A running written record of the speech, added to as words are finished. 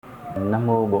Nam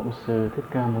mô Bổn Sư Thích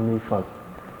Ca Mâu Ni Phật.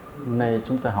 Hôm nay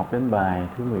chúng ta học đến bài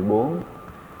thứ 14,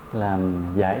 làm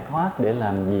giải thoát để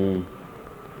làm gì.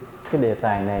 Cái đề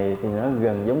tài này thì nó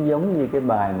gần giống như cái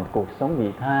bài mà cuộc sống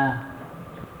vị tha.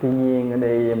 Tuy nhiên ở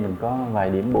đây mình có vài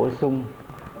điểm bổ sung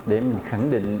để mình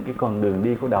khẳng định cái con đường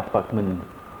đi của đạo Phật mình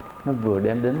nó vừa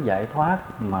đem đến giải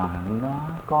thoát mà nó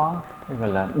có gọi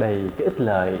là đầy cái ích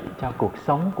lợi cho cuộc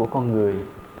sống của con người,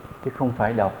 chứ không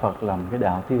phải đạo Phật làm cái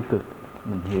đạo tiêu cực.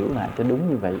 Mình hiểu lại cho đúng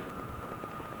như vậy.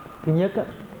 Thứ nhất á,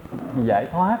 giải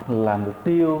thoát là mục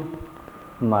tiêu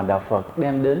mà đạo Phật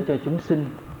đem đến cho chúng sinh.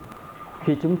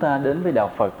 Khi chúng ta đến với đạo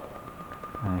Phật,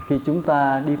 khi chúng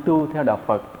ta đi tu theo đạo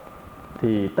Phật,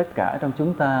 thì tất cả trong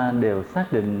chúng ta đều xác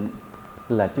định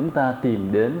là chúng ta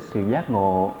tìm đến sự giác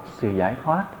ngộ, sự giải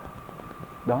thoát.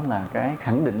 Đó là cái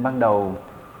khẳng định ban đầu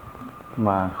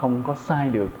mà không có sai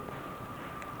được.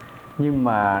 Nhưng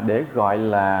mà để gọi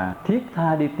là thiết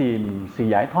tha đi tìm sự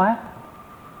giải thoát,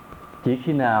 chỉ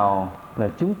khi nào là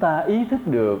chúng ta ý thức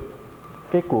được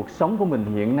cái cuộc sống của mình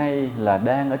hiện nay là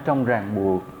đang ở trong ràng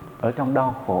buộc, ở trong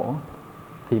đau khổ,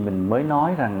 thì mình mới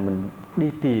nói rằng mình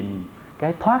đi tìm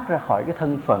cái thoát ra khỏi cái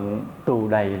thân phận tù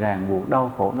đầy ràng buộc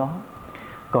đau khổ đó.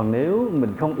 Còn nếu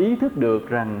mình không ý thức được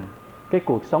rằng cái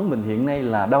cuộc sống mình hiện nay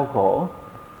là đau khổ,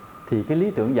 thì cái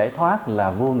lý tưởng giải thoát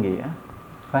là vô nghĩa,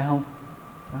 phải không?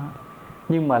 Đó.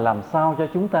 Nhưng mà làm sao cho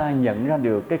chúng ta nhận ra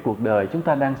được cái cuộc đời chúng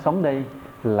ta đang sống đây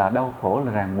là đau khổ,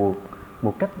 là ràng buộc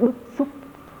một cách bức xúc,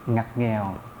 ngặt nghèo,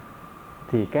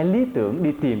 thì cái lý tưởng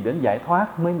đi tìm đến giải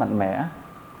thoát mới mạnh mẽ.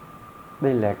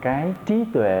 Đây là cái trí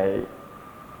tuệ,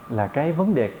 là cái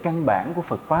vấn đề căn bản của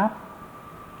Phật Pháp.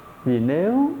 Vì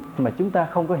nếu mà chúng ta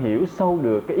không có hiểu sâu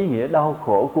được cái ý nghĩa đau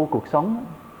khổ của cuộc sống,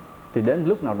 thì đến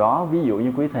lúc nào đó, ví dụ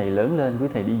như quý thầy lớn lên, quý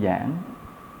thầy đi giảng,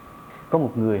 có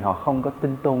một người họ không có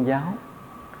tin tôn giáo,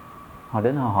 họ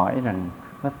đến họ hỏi rằng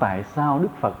tại sao Đức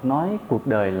Phật nói cuộc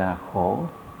đời là khổ,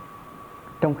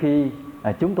 trong khi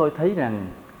chúng tôi thấy rằng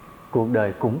cuộc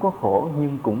đời cũng có khổ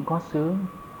nhưng cũng có sướng.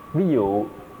 Ví dụ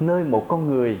nơi một con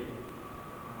người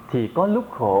thì có lúc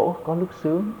khổ, có lúc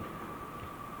sướng.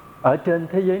 Ở trên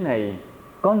thế giới này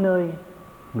có nơi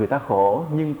người ta khổ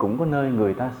nhưng cũng có nơi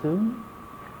người ta sướng.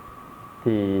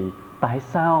 Thì tại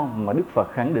sao mà Đức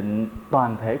Phật khẳng định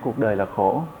toàn thể cuộc đời là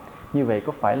khổ? Như vậy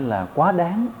có phải là quá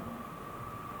đáng?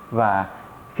 Và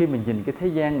khi mình nhìn cái thế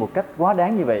gian một cách quá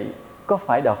đáng như vậy, có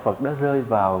phải đạo Phật đã rơi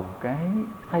vào cái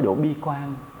thái độ bi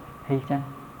quan hay chăng?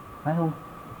 Phải không?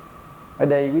 Ở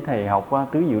đây quý thầy học qua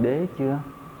Tứ Diệu Đế chưa?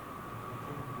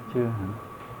 Chưa hả?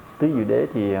 Tứ Diệu Đế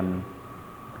thì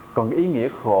còn cái ý nghĩa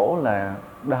khổ là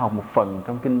đã học một phần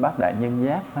trong kinh Bát Đại Nhân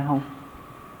Giác, phải không?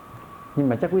 Nhưng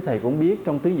mà chắc quý thầy cũng biết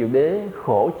trong Tứ Diệu Đế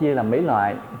khổ chia làm mấy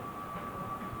loại?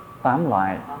 8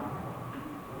 loại.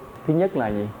 Thứ nhất là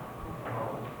gì?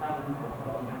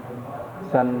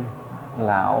 Sanh,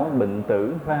 lão, bệnh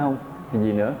tử, phải không? Thì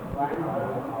gì nữa?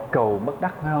 Cầu bất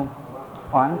đắc, phải không?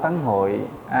 Oán tắng hội,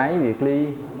 ái biệt ly,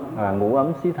 và ngủ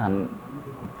ấm xí thạnh.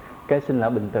 Cái sinh lão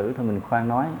bệnh tử thôi mình khoan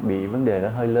nói, bị vấn đề đó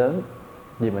hơi lớn.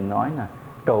 Vì mình nói nè,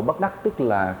 cầu bất đắc tức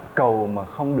là cầu mà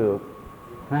không được,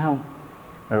 phải không?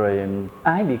 Rồi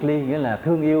ái biệt ly nghĩa là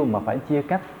thương yêu mà phải chia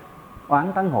cách.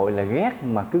 Oán tắng hội là ghét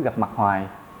mà cứ gặp mặt hoài.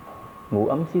 Ngủ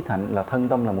ấm xí thạnh là thân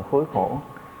tâm là một khối khổ.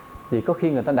 Thì có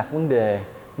khi người ta đặt vấn đề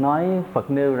nói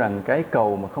Phật nêu rằng cái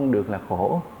cầu mà không được là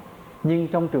khổ, nhưng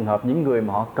trong trường hợp những người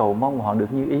mà họ cầu mong họ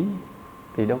được như ý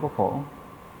thì đâu có khổ.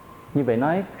 Như vậy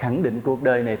nói khẳng định cuộc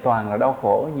đời này toàn là đau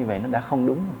khổ, như vậy nó đã không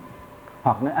đúng.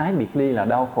 Hoặc nói ái biệt ly là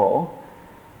đau khổ.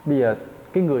 Bây giờ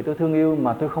cái người tôi thương yêu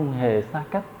mà tôi không hề xa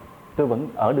cách, tôi vẫn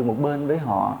ở được một bên với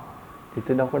họ, thì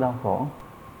tôi đâu có đau khổ.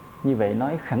 Như vậy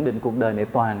nói khẳng định cuộc đời này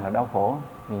toàn là đau khổ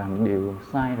là một điều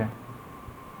sai rồi.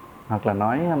 Hoặc là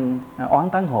nói oán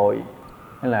tán hội,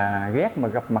 hay là ghét mà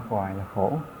gặp mặt hoài là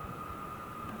khổ.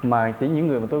 Mà chỉ những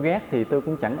người mà tôi ghét thì tôi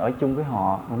cũng chẳng ở chung với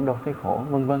họ, cũng đâu thấy khổ,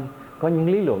 vân vân. Có những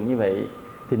lý luận như vậy.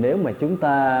 Thì nếu mà chúng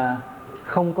ta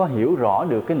không có hiểu rõ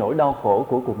được cái nỗi đau khổ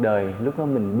của cuộc đời, lúc đó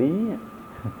mình bí.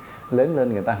 Lớn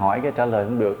lên người ta hỏi cái trả lời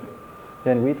không được.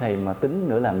 Cho nên quý thầy mà tính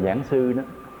nữa làm giảng sư đó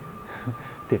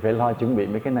thì phải lo chuẩn bị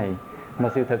mấy cái này. Mà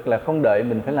sự thật là không đợi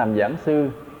mình phải làm giảng sư,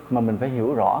 mà mình phải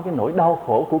hiểu rõ cái nỗi đau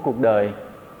khổ của cuộc đời,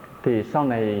 thì sau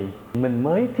này mình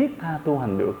mới thiết tha tu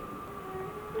hành được.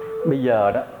 Bây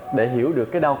giờ đó, để hiểu được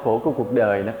cái đau khổ của cuộc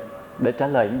đời đó, để trả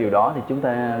lời những điều đó thì chúng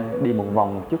ta đi một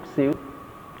vòng một chút xíu.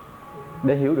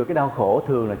 Để hiểu được cái đau khổ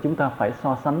thường là chúng ta phải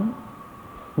so sánh.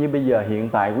 Như bây giờ hiện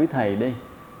tại quý thầy đi,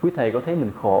 quý thầy có thấy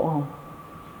mình khổ không?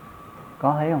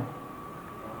 Có thấy không?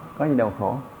 Có gì đau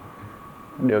khổ?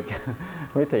 Được.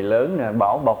 Quý thầy lớn nè,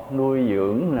 bảo bọc nuôi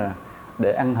dưỡng nè,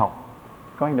 để ăn học,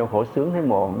 có gì đâu khổ sướng thấy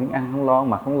mồ, miếng ăn không lo,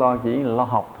 mặc không lo, chỉ là lo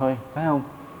học thôi, phải không?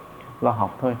 lo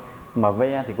học thôi. Mà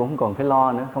ve thì cũng không còn phải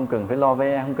lo nữa, không cần phải lo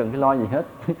ve, không cần phải lo gì hết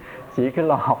chỉ cái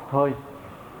lo học thôi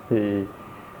thì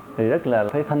rất là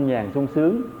thấy thanh nhàn sung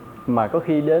sướng. Mà có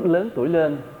khi đến lớn tuổi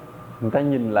lên, người ta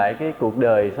nhìn lại cái cuộc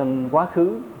đời trong quá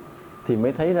khứ thì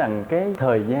mới thấy rằng cái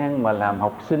thời gian mà làm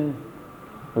học sinh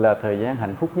là thời gian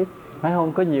hạnh phúc nhất, phải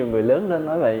không? Có nhiều người lớn lên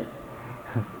nói vậy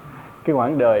cái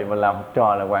quãng đời mà làm học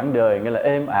trò là quãng đời nghĩa là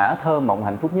êm ả, thơ mộng,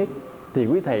 hạnh phúc nhất. Thì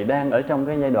quý thầy đang ở trong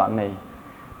cái giai đoạn này.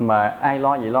 Mà ai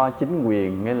lo gì lo, chính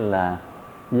quyền nghĩa là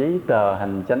giấy tờ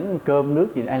hành chánh, cơm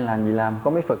nước gì ai làm gì làm,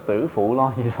 có mấy Phật tử phụ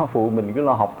lo gì lo phụ, mình cứ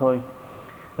lo học thôi.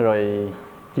 Rồi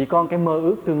chỉ có cái mơ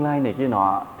ước tương lai này kia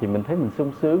nọ thì mình thấy mình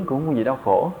sung sướng, cũng không có gì đau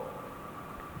khổ.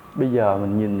 Bây giờ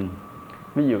mình nhìn,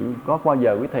 ví dụ có bao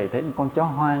giờ quý thầy thấy con chó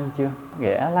hoang chưa,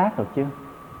 ghẻ lát rồi chưa?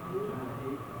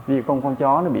 Vì con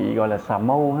chó nó bị gọi là xà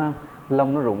mâu ha,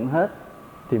 lông nó rụng hết,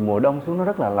 thì mùa đông xuống nó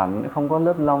rất là lạnh, nó không có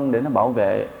lớp lông để nó bảo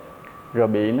vệ, rồi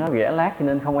bị nó ghẻ lát cho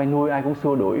nên không ai nuôi, ai cũng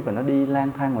xua đuổi, và nó đi lang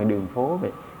thang ngoài đường phố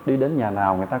vậy, đi đến nhà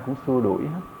nào người ta cũng xua đuổi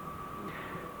hết.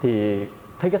 Thì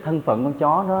thấy cái thân phận con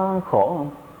chó nó khổ không?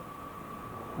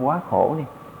 Quá khổ đi.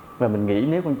 Và mình nghĩ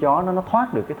nếu con chó nó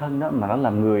thoát được cái thân đó mà nó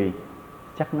làm người,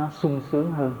 chắc nó sung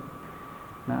sướng hơn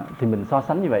đó. Thì mình so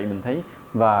sánh như vậy mình thấy.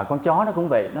 Và con chó nó cũng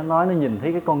vậy, nó nói nó nhìn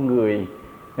thấy cái con người,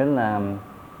 nghĩa là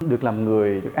được làm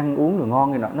người, được ăn uống, được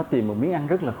ngon, nó tìm một miếng ăn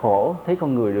rất là khổ. Thấy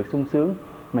con người được sung sướng.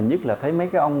 Mà nhất là thấy mấy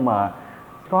cái ông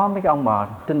mà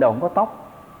trên đầu không có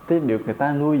tóc, thế được người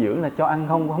ta nuôi dưỡng là cho ăn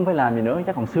không phải làm gì nữa,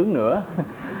 chắc còn sướng nữa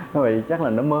vậy chắc là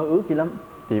nó mơ ước dữ lắm.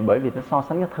 Thì bởi vì nó so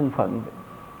sánh cái thân phận.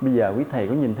 Bây giờ quý thầy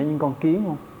có nhìn thấy những con kiến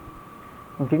không?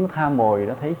 Con kiến nó tha mồi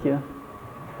đó, thấy chưa?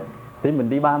 Thì mình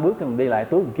đi 3 bước thì mình đi lại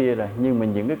tuốt kia rồi. Nhưng mà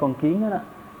những cái con kiến đó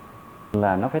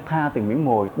là nó phải tha từng miếng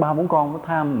mồi, 3-4 con nó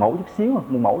tha mẫu chút xíu,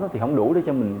 một mẫu đó thì không đủ để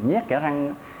cho mình nhét cả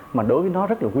răng. Mà đối với nó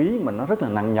rất là quý, mà nó rất là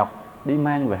nặng nhọc, đi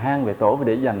mang về hang về tổ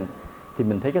để dành. Thì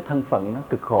mình thấy cái thân phận nó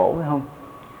cực khổ, phải không?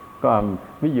 Còn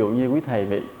ví dụ như quý thầy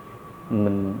vậy,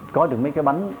 mình có được mấy cái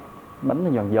bánh nó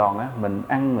giòn giòn á, mình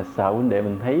ăn mà sợ huynh đệ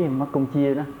mình thấy mắc công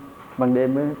chia đó, ban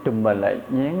đêm mới trùm mình lại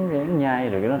nhén nhai,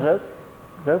 rồi nó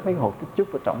rớt mấy hột chút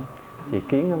ở trong, thì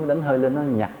kiến nó mới đánh hơi lên, nó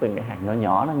nhặt từng cái hạt nhỏ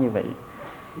nhỏ nó như vậy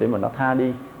để mà nó tha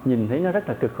đi. Nhìn thấy nó rất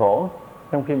là cực khổ,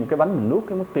 trong khi một cái bánh mình nuốt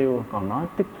cái mất tiêu, còn nó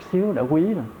chút xíu đã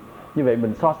quý rồi. Như vậy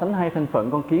mình so sánh hai thân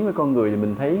phận con kiến với con người thì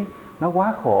mình thấy nó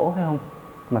quá khổ, phải không?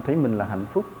 Mà thấy mình là hạnh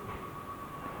phúc.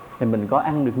 Thì mình có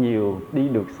ăn được nhiều, đi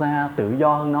được xa, tự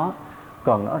do hơn nó.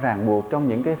 Còn nó ràng buộc trong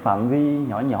những cái phạm vi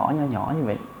nhỏ như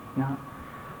vậy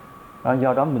đó.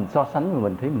 Do đó mình so sánh và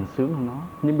mình thấy mình sướng hơn nó.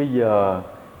 Nhưng bây giờ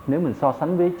nếu mình so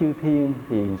sánh với chư thiên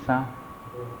thì sao?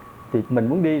 Thì mình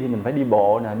muốn đi thì mình phải đi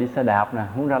bộ nè, đi xe đạp nè,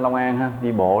 muốn ra Long An ha,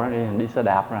 đi bộ đi xe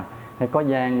đạp nè, hay có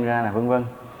gian ra nè, vân vân.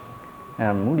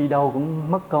 Muốn đi đâu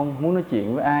cũng mất công, muốn nói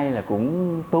chuyện với ai là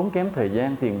cũng tốn kém thời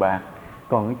gian, tiền bạc.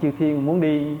 Còn cái chư thiên muốn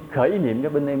đi khởi ý niệm cho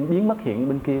bên em biến mất hiện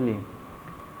bên kia liền.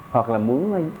 Hoặc là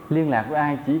muốn liên lạc với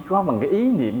ai chỉ có bằng cái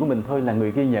ý niệm của mình thôi là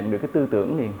người kia nhận được cái tư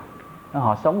tưởng liền.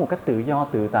 Họ sống một cách tự do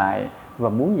tự tại và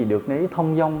muốn gì được nấy,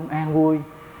 thông dong an vui.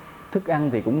 Thức ăn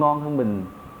thì cũng ngon hơn mình.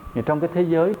 Trong cái thế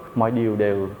giới mọi điều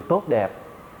đều tốt đẹp,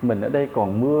 mình ở đây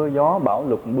còn mưa gió bão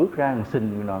lụt, bước ra còn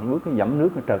sình rồi, bước cái dẫm nước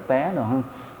rồi trợt té rồi hơn.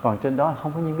 Còn trên đó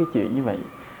không có những cái chuyện như vậy.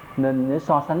 Nên nếu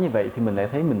so sánh như vậy thì mình lại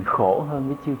thấy mình khổ hơn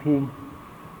với chư thiên.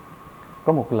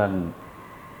 Có một lần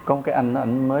có một cái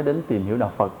anh mới đến tìm hiểu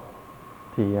đạo Phật.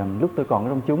 Thì lúc tôi còn ở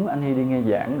trong chúng, anh hay đi nghe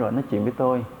giảng rồi nói chuyện với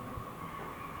tôi.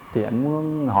 Thì anh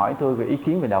muốn hỏi tôi về ý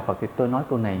kiến về đạo Phật. Thì tôi nói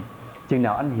câu này: chừng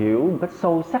nào anh hiểu một cách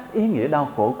sâu sắc ý nghĩa đau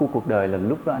khổ của cuộc đời là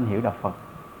lúc đó anh hiểu đạo Phật.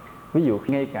 Ví dụ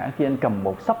ngay cả khi anh cầm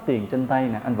một xấp tiền trên tay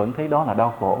nè, anh vẫn thấy đó là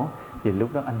đau khổ, thì lúc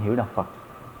đó anh hiểu đạo Phật.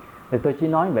 Thì tôi chỉ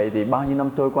nói vậy thì bao nhiêu năm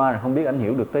trôi qua rồi, không biết anh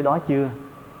hiểu được tới đó chưa.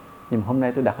 Nhưng mà hôm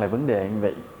nay tôi đặt lại vấn đề như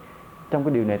vậy. Trong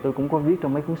cái điều này tôi cũng có viết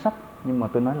trong mấy cuốn sách, nhưng mà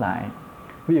tôi nói lại.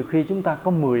 Ví dụ khi chúng ta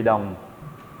có 10 đồng,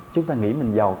 chúng ta nghĩ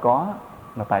mình giàu có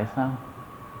là tại sao?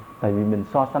 Tại vì mình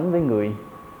so sánh với người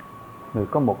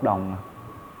có 1 đồng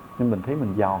nên mình thấy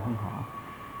mình giàu hơn họ.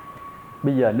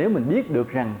 Bây giờ nếu mình biết được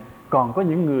rằng còn có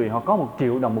những người họ có 1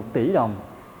 triệu đồng, 1 tỷ đồng,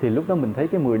 thì lúc đó mình thấy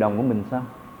cái 10 đồng của mình sao?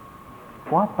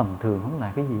 Quá tầm thường, không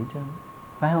là cái gì hết trơn,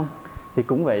 phải không? Thì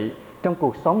cũng vậy, trong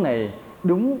cuộc sống này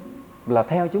đúng là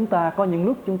theo chúng ta có những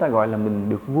lúc chúng ta gọi là mình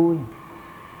được vui.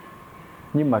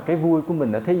 Nhưng mà cái vui của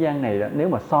mình ở thế gian này đó, nếu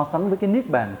mà so sánh với cái niết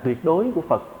bàn tuyệt đối của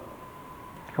Phật,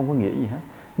 không có nghĩa gì hết.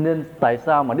 Nên tại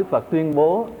sao mà Đức Phật tuyên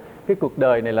bố cái cuộc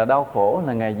đời này là đau khổ,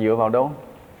 là Ngài dựa vào đâu?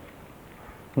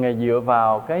 Ngài dựa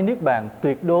vào cái niết bàn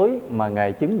tuyệt đối mà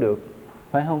Ngài chứng được,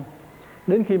 phải không?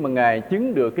 Đến khi mà Ngài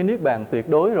chứng được cái niết bàn tuyệt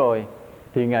đối rồi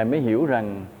thì Ngài mới hiểu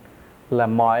rằng là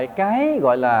mọi cái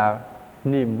gọi là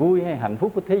niềm vui hay hạnh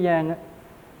phúc của thế gian á,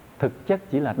 thực chất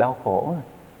chỉ là đau khổ,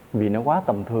 vì nó quá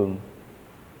tầm thường.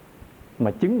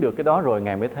 Mà chứng được cái đó rồi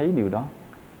Ngài mới thấy điều đó.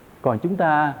 Còn chúng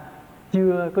ta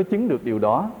chưa có chứng được điều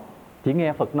đó, chỉ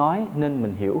nghe Phật nói nên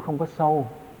mình hiểu không có sâu.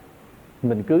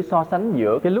 Mình cứ so sánh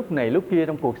giữa cái lúc này lúc kia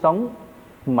trong cuộc sống,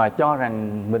 mà cho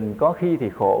rằng mình có khi thì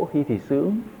khổ, khi thì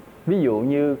sướng. Ví dụ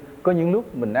như có những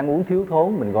lúc mình ăn uống thiếu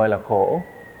thốn, mình gọi là khổ.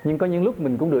 Nhưng có những lúc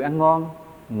mình cũng được ăn ngon,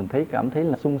 mình cảm thấy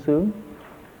là sung sướng.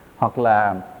 Hoặc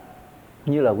là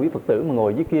như là quý Phật tử mà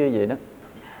ngồi dưới kia vậy đó,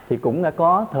 thì cũng đã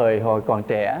có thời hồi còn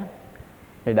trẻ,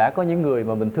 thì đã có những người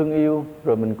mà mình thương yêu,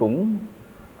 rồi mình cũng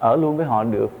ở luôn với họ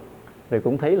được, rồi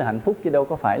cũng thấy là hạnh phúc chứ đâu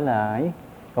có phải là ấy.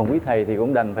 Còn quý thầy thì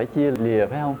cũng đành phải chia lìa,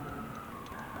 phải không?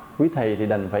 Quý thầy thì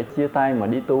đành phải chia tay mà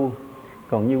đi tu.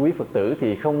 Còn như quý Phật tử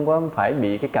thì không có phải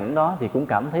bị cái cảnh đó, thì cũng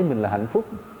cảm thấy mình là hạnh phúc.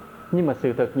 Nhưng mà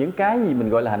sự thật những cái gì mình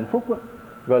gọi là hạnh phúc á,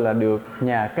 gọi là được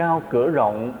nhà cao cửa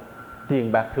rộng,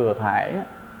 tiền bạc thừa thãi á,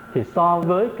 thì so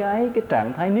với cái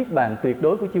trạng thái niết bàn tuyệt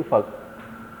đối của chư Phật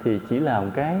thì chỉ là một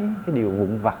cái điều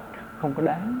vụn vặt, không có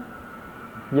đáng.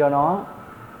 Do đó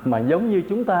mà giống như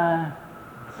chúng ta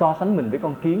so sánh mình với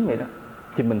con kiến vậy đó,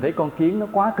 thì mình thấy con kiến nó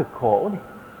quá cực khổ đi,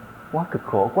 quá cực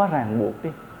khổ, quá ràng buộc đi.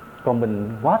 Còn mình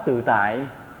quá tự tại.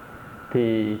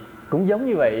 Thì cũng giống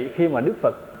như vậy, khi mà Đức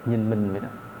Phật nhìn mình vậy đó,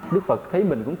 Đức Phật thấy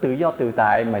mình cũng tự do tự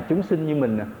tại, mà chúng sinh như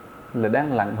mình là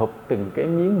đang lặn hụp từng cái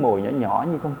miếng mồi nhỏ nhỏ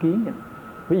như con kiến vậy.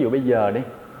 Ví dụ bây giờ đi,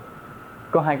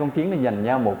 có hai con kiến nó giành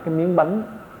nhau một cái miếng bánh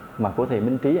mà của thầy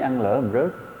Minh Trí ăn lỡ làm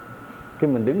rớt. Khi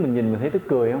mình đứng mình nhìn mình thấy tức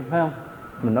cười không, phải không?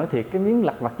 Mình nói thiệt, cái miếng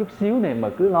lặt vặt chút xíu này mà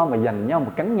cứ lo mà giành nhau,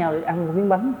 mà cắn nhau để ăn một miếng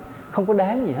bánh, không có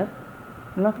đáng gì hết,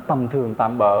 nó tầm thường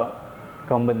tạm bợ.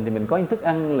 Còn mình thì mình có những thức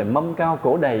ăn là mâm cao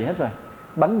cổ đầy hết rồi,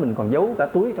 bánh mình còn giấu cả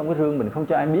túi trong cái rương, mình không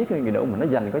cho ai biết gì đâu, mà nó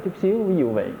giành có chút xíu, ví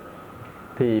dụ vậy.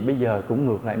 Thì bây giờ cũng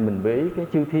ngược lại, mình với cái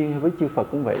chư thiên hay với chư Phật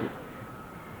cũng vậy.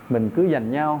 Mình cứ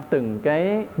giành nhau từng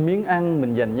cái miếng ăn,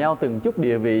 mình giành nhau từng chút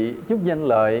địa vị, chút danh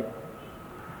lợi.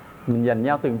 Mình giành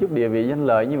nhau từng chút địa vị, danh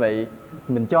lợi như vậy,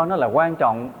 mình cho nó là quan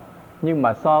trọng. Nhưng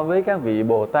mà so với các vị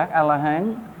Bồ Tát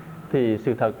A-la-hán thì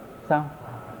sự thật sao?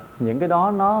 Những cái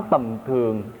đó nó tầm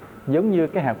thường, giống như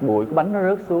cái hạt bụi của bánh nó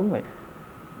rớt xuống vậy.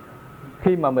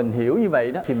 Khi mà mình hiểu như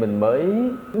vậy đó, thì mình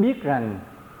mới biết rằng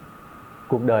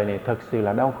cuộc đời này thật sự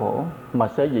là đau khổ. Mà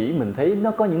sở dĩ mình thấy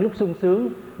nó có những lúc sung sướng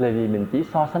là vì mình chỉ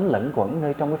so sánh lẫn quẩn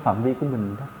nơi trong cái phạm vi của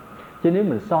mình đó. Chứ nếu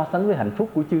mình so sánh với hạnh phúc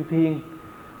của chư thiên,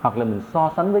 hoặc là mình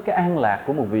so sánh với cái an lạc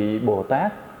của một vị Bồ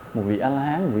Tát, một vị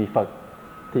A-la-hán, một vị Phật,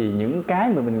 thì những cái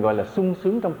mà mình gọi là sung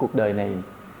sướng trong cuộc đời này,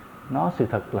 nó sự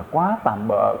thật là quá tạm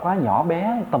bợ, quá nhỏ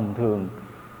bé, tầm thường,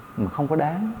 mà không có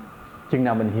đáng. Chừng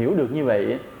nào mình hiểu được như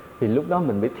vậy thì lúc đó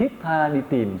mình mới thiết tha đi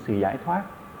tìm sự giải thoát.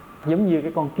 Giống như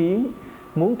cái con kiến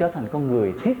muốn trở thành con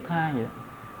người thiết tha vậy đó.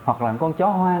 Hoặc là con chó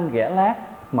hoang ghẻ lát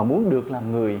mà muốn được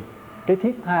làm người, cái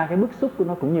thiết tha, cái bức xúc của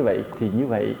nó cũng như vậy. Thì như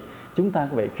vậy chúng ta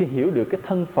cũng vậy, khi hiểu được cái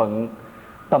thân phận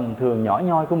tầm thường nhỏ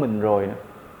nhoi của mình rồi,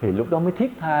 thì lúc đó mới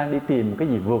thiết tha đi tìm cái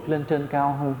gì vượt lên trên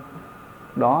cao hơn.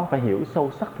 Đó, phải hiểu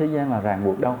sâu sắc thế gian là ràng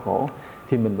buộc đau khổ,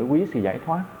 thì mình mới quý sự giải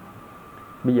thoát.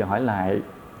 Bây giờ hỏi lại,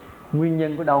 nguyên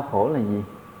nhân của đau khổ là gì?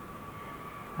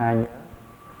 Ai nhớ?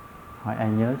 Hỏi ai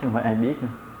nhớ chứ không phải ai biết nữa.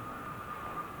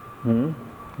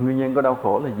 Nguyên nhân của đau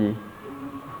khổ là gì?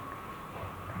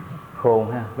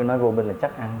 Khôn ha, cứ nói vô minh là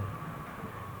chắc ăn.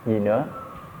 Gì nữa?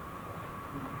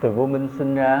 Từ vô minh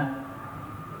sinh ra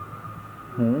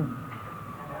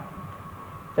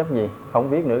chấp gì? Không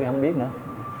biết nữa, không biết nữa.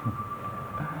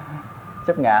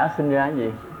 Chấp ngã sinh ra cái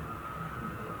gì?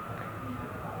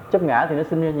 Chấp ngã thì nó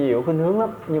sinh ra nhiều khuynh hướng lắm,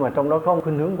 nhưng mà trong đó có một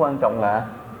khuynh hướng quan trọng là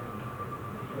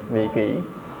vị kỷ.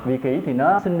 Vị kỷ thì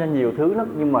nó sinh ra nhiều thứ lắm,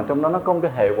 nhưng mà trong đó nó có một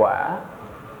cái hệ quả.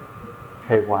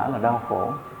 Hệ quả là đau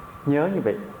khổ. Nhớ như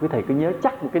vậy, quý thầy cứ nhớ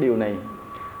chắc một cái điều này.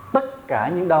 Tất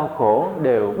cả những đau khổ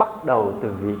đều bắt đầu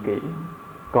từ vị kỷ.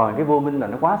 Còn cái vô minh là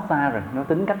nó quá xa rồi, nó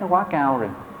tính cách nó quá cao rồi,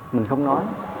 mình không nói.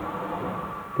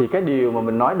 Thì cái điều mà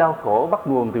mình nói đau khổ bắt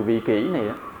nguồn từ vị kỷ này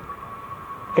đó.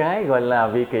 Cái gọi là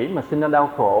vị kỷ mà sinh ra đau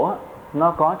khổ,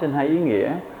 nó có trên hai ý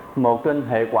nghĩa. Một trên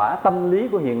hệ quả tâm lý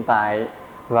của hiện tại,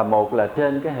 và một là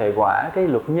trên cái hệ quả, cái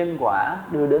luật nhân quả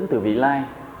đưa đến từ vị lai.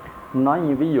 Nói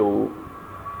như ví dụ,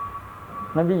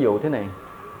 nói ví dụ thế này.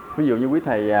 Ví dụ như quý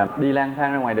thầy đi lang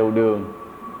thang ra ngoài đầu đường,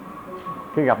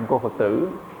 cái gặp cô Phật tử,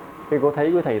 cái cô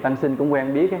thấy quý thầy tăng sinh cũng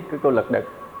quen biết ấy, cái cô lật đật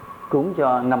cúng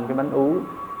cho 5 cái bánh ú.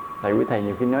 Tại quý thầy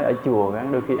nhiều khi nói ở chùa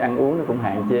đôi khi ăn uống nó cũng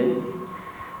hạn chế,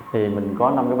 thì mình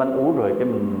có 5 cái bánh ú rồi, cái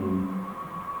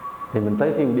mình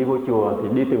tới khi mình đi vô chùa, thì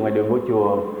đi từ ngoài đường vô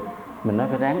chùa, mình nói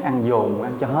phải ráng ăn dồn,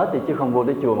 ăn cho hết đi, chứ không vô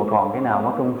tới chùa mà còn cái nào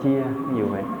mất công chia, nhiều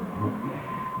vậy.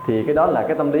 Thì cái đó là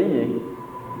cái tâm lý gì?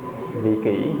 Vị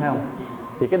kỷ, phải không?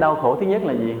 Thì cái đau khổ thứ nhất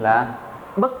là gì? Là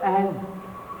bất an.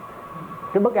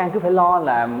 Cái bất an cứ phải lo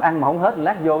là ăn mà không hết,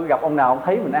 lát vô gặp ông nào không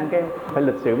thấy mình ăn cái phải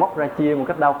lịch sự móc ra chia một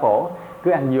cách đau khổ,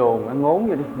 cứ ăn dồn, ăn ngốn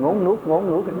vô đi, ngốn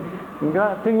nuốt.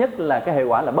 Đó, thứ nhất là cái hệ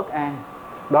quả là bất an,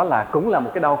 đó là cũng là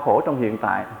một cái đau khổ trong hiện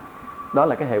tại, đó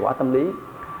là cái hệ quả tâm lý.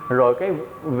 Rồi cái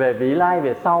về vị lai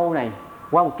về sau này,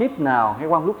 qua một kiếp nào hay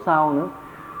qua một lúc sau nữa,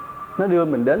 nó đưa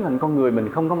mình đến thành con người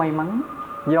mình không có may mắn.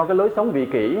 Do cái lối sống vị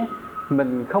kỷ,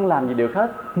 mình không làm gì được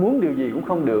hết, muốn điều gì cũng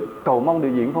không được, cầu mong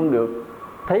điều gì cũng không được.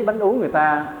 Thấy bánh ú người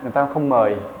ta không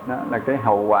mời, đó là cái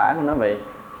hậu quả của nó vậy.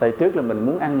 Tại trước là mình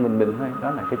muốn ăn mình thôi,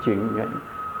 đó là cái chuyện như vậy.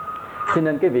 Cho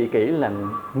nên cái vị kỷ là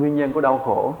nguyên nhân của đau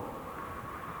khổ.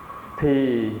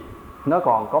 Thì nó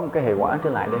còn có một cái hệ quả trở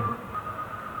lại đây.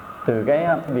 Từ cái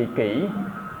vị kỷ,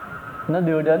 nó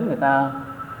đưa đến người ta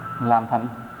làm thành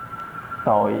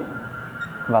tội.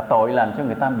 Và tội làm cho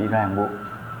người ta bị ràng buộc.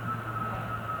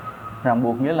 Ràng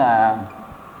buộc nghĩa là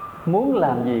muốn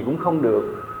làm gì cũng không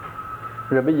được.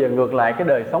 Rồi bây giờ ngược lại cái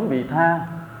đời sống vị tha,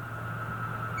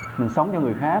 mình sống cho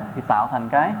người khác thì tạo thành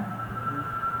cái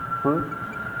phước.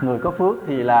 Người có phước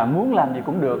thì là muốn làm gì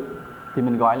cũng được, thì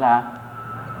mình gọi là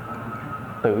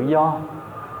tự do,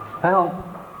 phải không?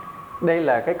 Đây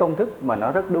là cái công thức mà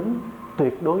nó rất đúng,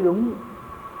 tuyệt đối đúng.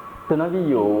 Tôi nói ví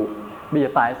dụ, bây giờ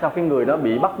tại sao cái người đó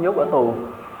bị bắt nhốt ở tù?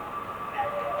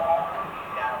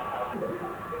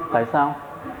 Tại sao?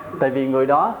 Tại vì người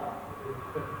đó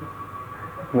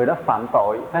phạm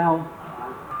tội, phải không?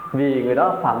 Vì người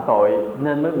đó phạm tội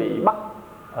nên mới bị bắt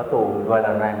ở tù, gọi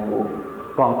là ràng buộc.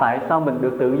 Còn tại sao mình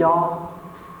được tự do?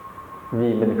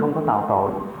 Vì mình không có tạo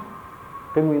tội.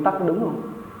 Cái nguyên tắc đúng không?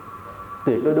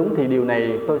 Tuyệt đối đúng. Thì điều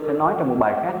này tôi sẽ nói trong một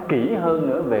bài khác kỹ hơn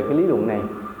nữa về cái lý luận này,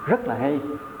 rất là hay.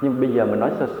 Nhưng bây giờ mình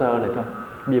nói sơ sơ này thôi.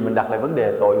 Vì mình đặt lại vấn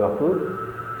đề tội và phước.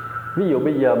 Ví dụ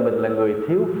bây giờ mình là người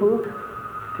thiếu phước.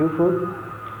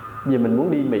 Vì mình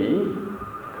muốn đi Mỹ,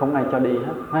 không ai cho đi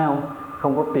hết, phải không?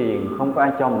 Không có tiền, không có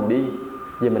ai cho mình đi.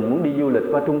 Vì mình muốn đi du lịch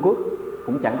qua Trung Quốc,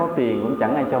 cũng chẳng có tiền, cũng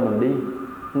chẳng ai cho mình đi.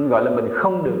 Gọi là mình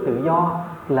không được tự do,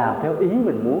 làm theo ý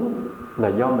mình muốn, là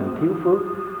do mình thiếu phước.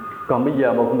 Còn bây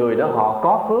giờ một người đó họ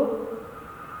có phước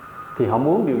thì họ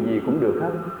muốn điều gì cũng được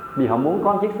hết. Vì họ muốn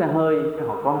có một chiếc xe hơi thì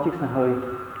họ có một chiếc xe hơi,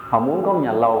 họ muốn có một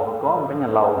nhà lầu, có một cái nhà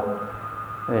lầu.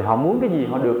 Thì họ muốn cái gì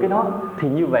họ được cái đó. Thì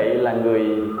như vậy là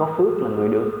người có phước là người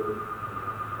được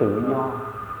tự do.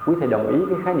 Quý thầy đồng ý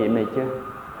cái khái niệm này chưa?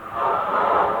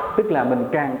 Tức là mình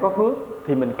càng có phước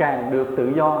thì mình càng được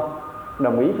tự do.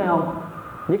 Đồng ý phải không?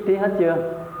 Nhất trí hết chưa?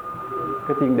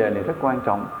 Cái tiền đề này rất quan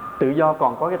trọng. Tự do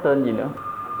còn có cái tên gì nữa?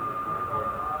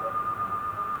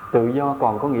 Tự do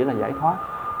còn có nghĩa là giải thoát.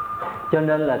 Cho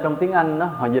nên là trong tiếng Anh đó,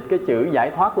 họ dịch cái chữ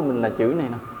giải thoát của mình là chữ này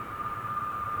nè,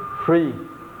 free,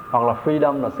 hoặc là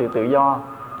freedom là sự tự do,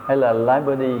 hay là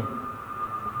liberty.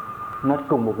 Nó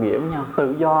cùng một nghĩa với nhau.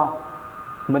 Tự do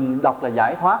mình đọc là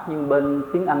giải thoát, nhưng bên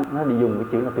tiếng Anh nó đi dùng cái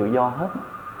chữ là tự do hết.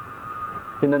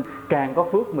 Cho nên càng có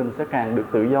phước mình sẽ càng được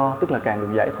tự do, tức là càng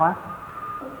được giải thoát.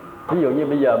 Ví dụ như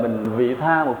bây giờ mình vị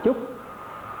tha một chút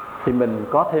thì mình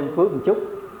có thêm phước một chút,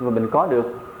 và mình có được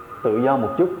tự do một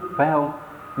chút, phải không?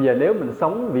 Giờ nếu mình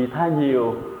sống vị tha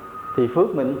nhiều thì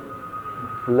phước mình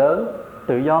lớn,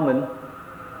 tự do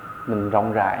mình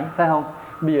rộng rãi, phải không?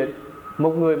 Bây giờ một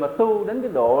người mà tu đến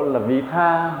cái độ là vị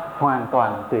tha hoàn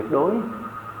toàn tuyệt đối,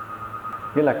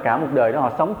 nghĩa là cả một đời đó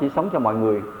họ chỉ sống cho mọi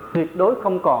người, tuyệt đối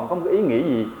không còn có một cái ý nghĩ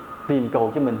gì tìm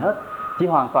cầu cho mình hết, chỉ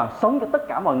hoàn toàn sống cho tất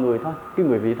cả mọi người thôi. Cái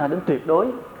người vị tha đến tuyệt đối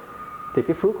thì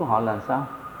cái phước của họ là sao?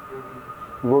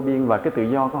 Vô biên. Và cái tự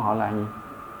do của họ là gì?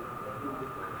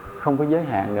 Không có giới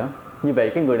hạn nữa. Như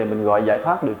vậy cái người này mình gọi giải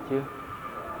thoát được chưa?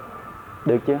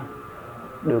 Được chưa?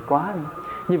 Được quá.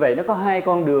 Như vậy nó có hai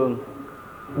con đường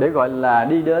để gọi là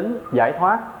đi đến giải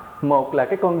thoát. Một là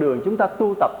cái con đường chúng ta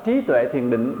tu tập trí tuệ thiền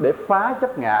định để phá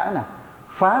chấp ngã nè,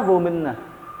 phá vô minh nè,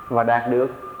 và đạt được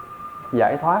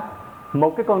giải thoát.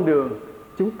 Một cái con đường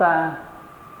chúng ta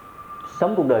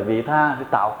sống cuộc đời vị tha để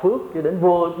tạo phước cho đến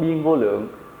vô biên vô lượng,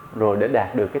 rồi để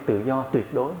đạt được cái tự do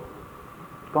tuyệt đối.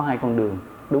 Có hai con đường,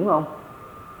 đúng không?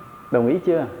 Đồng ý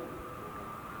chưa?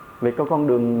 Vậy có con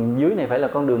đường dưới này phải là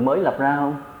con đường mới lập ra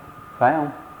không? Phải không?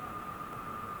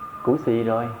 Cũ xì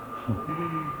rồi.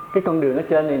 Cái con đường ở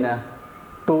trên này nè,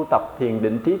 tu tập thiền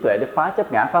định trí tuệ để phá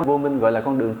chấp ngã, phá vô minh, gọi là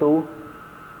con đường tu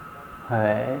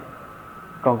huệ.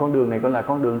 Còn con đường này gọi là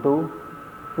con đường tu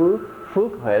phước.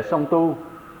 Phước huệ song tu.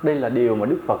 Đây là điều mà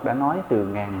Đức Phật đã nói từ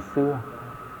ngàn xưa.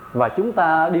 Và chúng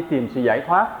ta đi tìm sự giải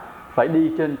thoát phải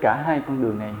đi trên cả hai con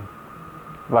đường này.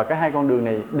 Và cả hai con đường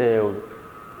này đều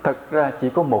thật ra chỉ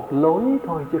có một lối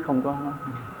thôi, chứ không có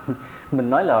mình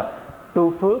nói là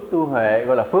tu phước, tu huệ,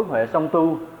 gọi là phước huệ song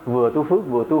tu, vừa tu phước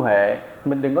vừa tu huệ.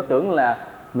 Mình đừng có tưởng là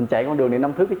mình chạy con đường này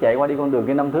 5 thước cái chạy qua đi con đường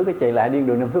kia 5 thước cái chạy lại đi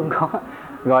đường 5 thước, không có.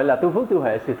 Gọi là tu phước tu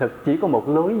huệ, sự thật chỉ có một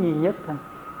lối duy nhất thôi.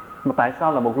 Mà tại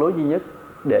sao là một lối duy nhất?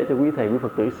 Để cho quý thầy quý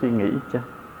Phật tử suy nghĩ cho.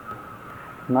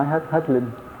 Nói hết linh.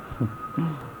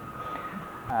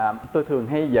 Tôi thường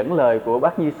hay dẫn lời của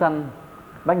bác Như Sanh.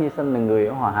 Bác Như Sanh là người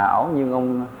ở Hòa Hảo,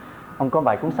 nhưng ông có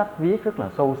vài cuốn sách viết rất là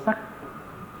sâu sắc.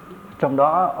 Trong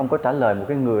đó ông có trả lời một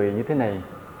cái người như thế này.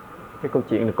 Cái câu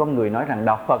chuyện là có người nói rằng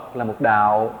đạo Phật là một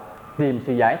đạo tìm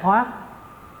sự giải thoát,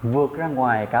 vượt ra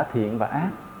ngoài cả thiện và ác.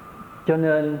 Cho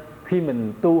nên khi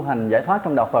mình tu hành giải thoát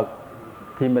trong đạo Phật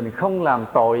thì mình không làm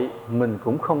tội, mình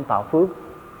cũng không tạo phước.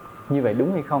 Như vậy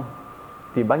đúng hay không?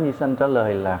 Thì bác Như Sanh trả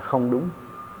lời là không đúng.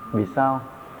 Vì sao?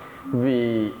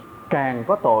 Vì càng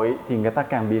có tội thì người ta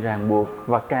càng bị ràng buộc,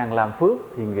 và càng làm phước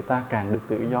thì người ta càng được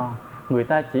tự do. Người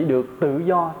ta chỉ được tự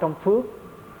do trong phước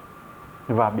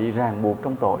và bị ràng buộc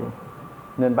trong tội.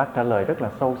 Nên bác trả lời rất là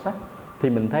sâu sắc. Thì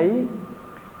mình thấy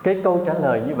cái câu trả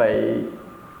lời như vậy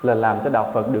là làm cho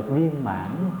đạo Phật được viên mãn.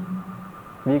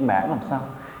 Viên mãn làm sao?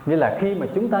 Nghĩa là khi mà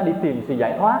chúng ta đi tìm sự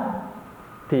giải thoát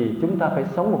thì chúng ta phải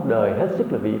sống một đời hết sức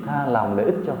là vị tha, làm lợi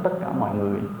ích cho tất cả mọi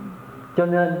người. Cho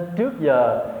nên trước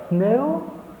giờ nếu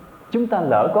chúng ta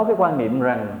lỡ có cái quan niệm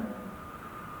rằng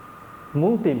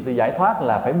muốn tìm sự giải thoát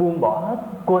là phải buông bỏ hết,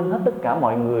 quên hết tất cả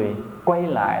mọi người, quay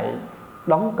lại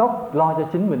đóng cốc lo cho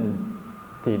chính mình,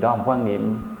 thì đó là một quan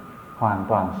niệm hoàn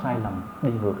toàn sai lầm,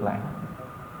 đi ngược lại.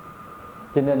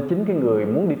 Cho nên chính cái người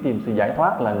muốn đi tìm sự giải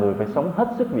thoát là người phải sống hết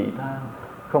sức vị tha,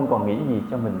 không còn nghĩ gì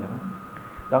cho mình nữa.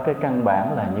 Đó, cái căn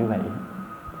bản là như vậy.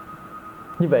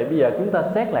 Như vậy bây giờ chúng ta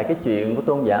xét lại cái chuyện của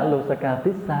tôn giả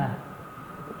Losakatissa.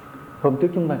 Hôm trước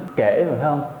chúng ta kể rồi phải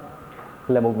không?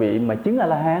 Là một vị mà chứng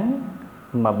A-la-hán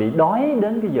mà bị đói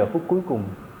đến cái giờ phút cuối cùng.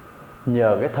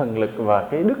 Nhờ cái thần lực và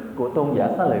cái đức của tôn giả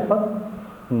Xá Lợi Phất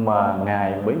mà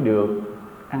Ngài mới được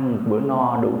ăn bữa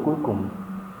no đủ cuối cùng.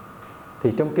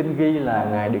 Thì trong kinh ghi là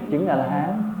Ngài được chứng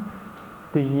A-la-hán.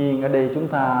 Tuy nhiên ở đây chúng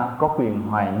ta có quyền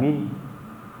hoài nghi.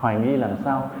 Hoài nghi làm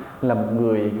sao? Là một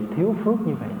người thiếu phước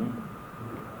như vậy,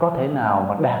 có thể nào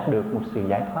mà đạt được một sự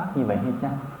giải thoát như vậy hay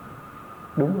chăng?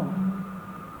 Đúng không?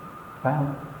 Phải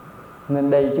không? Nên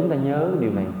đây chúng ta nhớ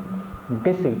điều này. Một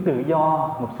cái sự tự do,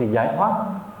 một sự giải thoát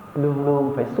luôn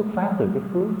luôn phải xuất phát từ cái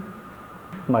phước.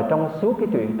 Mà trong suốt cái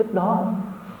chuyện tích đó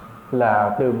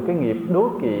là từ một cái nghiệp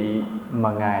đố kỵ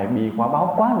mà Ngài bị quả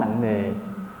báo quá nặng nề,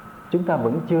 chúng ta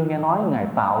vẫn chưa nghe nói Ngài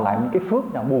tạo lại những cái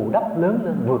phước nào bù đắp lớn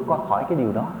lên vượt qua khỏi cái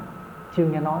điều đó. Chưa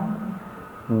nghe nói.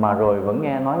 Mà rồi vẫn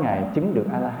nghe nói Ngài chứng được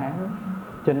A-la-hán.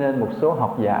 Cho nên một số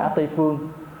học giả Tây Phương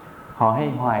họ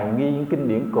hay hoài nghi những kinh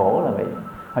điển cổ là vậy.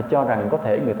 Họ cho rằng có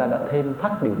thể người ta đã thêm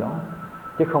thắt điều đó,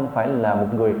 chứ không phải là một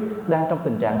người đang trong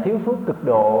tình trạng thiếu phước cực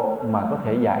độ mà có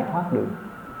thể giải thoát được.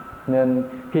 Nên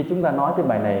khi chúng ta nói tới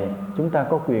bài này, chúng ta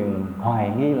có quyền hoài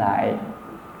nghi lại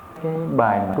cái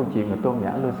bài mà câu chuyện của tôn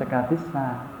giả Losakatissa.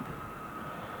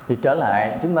 Thì trở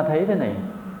lại chúng ta thấy thế này.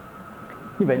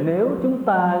 Như vậy nếu chúng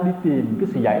ta đi tìm cái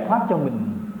sự giải thoát cho mình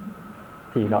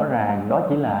thì rõ ràng đó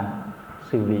chỉ là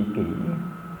sự vị kỷ.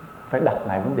 Phải đặt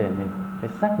lại vấn đề này, phải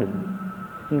xác định.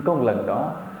 Nhưng có một lần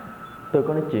đó tôi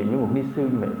có nói chuyện với một ni sư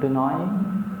như vậy. Tôi nói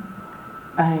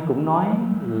ai cũng nói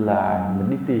là mình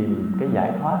đi tìm cái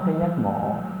giải thoát, cái giác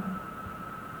ngộ.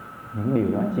 Những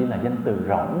điều đó chỉ là danh từ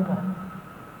rỗng thôi.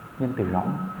 Danh từ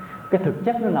rỗng. Cái thực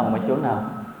chất nó nằm ở chỗ nào?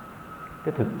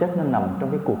 Cái thực chất nó nằm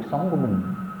trong cái cuộc sống của mình.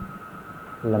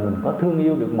 Là mình có thương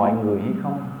yêu được mọi người hay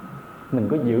không? Mình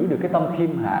có giữ được cái tâm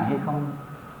khiêm hạ hay không?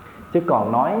 Chứ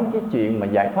còn nói cái chuyện mà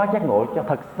giải thoát giác ngộ cho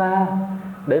thật xa,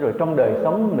 để rồi trong đời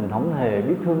sống mình không hề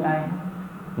biết thương ai,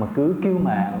 mà cứ kiêu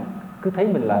mạn, cứ thấy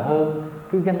mình là hơn,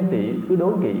 cứ ganh tị, cứ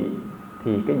đố kỵ,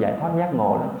 thì cái giải thoát giác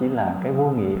ngộ đó chỉ là cái vô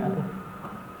nghĩa thôi.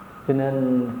 Cho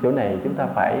nên chỗ này chúng ta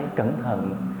phải cẩn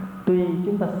thận. Tuy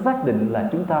chúng ta xác định là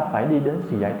chúng ta phải đi đến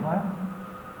sự giải thoát,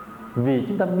 vì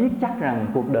chúng ta biết chắc rằng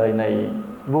cuộc đời này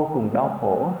vô cùng đau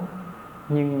khổ,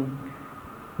 nhưng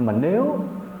mà nếu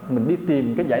mình đi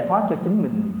tìm cái giải thoát cho chính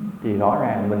mình thì rõ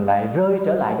ràng mình lại rơi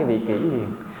trở lại cái vị kỷ liền.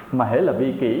 Mà hễ là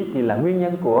vị kỷ thì là nguyên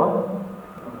nhân của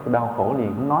đau khổ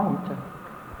liền, không nói gì hết trơn.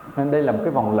 Nên đây là một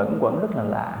cái vòng lẫn quẩn rất là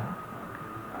lạ.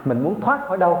 Mình muốn thoát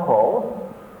khỏi đau khổ,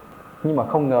 nhưng mà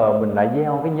không ngờ mình lại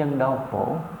gieo cái nhân đau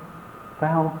khổ.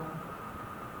 Phải không?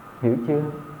 Hiểu chưa?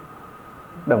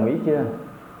 Đồng ý chưa?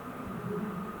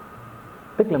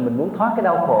 Tức là mình muốn thoát cái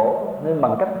đau khổ, nên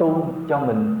bằng cách tu cho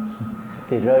mình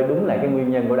thì rơi đúng lại cái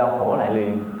nguyên nhân của đau khổ lại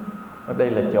liền. Ở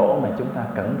đây là chỗ mà chúng ta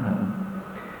cẩn thận.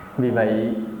 Vì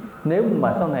vậy nếu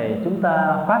mà sau này chúng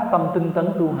ta phát tâm tinh tấn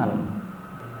tu hành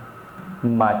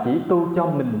mà chỉ tu cho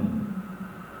mình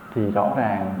thì rõ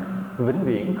ràng vĩnh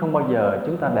viễn không bao giờ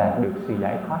chúng ta đạt được sự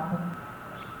giải thoát hết.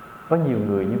 Có nhiều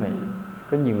người như vậy.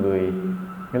 Có nhiều người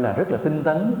nghĩa là rất là tinh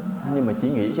tấn, nhưng mà chỉ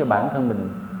nghĩ cho bản thân mình,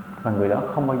 và người đó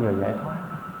không bao giờ giải thoát.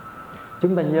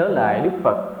 Chúng ta nhớ lại Đức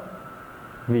Phật,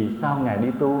 vì sao Ngài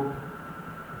đi tu?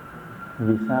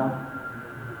 Vì sao?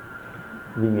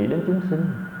 Vì nghĩ đến chúng sinh.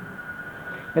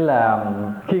 Nghĩa là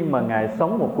khi mà Ngài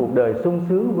sống một cuộc đời sung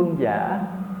sướng vương giả,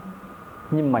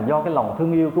 nhưng mà do cái lòng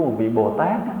thương yêu của một vị Bồ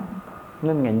Tát á,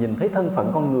 nên Ngài nhìn thấy thân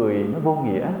phận con người nó vô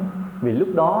nghĩa. Vì lúc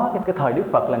đó cái thời Đức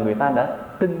Phật là người ta đã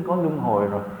tin có luân hồi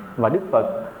rồi, và Đức Phật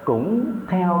cũng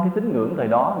theo cái tín ngưỡng thời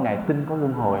đó, Ngài tin có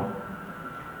luân hồi.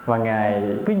 Và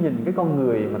Ngài cứ nhìn cái con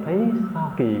người mà thấy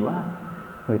sao kỳ quá.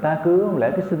 Người ta cứ không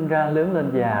lẽ cứ sinh ra lớn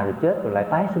lên già rồi chết rồi lại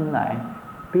tái sinh lại,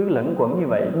 cứ lẫn quẩn như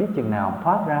vậy biết chừng nào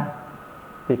thoát ra.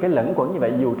 Thì cái lẫn quẩn như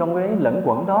vậy, dù trong cái lẫn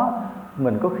quẩn đó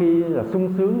mình có khi là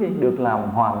sung sướng đi, được làm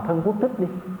hoàng thân quốc thích đi,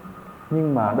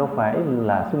 nhưng mà đâu phải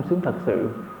là sung sướng thật sự.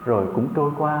 Rồi cũng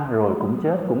trôi qua, rồi cũng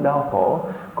chết, cũng đau khổ,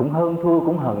 cũng hơn thua,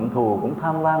 cũng hận thù, cũng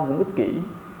tham lam, cũng ích kỷ.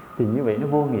 Thì như vậy nó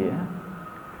vô nghĩa.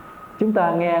 Chúng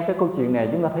ta nghe cái câu chuyện này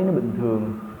chúng ta thấy nó bình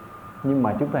thường, nhưng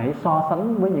mà chúng ta hãy so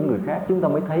sánh với những người khác, chúng ta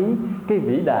mới thấy cái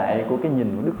vĩ đại của cái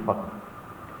nhìn của Đức Phật.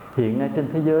 Hiện nay trên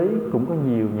thế giới cũng có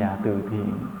nhiều nhà từ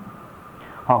thiện,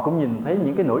 họ cũng nhìn thấy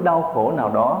những cái nỗi đau khổ nào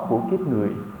đó của kiếp người,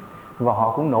 và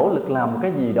họ cũng nỗ lực làm một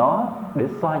cái gì đó để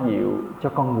xoa dịu cho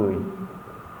con người.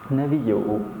 Nên ví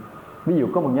dụ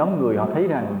có một nhóm người họ thấy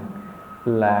rằng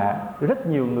là rất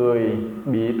nhiều người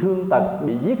bị thương tật,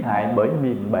 bị giết hại bởi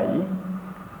mìn bẫy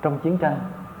trong chiến tranh.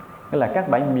 Nghĩa là các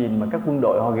bẫy mìn mà các quân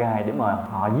đội họ gài để mà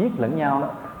họ giết lẫn nhau đó,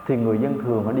 thì người dân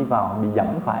thường họ đi vào họ bị giẫm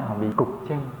phải, họ bị cụt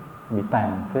chân, bị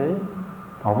tàn phế,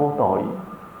 họ vô tội.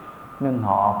 Nên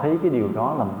họ thấy cái điều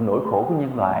đó là một nỗi khổ của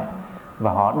nhân loại,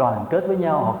 và họ đoàn kết với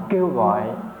nhau, họ kêu gọi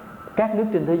các nước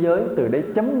trên thế giới từ đây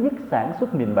chấm dứt sản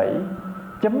xuất mìn bẫy,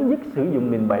 chấm dứt sử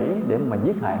dụng mìn bẫy để mà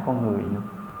giết hại con người nữa.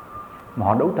 Mà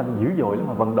họ đấu tranh dữ dội lắm,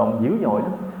 mà vận động dữ dội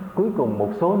lắm. Cuối cùng một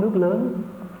số nước lớn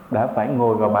đã phải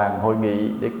ngồi vào bàn hội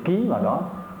nghị để ký vào đó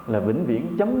là vĩnh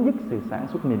viễn chấm dứt sự sản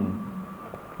xuất mìn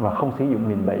và không sử dụng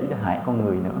mìn bẫy để hại con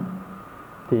người nữa.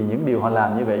 Thì những điều họ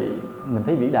làm như vậy mình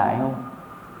thấy vĩ đại không?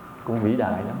 Cũng vĩ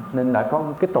đại lắm. Nên đã có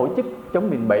cái tổ chức chống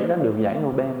mìn bẫy đã được giải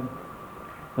Nobel,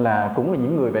 là cũng là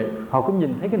những người vậy. Họ cũng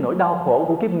nhìn thấy cái nỗi đau khổ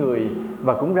của kiếp người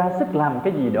và cũng ra sức làm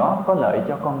cái gì đó có lợi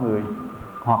cho con người.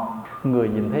 Hoặc người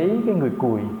nhìn thấy cái người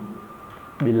cùi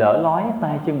bị lở lói,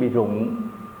 tay chân bị rụng,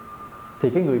 thì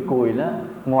cái người cùi đó,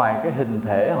 ngoài cái hình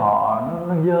thể họ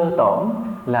nó dơ tởm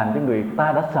làm cho người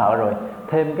ta đã sợ rồi,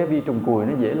 thêm cái vi trùng cùi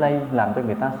nó dễ lây làm cho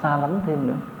người ta xa lánh thêm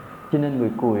nữa. Cho nên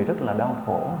người cùi rất là đau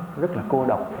khổ, rất là cô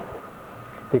độc.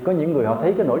 Thì có những người họ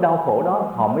thấy cái nỗi đau khổ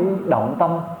đó, họ mới động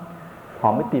tâm,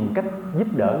 họ mới tìm cách giúp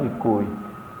đỡ người cùi.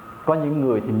 Có những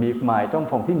người thì miệt mài trong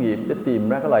phòng thí nghiệm để tìm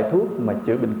ra cái loại thuốc mà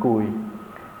chữa bệnh cùi.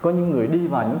 Có những người đi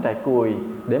vào những trại cùi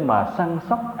để mà săn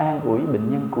sóc an ủi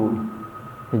bệnh nhân cùi.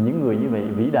 Thì những người như vậy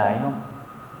vĩ đại không?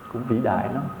 Cũng vĩ đại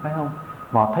lắm, phải không?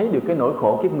 Họ thấy được cái nỗi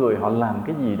khổ kiếp người, họ làm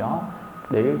cái gì đó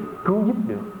để cứu giúp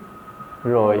được.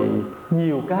 Rồi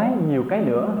nhiều cái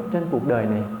nữa trên cuộc đời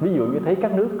này. Ví dụ như thấy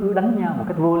các nước cứ đánh nhau một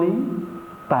cách vô lý,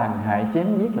 tàn hại chém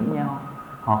giết lẫn nhau,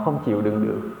 họ không chịu đựng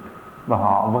được, và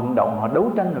họ vận động, họ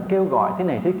đấu tranh, rồi kêu gọi thế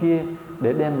này thế kia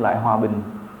để đem lại hòa bình.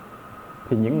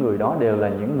 Thì những người đó đều là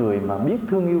những người mà biết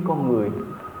thương yêu con người,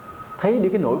 thấy được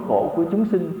cái nỗi khổ của chúng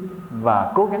sinh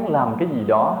và cố gắng làm cái gì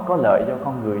đó có lợi cho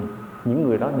con người. Những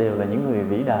người đó đều là những người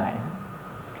vĩ đại.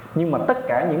 Nhưng mà tất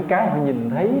cả những cái họ nhìn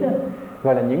thấy đó,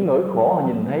 gọi là những nỗi khổ họ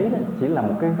nhìn thấy đó, chỉ là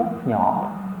một cái góc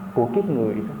nhỏ của kiếp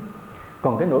người thôi.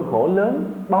 Còn cái nỗi khổ lớn,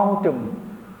 bao trùm,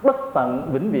 bất tận,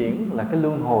 vĩnh viễn là cái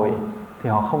luân hồi thì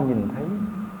họ không nhìn thấy.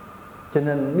 Cho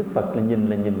nên Đức Phật là nhìn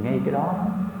ngay cái đó.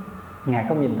 Ngài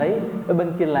không nhìn thấy ở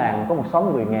bên kia làng có một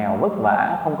xóm người nghèo vất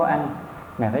vả không có ăn,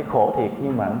 Ngài thấy khổ thiệt,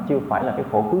 nhưng mà nó chưa phải là cái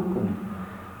khổ cuối cùng.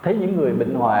 Thấy những người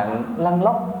bệnh hoạn lăn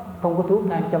lóc không có thuốc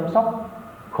thang chăm sóc,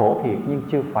 khổ thiệt, nhưng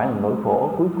chưa phải là nỗi khổ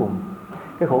cuối cùng.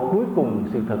 Cái khổ cuối cùng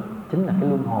sự thật chính là cái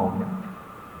luân hồi.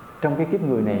 Trong cái kiếp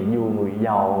người này, dù người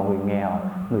giàu, người nghèo,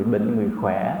 người bệnh, người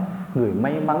khỏe, người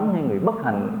may mắn hay người bất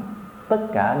hạnh, tất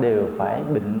cả đều phải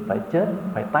bệnh, phải chết,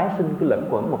 phải tái sinh, cứ lẫn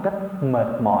quẩn một cách mệt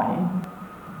mỏi.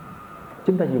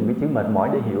 Chúng ta dùng cái chữ mệt mỏi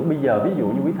để hiểu. Bây giờ ví dụ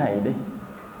như quý thầy đi,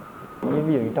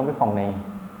 ví dụ như trong cái phòng này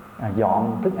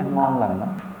dọn thức ăn ngon lành đó,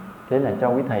 thế là cho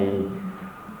quý thầy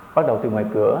bắt đầu từ ngoài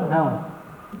cửa, thấy không?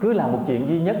 Cứ làm một chuyện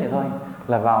duy nhất này thôi,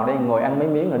 là vào đây ngồi ăn mấy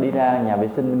miếng rồi đi ra nhà vệ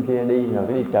sinh bên kia đi, rồi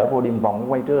cái đi trở vô đi vòng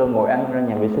quay trưa ngồi ăn ra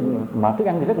nhà vệ sinh, mà thức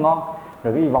ăn thì rất ngon,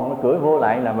 rồi cái đi vòng cái cửa vô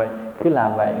lại là vậy. Cứ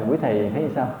làm vậy, quý thầy thấy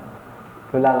sao?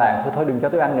 Tôi la làng thôi đừng cho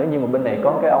tôi ăn nữa, nhưng mà bên này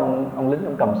có cái ông lính,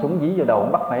 ông cầm súng dí vào đầu,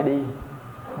 ông bắt phải đi,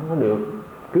 không có được,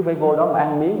 cứ phải vô đó mà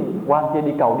ăn miếng, qua kia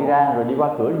đi cầu đi ra, rồi đi qua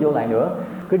cửa đi vô lại nữa.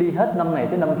 cứ đi hết năm này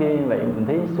tới năm kia vậy mình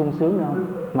thấy sung sướng không?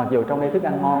 Mặc dù trong đây thức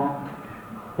ăn ngon,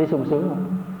 thấy sung sướng không?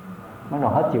 Nó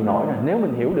rồi hết chịu nổi rồi, nếu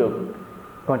mình hiểu được.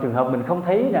 Còn trường hợp mình không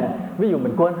thấy rằng, ví dụ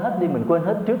mình quên hết đi, mình quên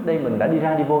hết trước đây mình đã đi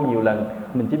ra đi vô nhiều lần,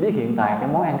 mình chỉ biết hiện tại cái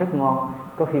món ăn rất ngon,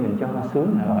 có khi mình cho nó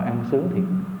sướng rồi ăn sướng thiệt.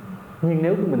 Nhưng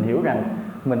nếu mình hiểu rằng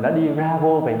mình đã đi ra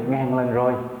vô vậy ngàn lần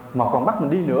rồi mà còn bắt mình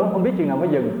đi nữa, không biết chừng nào mới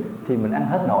dừng, thì mình ăn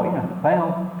hết nổi rồi, phải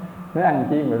không? Nếu ăn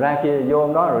chi mà ra kia vô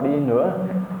hôm đó rồi đi nữa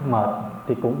mệt,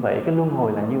 thì cũng vậy, cái luân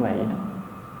hồi là như vậy đó.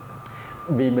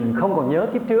 Vì mình không còn nhớ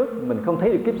kiếp trước, mình không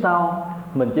thấy được kiếp sau,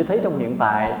 mình chỉ thấy trong hiện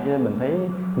tại, cho nên mình thấy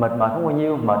mệt mỏi không bao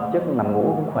nhiêu, mệt chất nằm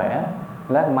ngủ cũng khỏe.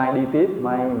 Lát mai đi tiếp,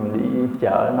 mai mình đi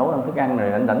chợ nấu ăn thức ăn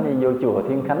rồi rảnh đi vô chùa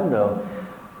Thiên Khánh rồi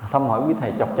thăm hỏi quý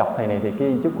thầy, chọc thầy này thì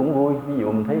kia chút cũng vui, ví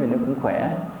dụ mình thấy mình nó cũng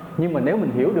khỏe. Nhưng mà nếu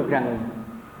mình hiểu được rằng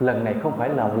lần này không phải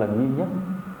là một lần duy nhất,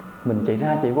 mình chạy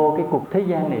ra chạy vô cái cuộc thế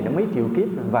gian này đã mấy triệu kiếp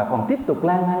rồi, và còn tiếp tục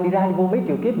lang thang đi ra đi vô mấy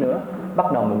triệu kiếp nữa,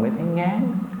 bắt đầu mình mới thấy ngán,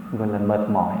 gọi là mệt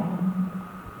mỏi.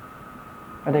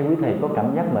 Ở đây quý thầy có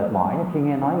cảm giác mệt mỏi khi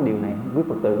nghe nói điều này, quý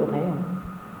Phật tử có thấy không?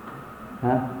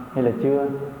 Hả? Hay là chưa?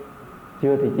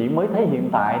 Chưa thì chỉ mới thấy hiện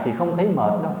tại thì không thấy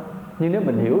mệt đâu. Nhưng nếu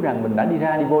mình hiểu rằng mình đã đi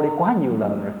ra đi vô đây quá nhiều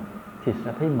lần rồi thì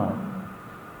sẽ thấy mệt.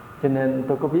 Cho nên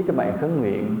tôi có viết cái bài khấn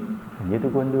nguyện, hình như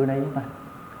tôi quên đưa đây mà.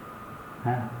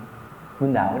 Ha?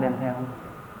 Minh Đạo có đem theo không?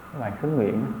 Cái bài khấn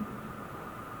nguyện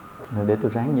rồi để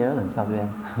tôi ráng nhớ lần sau đem.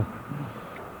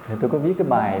 Thì tôi có viết cái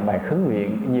bài khấn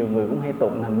nguyện, nhiều người cũng hay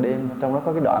tụng hàng đêm. Trong đó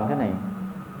có cái đoạn thế này: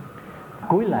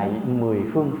 cúi lạy 10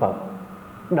 phương Phật,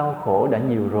 đau khổ đã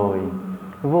nhiều rồi,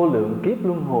 vô lượng kiếp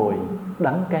luân hồi,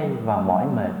 đắng cay và mỏi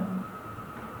mệt.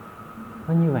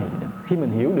 Nó như vậy đó. Khi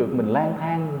mình hiểu được mình lang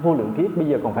thang vô lượng kiếp, bây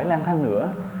giờ còn phải lang thang nữa,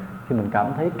 thì mình cảm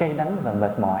thấy cay đắng và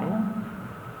mệt mỏi đó.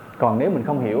 Còn nếu mình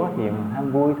không hiểu thì mình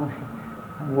ham vui thôi,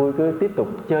 ham vui cứ tiếp tục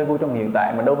chơi vui trong hiện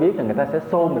tại, mà đâu biết là người ta sẽ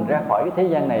xô mình ra khỏi cái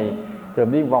thế gian này, rồi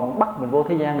đi vòng bắt mình vô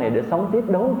thế gian này để sống tiếp,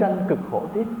 đấu tranh cực khổ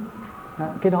tiếp.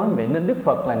 Cái đó như vậy nên Đức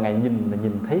Phật là Ngài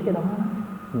nhìn thấy cái đó,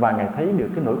 và Ngài thấy được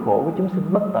cái nỗi khổ của chúng sinh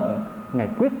bất tận. Ngài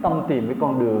quyết tâm tìm cái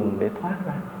con đường để thoát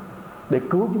ra, để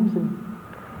cứu chúng sinh.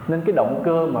 Nên cái động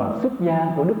cơ mà xuất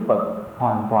gia của Đức Phật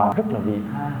hoàn toàn rất là vị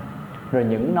tha. Rồi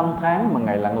những năm tháng mà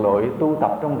Ngài lặn lội tu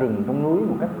tập trong rừng, trong núi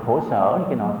một cách khổ sở,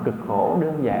 cái nọ cực khổ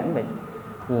đơn giản vậy,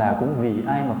 là cũng vì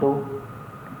ai mà tu?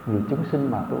 Vì chúng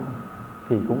sinh mà tu.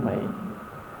 Thì cũng vậy,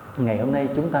 ngày hôm nay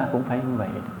chúng ta cũng phải như vậy,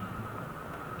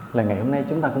 là ngày hôm nay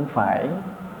chúng ta cũng phải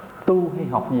tu hay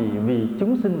học gì vì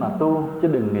chúng sinh mà tu, chứ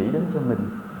đừng nghĩ đến cho mình.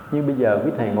 Như bây giờ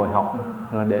quý thầy ngồi học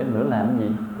là để nữa làm cái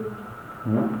gì?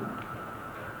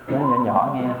 Nói nhỏ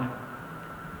nhỏ nghe,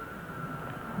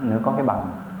 nữa có cái bằng,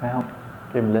 phải không?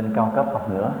 Khi mình lên cao cấp học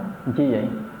nữa, chi vậy?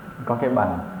 Có cái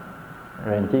bằng.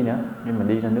 Rồi chi nữa? Khi mình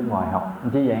đi ra nước ngoài học,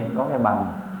 chi vậy? Có cái bằng.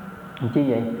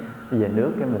 Chi vậy? Bây giờ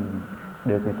nước cái mình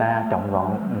được người ta trọng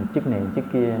vọng chức này chức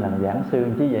kia làm giảng sư,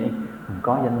 chi vậy? Mình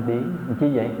có danh tiếng,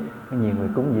 chi vậy? Có nhiều người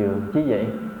cúng dường, chi vậy?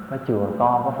 Có chùa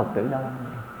to, có Phật tử đâu.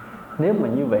 Nếu mà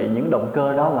như vậy, những động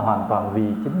cơ đó là hoàn toàn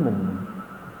vì chính mình.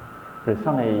 Rồi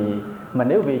sau này, mà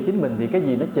nếu vì chính mình thì cái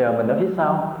gì nó chờ mình ở phía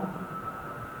sau?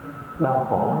 Đau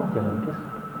khổ nó chờ mình phía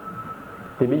sau.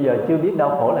 Thì bây giờ chưa biết đau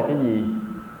khổ là cái gì,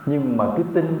 nhưng mà cứ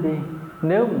tin đi.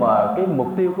 Nếu mà cái mục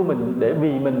tiêu của mình để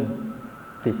vì mình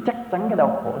thì chắc chắn cái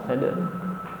đau khổ sẽ đến,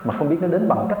 mà không biết nó đến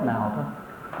bằng cách nào thôi.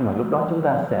 Mà lúc đó chúng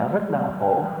ta sẽ rất đau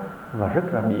khổ và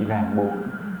rất là bị ràng buộc.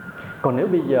 Còn nếu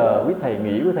bây giờ quý thầy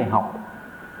nghĩ, quý thầy học,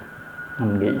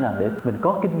 mình nghĩ là để mình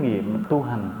có kinh nghiệm tu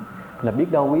hành, là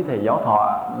biết đâu quý thầy Giáo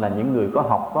Thọ là những người có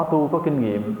học, có tu, có kinh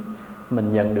nghiệm,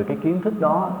 mình nhận được cái kiến thức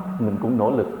đó, mình cũng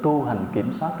nỗ lực tu hành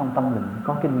kiểm soát trong tâm mình,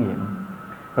 có kinh nghiệm.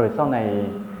 Rồi sau này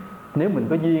nếu mình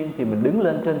có duyên thì mình đứng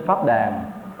lên trên pháp đàn,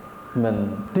 mình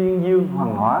tuyên dương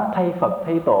hoàng hóa, thay Phật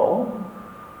thay Tổ,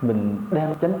 mình đem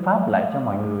chánh pháp lại cho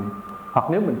mọi người. Hoặc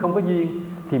nếu mình không có duyên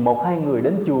thì một hai người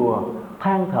đến chùa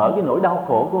than thở cái nỗi đau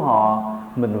khổ của họ,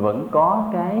 mình vẫn có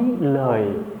cái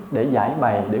lời để giải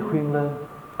bày, để khuyên lơn,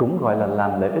 cũng gọi là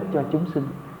làm lợi ích cho chúng sinh.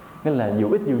 Nên là dù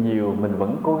ít dù nhiều mình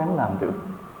vẫn cố gắng làm được.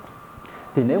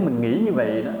 Thì nếu mình nghĩ như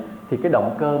vậy đó, thì cái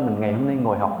động cơ mình ngày hôm nay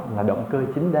ngồi học là động cơ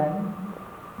chính đáng.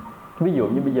 Ví dụ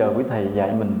như bây giờ quý thầy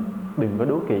dạy mình đừng có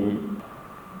đố kỵ,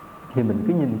 thì mình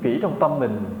cứ nhìn kỹ trong tâm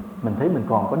mình thấy mình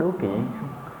còn có đố kỵ không?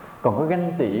 Còn có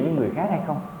ganh tị với người khác hay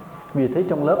không? Vì thấy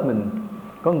trong lớp mình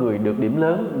có người được điểm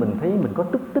lớn, mình thấy mình có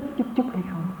tức chút hay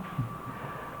không?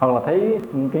 Hoặc là thấy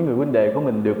cái người huynh đệ của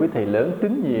mình được quý thầy lớn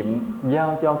tín nhiệm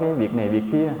giao cho cái việc này việc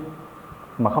kia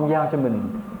mà không giao cho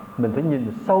mình phải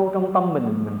nhìn sâu trong tâm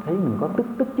mình thấy mình có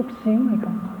tức chút xíu hay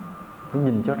không? Phải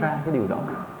nhìn cho ra cái điều đó.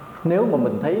 Nếu mà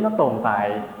mình thấy nó tồn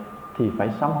tại thì phải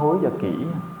sám hối cho kỹ,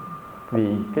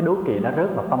 Vì cái đố kỵ đã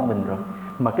rớt vào tâm mình rồi.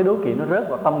 Mà cái đố kỵ nó rớt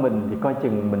vào tâm mình thì coi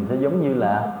chừng mình sẽ giống như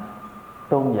là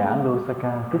tôn giả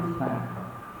Losaka Kissa.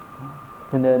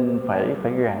 Cho nên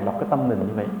phải gàn lọc cái tâm mình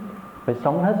như vậy, phải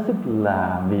sống hết sức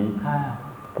là vị tha,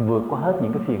 vượt qua hết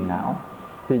những cái phiền não.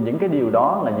 Thì những cái điều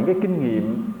đó là những cái kinh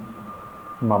nghiệm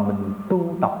mà mình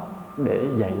tu tập để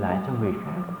dạy lại cho người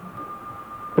khác.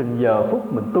 Từng giờ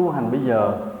phút mình tu hành bây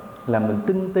giờ là mình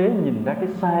tinh tế nhìn ra cái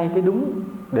sai, cái đúng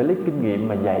để lấy kinh nghiệm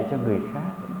mà dạy cho người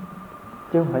khác,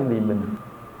 chứ không phải vì mình.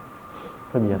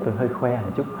 Thôi bây giờ tôi hơi khoe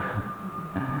một chút.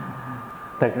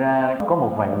 Thật ra có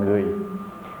một vài người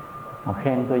họ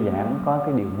khen tôi giảng có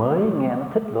cái điều mới, nghe nó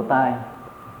thích lỗ tai,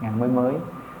 nghe mới.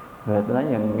 Rồi tôi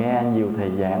nói rằng nghe nhiều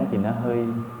thầy giảng thì nó hơi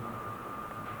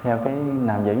theo cái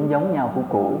nào giống nhau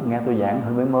cũ, nghe tôi giảng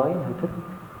hơi mới, hơi thích.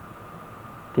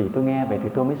 Thì tôi nghe vậy thì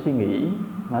tôi mới suy nghĩ,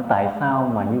 nói tại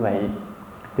sao mà như vậy.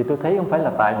 Thì tôi thấy không phải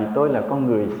là tại vì tôi là con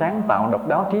người sáng tạo, độc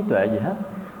đáo, trí tuệ gì hết,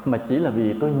 mà chỉ là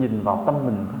vì tôi nhìn vào tâm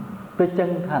mình thôi. Tôi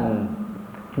chân thành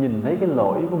nhìn thấy cái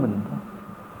lỗi của mình thôi.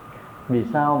 Vì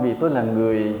sao? Vì tôi là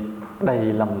người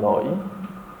đầy lầm lỗi.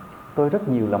 Tôi rất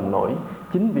nhiều lầm lỗi.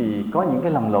 Chính vì có những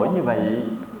cái lầm lỗi như vậy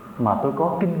mà tôi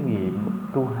có kinh nghiệm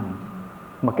tu hành.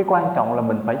 Mà cái quan trọng là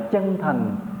mình phải chân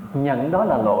thành nhận đó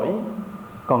là lỗi.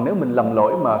 Còn nếu mình lầm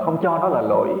lỗi mà không cho đó là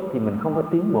lỗi thì mình không có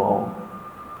tiến bộ.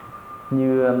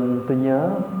 Như tôi nhớ,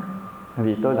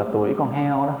 vì tôi là tuổi con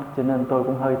heo đó, cho nên tôi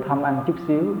cũng hơi tham ăn chút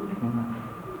xíu.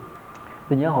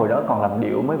 Tôi nhớ hồi đó còn làm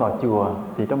điệu mới vào chùa,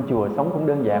 thì trong chùa sống cũng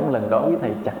đơn giản. Lần đó quý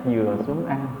thầy chặt dừa xuống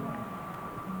ăn.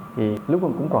 Thì lúc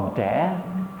mình cũng còn trẻ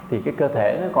thì cái cơ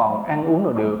thể nó còn ăn uống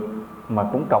rồi được, mà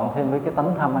cũng cộng thêm với cái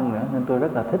tánh tham ăn nữa, nên tôi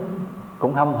rất là thích.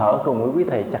 Cũng hăm hở cùng với quý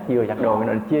thầy chặt dừa chặt đồ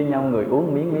rồi chia nhau người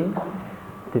uống miếng.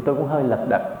 Thì tôi cũng hơi lật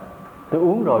đật. Tôi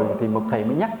uống rồi thì một thầy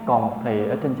mới nhắc, còn một thầy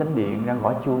ở trên chánh điện đang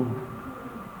gõ chuông.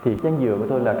 Thì chén dừa của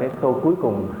tôi là cái tô cuối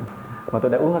cùng, mà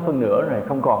tôi đã uống hết phân nửa rồi,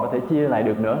 không còn có thể chia lại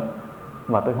được nữa.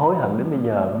 Mà tôi hối hận đến bây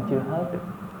giờ cũng chưa hết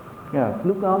được.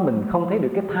 Lúc đó mình không thấy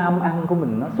được cái tham ăn của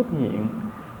mình nó xuất hiện,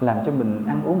 làm cho mình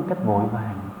ăn uống một cách vội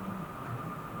vàng.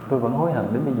 Tôi vẫn hối hận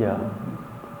đến bây giờ.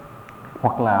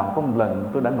 Hoặc là có một lần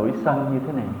tôi đã nổi sân như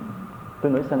thế này.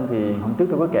 Tôi nổi sân thì hôm trước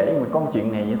tôi có kể, nhưng mà có một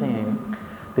chuyện này như thế này.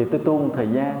 Thì tôi tu một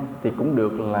thời gian thì cũng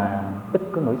được là ít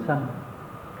có nổi sân.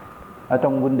 Ở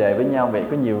trong huynh đệ với nhau vậy,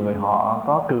 có nhiều người họ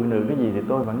có cự nữ cái gì thì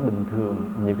tôi vẫn bình thường.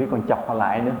 Nhiều khi còn chọc họ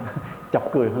lại nữa, chọc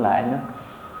cười họ lại nữa.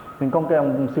 Nhưng có cái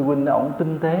ông sư huynh đó, ông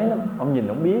tinh tế lắm. Ông nhìn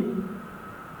ông biết.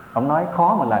 Ông nói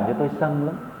khó mà làm cho tôi sân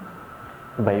lắm.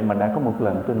 Vậy mà đã có một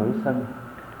lần tôi nổi sân,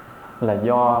 là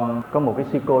do có một cái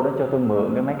sư cô đó cho tôi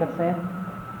mượn cái máy cassette.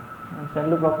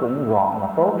 Lúc đó cũng gọn và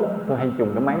tốt lắm. Tôi hay dùng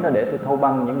cái máy đó để tôi thâu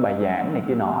băng những bài giảng này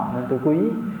kia nọ, nên tôi quý.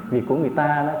 Vì của người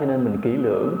ta đó cho nên mình kỹ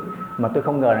lưỡng. Mà tôi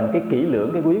không ngờ rằng cái kỹ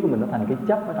lưỡng, cái quý của mình nó thành cái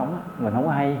chấp ở trong đó, mình không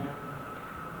có hay.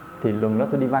 Thì lần đó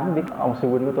tôi đi vắng, biết ông sư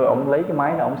huynh của tôi, ông lấy cái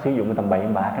máy đó, ông sử dụng tầm bậy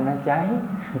bạ cái nó cháy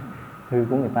hư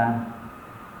của người ta.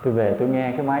 Tôi về tôi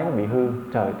nghe cái máy nó bị hư,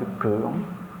 trời, tôi cự ống,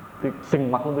 tôi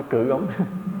sưng mặt tôi cự ống.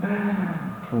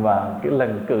 Và cái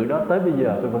lần cự đó tới bây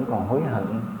giờ tôi vẫn còn hối hận.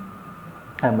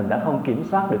 Mình đã không kiểm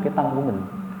soát được cái tâm của mình.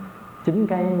 Chính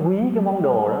cái quý cái món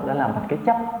đồ đó đã làm thành cái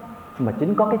chấp, mà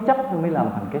chính có cái chấp nó mới làm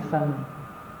thành cái sân.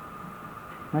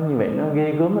 Nó như vậy, nó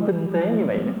ghê gớm, nó tinh tế như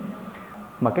vậy đó.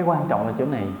 Mà cái quan trọng là chỗ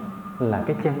này là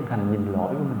cái chân thành nhìn lỗi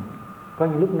của mình. Có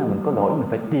những lúc nào mình có lỗi, mình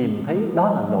phải tìm thấy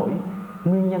đó là lỗi,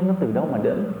 nguyên nhân nó từ đâu mà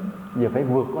đến, giờ phải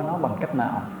vượt qua nó bằng cách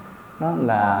nào. Nó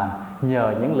là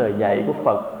nhờ những lời dạy của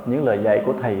Phật, những lời dạy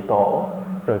của thầy tổ,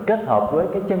 rồi kết hợp với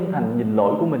cái chân thành nhìn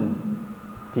lỗi của mình,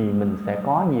 thì mình sẽ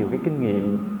có nhiều cái kinh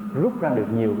nghiệm, rút ra được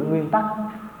nhiều cái nguyên tắc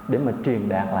để mà truyền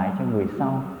đạt lại cho người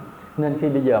sau. Nên khi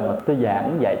bây giờ mà tôi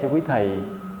giảng dạy cho quý thầy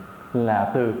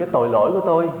là từ cái tội lỗi của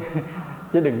tôi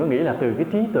chứ đừng có nghĩ là từ cái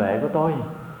trí tuệ của tôi.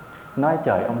 Nói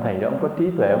trời, ông thầy đó ông có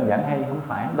trí tuệ, ông giảng hay, không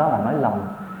phải, đó là nói lầm.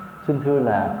 Xin thưa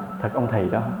là thật, ông thầy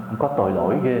đó ông có tội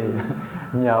lỗi ghê.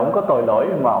 Nhờ ông có tội lỗi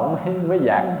mà ông mới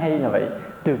giảng hay là vậy,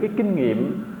 từ cái kinh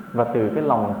nghiệm và từ cái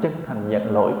lòng chân thành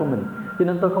nhận lỗi của mình. Cho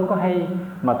nên tôi không có hay,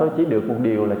 mà tôi chỉ được một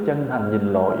điều là chân thành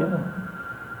nhìn lỗi thôi.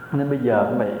 Nên bây giờ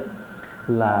cũng vậy,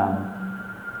 là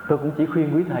tôi cũng chỉ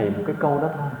khuyên quý thầy một cái câu đó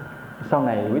thôi. Sau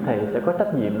này quý thầy sẽ có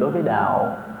trách nhiệm đối với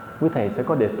đạo, quý thầy sẽ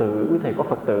có đệ tử, quý thầy có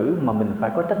Phật tử, mà mình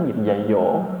phải có trách nhiệm dạy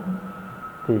dỗ.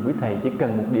 Thì quý thầy chỉ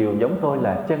cần một điều giống tôi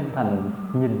là chân thành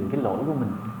nhìn cái lỗi của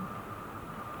mình.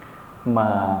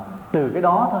 Mà từ cái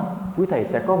đó thôi, quý thầy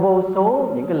sẽ có vô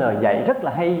số những cái lời dạy rất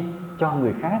là hay cho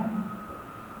người khác.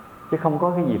 Chứ không có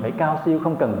cái gì phải cao siêu,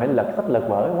 không cần phải lật sách lật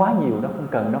vở quá nhiều đâu, không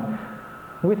cần đâu.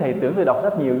 Quý thầy tưởng tôi đọc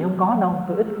sách nhiều nhưng không có đâu,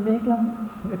 tôi ít biết lắm,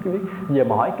 ít biết. Giờ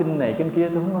mà hỏi kinh này kinh kia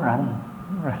tôi không có rành.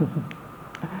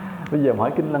 Bây giờ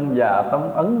hỏi kinh Lăng Già, Tâm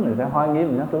Ấn rồi sẽ Hoa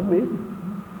Nghiêm nó tôi không biết.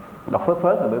 Đọc phớt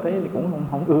phớt là tôi thấy cũng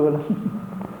không ưa lắm.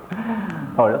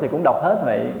 Hồi đó thì cũng đọc hết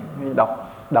vậy,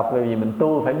 đọc vì mình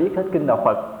tu phải biết hết kinh đạo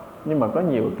Phật. Nhưng mà có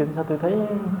nhiều kinh sao tôi thấy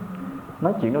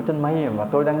nói chuyện đâu trên mây mà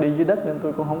tôi đang đi dưới đất nên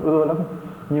tôi cũng không ưa lắm.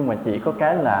 Nhưng mà chỉ có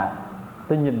cái là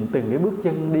tôi nhìn từng cái bước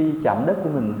chân đi chạm đất của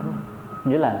mình thôi.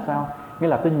 Nghĩa là sao? Nghĩa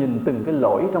là tôi nhìn từng cái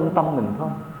lỗi trong tâm mình thôi.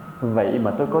 Vậy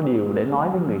mà tôi có điều để nói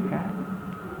với người khác.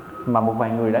 Mà một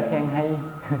vài người đã khen hay,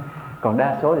 còn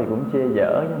đa số thì cũng chê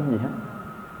dở chứ gì hết.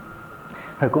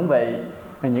 Rồi cũng vậy,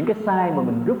 những cái sai mà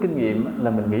mình rút kinh nghiệm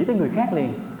là mình nghĩ tới người khác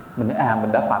liền. Mình nói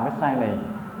mình đã phạm cái sai này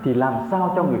thì làm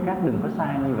sao cho người khác đừng có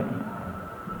sai như vậy.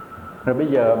 Rồi bây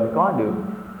giờ mình có được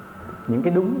những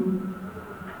cái đúng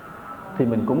thì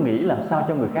mình cũng nghĩ làm sao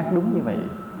cho người khác đúng như vậy.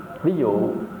 Ví dụ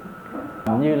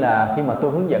như là khi mà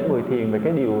tôi hướng dẫn người thiền về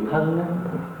cái điều thân đó,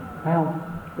 phải không?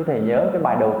 Quý thầy nhớ cái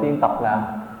bài đầu tiên tập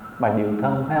là bài điều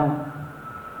thân, phải không?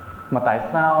 Mà tại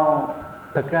sao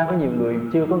thực ra có nhiều người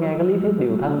chưa có nghe cái lý thuyết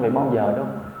điều thân vậy bao giờ đâu.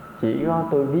 Chỉ có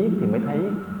tôi viết thì mới thấy.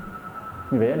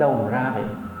 Như vậy ở đâu mà ra vậy?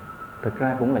 Thực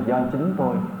ra cũng là do chính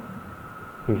tôi.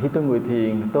 Thì khi tôi ngồi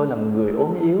thiền, tôi là một người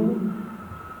ốm yếu,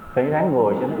 phải ráng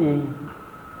ngồi cho nó yên.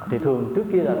 Thì thường trước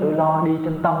kia là tôi lo đi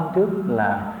trên tâm trước,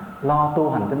 là lo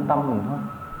tu hành trên tâm mình thôi.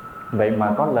 Vậy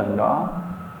mà có lần đó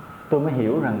tôi mới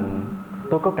hiểu rằng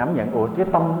tôi có cảm nhận cái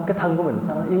tâm, cái thân của mình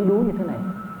sao nó yếu đuối như thế này.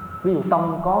 Ví dụ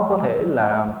tâm có thể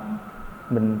là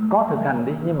mình có thực hành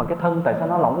đi, nhưng mà cái thân tại sao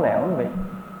nó lỏng lẻo như vậy.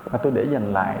 Và tôi để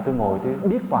dành lại, tôi ngồi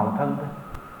tôi biết toàn thân thôi.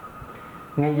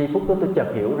 Ngay giây phút đó tôi chợt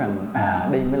hiểu rằng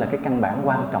đây mới là cái căn bản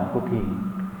quan trọng của thiền.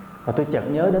 Và tôi chợt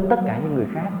nhớ đến tất cả những người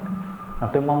khác. Và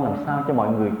tôi mong làm sao cho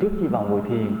mọi người trước khi vào ngồi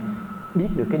thiền biết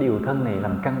được cái điều thân này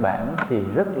làm căn bản thì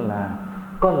rất là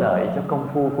có lợi cho công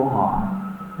phu của họ.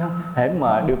 Hễ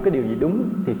mà được cái điều gì đúng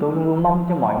thì tôi luôn luôn mong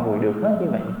cho mọi người được hết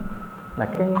như vậy. Là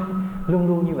cái luôn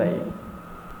luôn như vậy.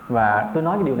 Và tôi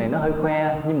nói cái điều này nó hơi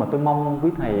khoe, nhưng mà tôi mong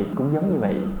quý thầy cũng giống như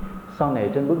vậy. Sau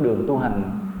này trên bước đường tu hành,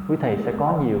 quý thầy sẽ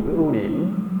có nhiều cái ưu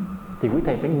điểm. Thì quý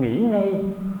thầy phải nghĩ ngay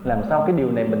làm sao cái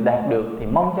điều này mình đạt được thì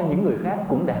mong cho những người khác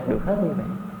cũng đạt được hết như vậy.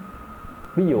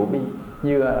 Ví dụ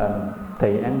như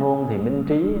thầy An Ngôn, thầy Minh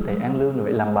Trí, thầy An Lương rồi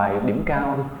vậy làm bài điểm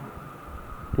cao đi,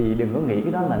 thì đừng có nghĩ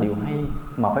cái đó là điều hay,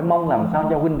 mà phải mong làm sao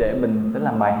cho huynh đệ mình sẽ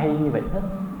làm bài hay như vậy hết.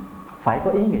 Phải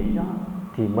có ý nghĩ đó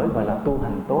thì mới gọi là tu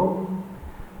hành tốt.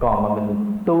 Còn mà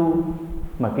mình tu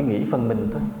mà cái nghĩ phần mình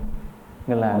thôi,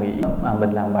 nên là nghĩ mà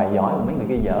mình làm bài giỏi của mấy người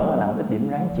kia dở, làm ít điểm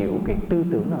ráng chịu, cái tư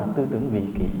tưởng đó là tư tưởng vị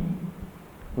kỷ.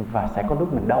 Và sẽ có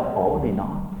lúc mình đau khổ vì nó.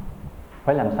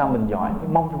 Phải làm sao mình giỏi, phải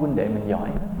mong cho huynh đệ mình giỏi.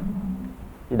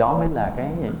 Thì đó mới là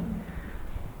cái gì.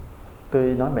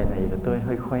 Tôi nói bài này là tôi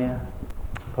hơi khoe.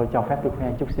 Thôi cho phép tôi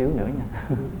khoe chút xíu nữa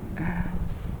nha.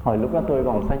 Hồi lúc đó tôi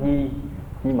còn sa di,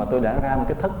 nhưng mà tôi đã ra một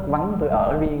cái thất vắng tôi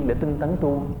ở riêng để tinh tấn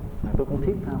tu. Tôi cũng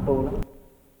thiết tha tu lắm.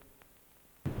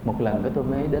 Một lần tôi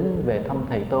mới đến về thăm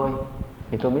thầy tôi,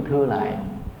 thì tôi mới thưa lại.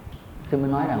 Tôi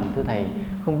mới nói rằng thưa thầy,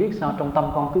 không biết sao trong tâm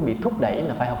con cứ bị thúc đẩy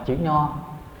là phải học chữ Nho.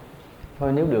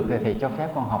 Thôi nếu được thì thầy cho phép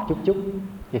con học chút chút.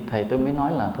 Thì thầy tôi mới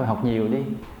nói là thôi học nhiều đi.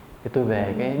 Thì tôi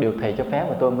về cái được thầy cho phép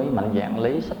và tôi mới mạnh dạn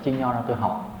lấy sách chữ Nho ra tôi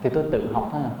học. Thì tôi tự học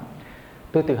thôi.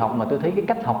 Tôi tự học mà tôi thấy cái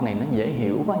cách học này nó dễ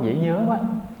hiểu quá, dễ nhớ quá,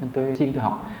 nên tôi siêng tôi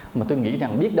học. Mà tôi nghĩ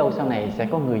rằng biết đâu sau này sẽ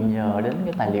có người nhờ đến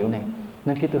cái tài liệu này.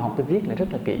 Nên khi tôi học tôi viết lại rất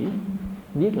là kỹ,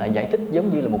 viết lại giải thích giống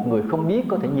như là một người không biết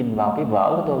có thể nhìn vào cái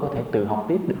vở của tôi có thể tự học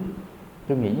tiếp được.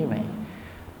 Tôi nghĩ như vậy.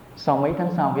 Sau mấy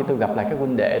tháng sau khi tôi gặp lại các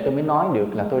huynh đệ, tôi mới nói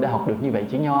được là tôi đã học được như vậy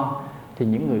chữ Nho. Thì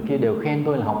những người kia đều khen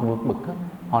tôi là học vượt bậc hết.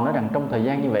 Họ nói rằng trong thời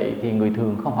gian như vậy thì người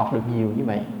thường không học được nhiều như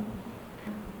vậy.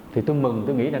 Thì tôi mừng,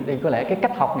 tôi nghĩ rằng đây có lẽ cái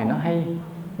cách học này nó hay,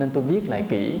 nên tôi viết lại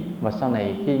kỹ. Và sau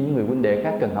này khi những người huynh đệ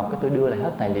khác cần học, tôi đưa lại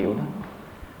hết tài liệu đó.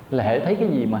 Là hễ thấy cái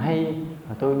gì mà hay,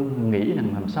 tôi nghĩ rằng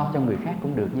làm sao cho người khác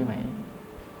cũng được như vậy.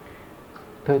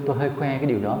 Thôi tôi hơi khoe cái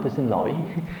điều đó, tôi xin lỗi.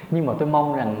 Nhưng mà tôi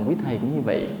mong rằng quý thầy cũng như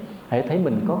vậy. Hễ thấy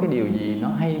mình có cái điều gì nó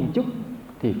hay một chút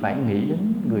thì phải nghĩ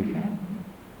đến người khác,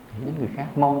 nghĩ đến người khác,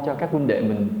 mong cho các huynh đệ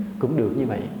mình cũng được như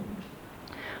vậy.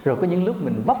 Rồi có những lúc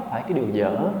mình vấp phải cái điều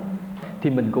dở thì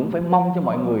mình cũng phải mong cho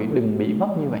mọi người đừng bị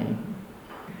vấp như vậy.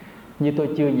 Như tôi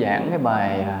chưa giảng cái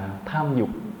bài tham dục,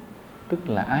 tức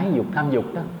là ái dục tham dục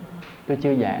đó, tôi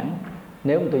chưa giảng.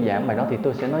 Nếu mà tôi giảng bài đó thì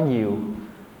tôi sẽ nói nhiều.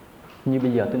 Như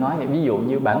bây giờ tôi nói này, ví dụ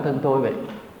như bản thân tôi vậy,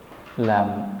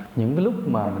 là những cái lúc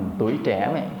mà mình tuổi trẻ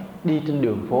vậy, đi trên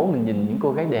đường phố mình nhìn những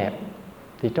cô gái đẹp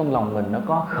thì trong lòng mình nó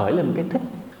có khởi lên một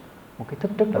cái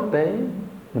thích rất là tế.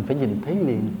 Mình phải nhìn thấy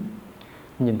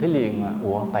liền mà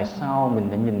tại sao mình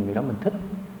lại nhìn người đó mình thích,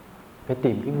 phải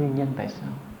tìm cái nguyên nhân tại sao,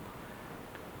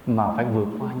 mà phải vượt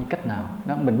qua như cách nào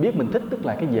đó. Mình biết mình thích tức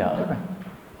là cái dở rồi,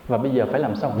 và bây giờ phải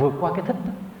làm sao vượt qua cái thích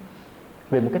đó.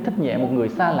 về một cái thích nhẹ. Một người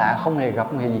xa lạ không hề gặp,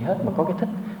 không hề gì hết mà có cái thích,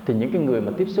 thì những cái người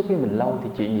mà tiếp xúc với mình lâu thì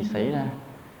chuyện gì xảy ra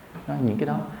đó, những cái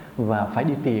đó. Và phải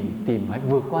đi tìm phải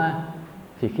vượt qua.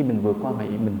 Thì khi mình vượt qua vậy,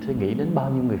 mình sẽ nghĩ đến bao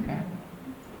nhiêu người khác.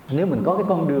 Nếu mình có cái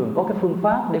con đường, có cái phương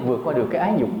pháp để vượt qua được cái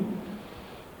ái dục,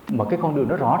 mà cái con đường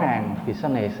đó rõ ràng, thì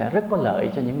sau này sẽ rất có lợi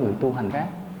cho những người tu hành khác.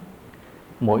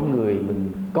 Mỗi người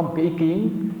mình có một cái ý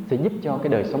kiến sẽ giúp cho cái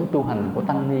đời sống tu hành của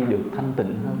tăng ni được thanh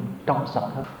tịnh hơn, trong sạch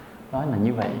hơn. Đó là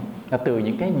như vậy. Và từ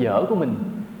những cái dở của mình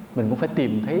cũng phải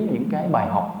tìm thấy những cái bài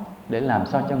học để làm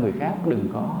sao cho người khác đừng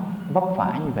có vấp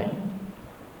phải như vậy.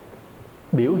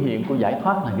 Biểu hiện của giải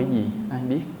thoát là cái gì? Ai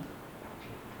biết?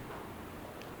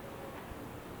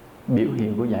 Biểu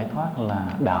hiện của giải thoát là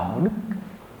đạo đức.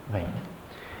 Vậy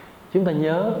chúng ta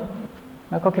nhớ,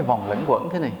 nó có cái vòng luẩn quẩn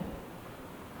thế này.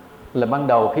 Là ban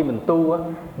đầu khi mình tu á,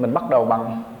 mình bắt đầu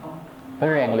bằng phải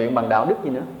rèn luyện bằng đạo đức gì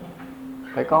nữa.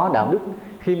 Phải có đạo đức.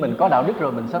 Khi mình có đạo đức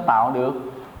rồi mình sẽ tạo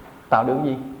được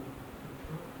gì?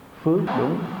 Phước,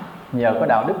 đúng. Nhờ có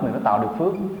đạo đức mình mới tạo được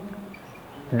phước.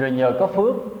 Rồi nhờ có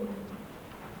phước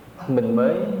mình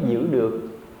mới giữ được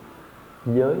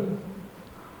giới.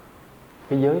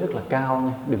 Cái giới rất là cao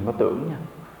nha, đừng có tưởng nha.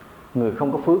 Người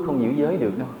không có phước không giữ giới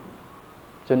được đâu.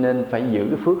 Cho nên phải giữ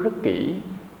cái phước rất kỹ,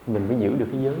 mình mới giữ được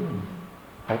cái giới này.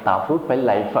 Phải tạo phước, phải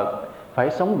lạy Phật,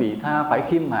 phải sống vị tha, phải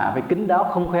khiêm hạ, phải kín đáo,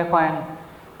 không khoe khoang,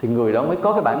 thì người đó mới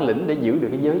có cái bản lĩnh để giữ được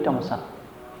cái giới trong sạch.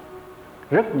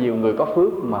 Rất nhiều người có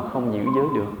phước mà không giữ giới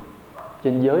được.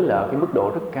 Trên giới là cái mức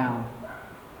độ rất cao.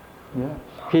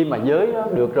 Khi mà giới đó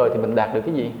được rồi thì mình đạt được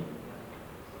cái gì?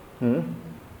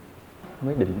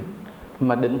 Mới định.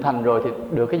 Mà định thành rồi thì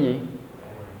được cái gì?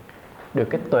 Được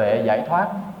cái tuệ giải thoát,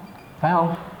 phải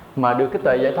không? Mà được cái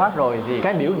tuệ giải thoát rồi thì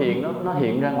cái biểu hiện nó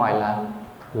hiện ra ngoài là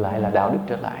lại là đạo đức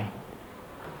trở lại.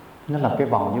 Nó là cái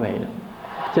vòng như vậy đó.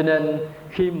 Cho nên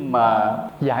khi mà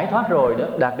giải thoát rồi đó,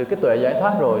 đạt được cái tuệ giải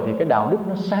thoát rồi, thì cái đạo đức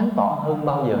nó sáng tỏ hơn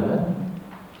bao giờ hết.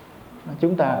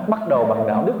 Chúng ta bắt đầu bằng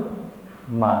đạo đức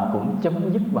mà cũng chấm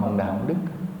dứt bằng đạo đức.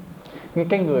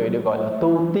 Cái người được gọi là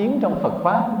tu tiến trong Phật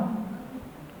Pháp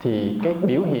thì cái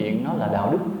biểu hiện nó là đạo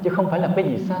đức, chứ không phải là cái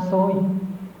gì xa xôi.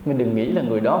 Mình đừng nghĩ là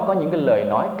người đó có những cái lời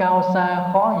nói cao xa,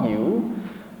 khó hiểu,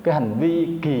 cái hành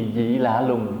vi kỳ dị lạ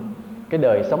lùng, cái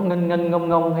đời sống ngông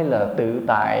ngông hay là tự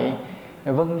tại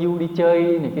vân du đi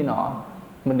chơi này kia nọ.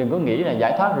 Mình đừng có nghĩ là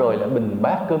giải thoát rồi là bình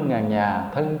bát cơm ngàn nhà,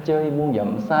 thân chơi muôn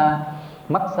dặm xa,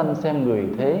 mắt xanh xem người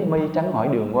thế, mây trắng hỏi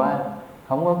đường qua.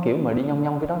 Không có kiểu mà đi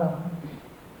nhông cái đó đâu.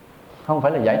 Không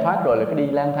phải là giải thoát rồi là cái đi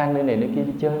lang thang nơi này nơi kia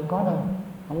đi chơi, không có đâu.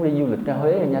 Không đi du lịch ra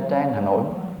Huế, Nha Trang, Hà Nội,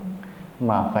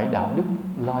 mà phải đạo đức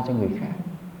lo cho người khác.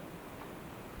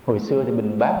 Hồi xưa thì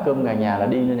bình bát cơm ngàn nhà là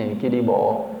đi nơi này nơi kia đi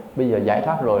bộ. Bây giờ giải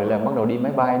thoát rồi là bắt đầu đi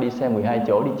máy bay, đi xe 12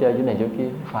 chỗ, đi chơi chỗ này chỗ kia.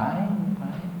 Phải.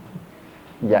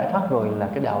 Giải thoát rồi là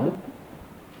cái đạo đức.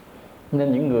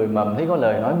 Nên những người mà thấy có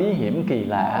lời nói bí hiểm kỳ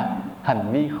lạ,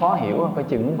 hành vi khó hiểu, coi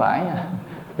chừng không phải nha,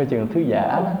 coi chừng thứ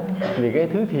giả đó. Vì cái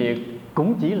thứ thiệt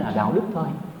cũng chỉ là đạo đức thôi.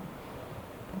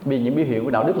 Vì những biểu hiện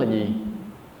của đạo đức là gì?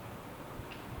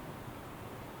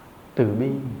 Từ bi.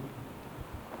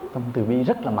 Tâm từ bi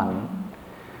rất là mạnh.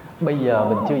 Bây giờ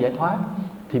mình chưa giải thoát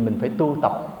thì mình phải tu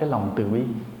tập cái lòng từ bi.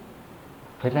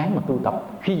 Phải ráng mà tu tập.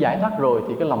 Khi giải thoát rồi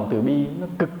thì cái lòng từ bi nó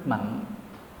cực mạnh.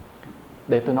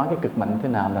 Để tôi nói cái cực mạnh thế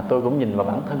nào là tôi cũng nhìn vào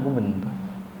bản thân của mình thôi.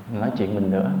 Nói chuyện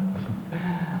mình nữa.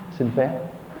 Xin phép.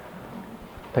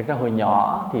 Thật ra hồi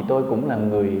nhỏ thì tôi cũng là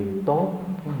người tốt,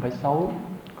 không phải xấu.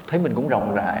 Thấy mình cũng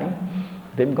rộng rãi.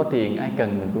 Để mình có tiền ai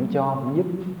cần mình cũng cho, cũng giúp.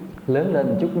 Lớn lên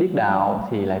một chút biết đạo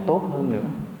thì lại tốt hơn nữa.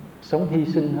 Sống hy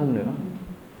sinh hơn nữa.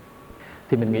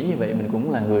 Thì mình nghĩ như vậy mình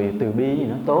cũng là người từ bi thì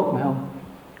nó tốt, phải không?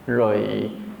 Rồi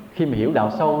khi mà hiểu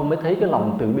đạo sâu mới thấy cái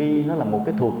lòng từ bi nó là một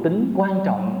cái thuộc tính quan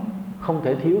trọng, không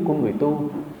thể thiếu của người tu.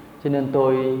 Cho nên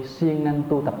tôi siêng năng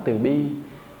tu tập từ bi.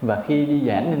 Và khi đi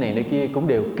giảng nơi này nơi kia cũng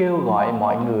đều kêu gọi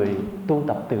mọi người tu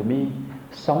tập từ bi,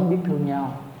 sống biết thương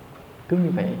nhau. Cứ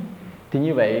như vậy. Thì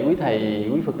như vậy quý thầy,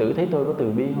 quý Phật tử thấy tôi có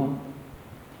từ bi không?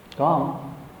 Có không?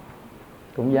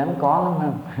 Cũng dám có lắm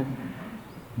không?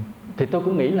 Thì tôi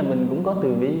cũng nghĩ là mình cũng có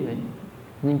từ bi vậy.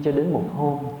 Nhưng cho đến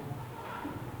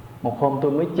một hôm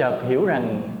tôi mới chợt hiểu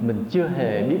rằng mình chưa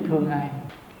hề biết thương ai.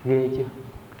 Ghê chưa?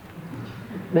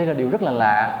 Đây là điều rất là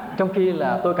lạ. Trong khi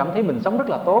là tôi cảm thấy mình sống rất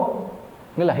là tốt,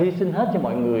 nghĩa là hy sinh hết cho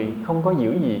mọi người, không có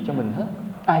giữ gì cho mình hết.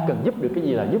 Ai cần giúp được cái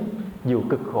gì là giúp. Dù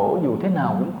cực khổ, dù thế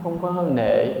nào cũng không có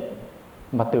nệ.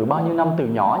 Mà từ bao nhiêu năm, từ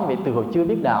nhỏ như vậy, từ hồi chưa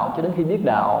biết đạo cho đến khi biết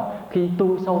đạo, khi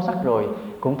tu sâu sắc rồi,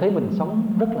 cũng thấy mình sống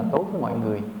rất là tốt với mọi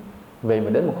người. Vậy mà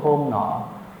đến một hôm nọ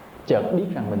chợt biết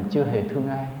rằng mình chưa hề thương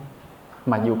ai.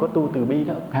 Mà dù có tu từ bi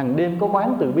đó, hàng đêm có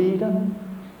quán từ bi đó,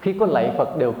 khi có lạy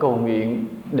Phật đều cầu nguyện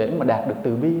để mà đạt được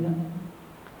từ bi đó.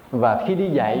 Và khi đi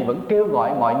dạy vẫn kêu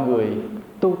gọi mọi người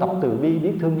tu tập từ bi,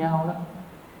 biết thương nhau đó.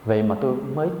 Vậy mà tôi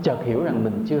mới chợt hiểu rằng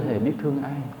mình chưa hề biết thương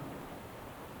ai.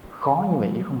 Khó như vậy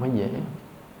không phải dễ.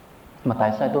 Mà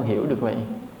tại sao tôi hiểu được vậy?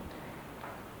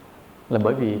 Là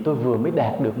bởi vì tôi vừa mới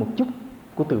đạt được một chút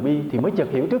của từ bi thì mới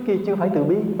chợt hiểu trước kia chưa phải từ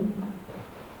bi.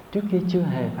 Trước kia chưa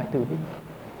hề phải từ bi.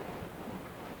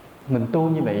 Mình tu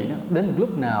như vậy đó, đến một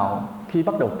lúc nào khi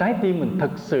bắt đầu trái tim mình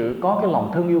thực sự có cái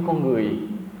lòng thương yêu con người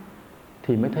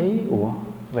thì mới thấy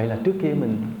vậy là trước kia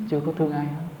mình chưa có thương ai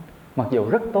hết. Mặc dù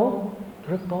rất tốt,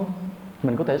 rất tốt,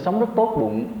 mình có thể sống rất tốt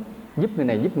bụng, giúp người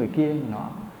này giúp người kia nọ,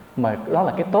 mà đó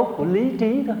là cái tốt của lý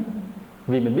trí thôi.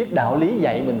 Vì mình biết đạo lý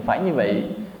dạy mình phải như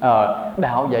vậy.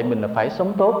 Đạo dạy mình là phải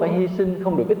sống tốt, phải hy sinh,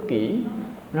 không được ích kỷ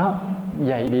đó.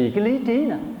 Dạy vì cái lý trí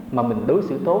nè mà mình đối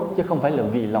xử tốt, chứ không phải là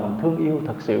vì lòng thương yêu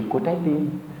thật sự của trái tim.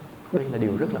 Đây là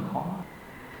điều rất là khó.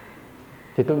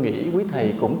 Thì tôi nghĩ quý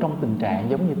thầy cũng trong tình trạng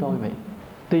giống như tôi vậy.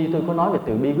 Tuy tôi có nói về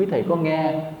từ bi, quý thầy có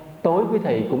nghe, tối quý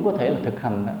thầy cũng có thể là thực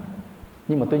hành đó.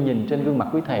 Nhưng mà tôi nhìn trên gương mặt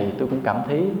quý thầy, tôi cũng cảm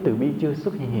thấy từ bi chưa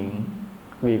xuất hiện.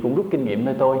 Vì cũng rút kinh nghiệm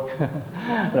nơi tôi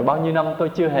là bao nhiêu năm tôi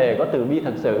chưa hề có từ bi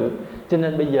thật sự. Cho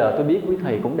nên bây giờ tôi biết quý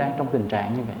thầy cũng đang trong tình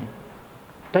trạng như vậy.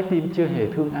 Trái tim chưa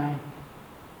hề thương ai.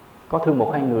 Có thương một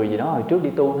hai người gì đó hồi trước đi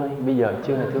tu thôi, bây giờ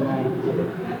chưa hề thương ai.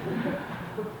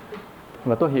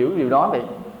 Và tôi hiểu điều đó vậy.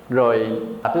 Rồi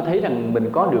tôi thấy rằng mình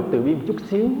có được từ bi một chút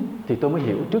xíu thì tôi mới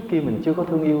hiểu trước kia mình chưa có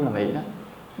thương yêu là vậy đó.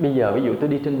 Bây giờ ví dụ tôi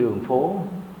đi trên đường phố,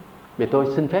 vì tôi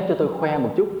xin phép cho tôi khoe một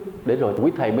chút, để rồi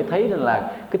quý thầy mới thấy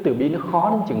là cái từ bi nó khó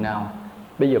đến chừng nào.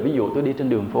 Bây giờ ví dụ tôi đi trên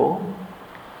đường phố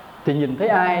thì nhìn thấy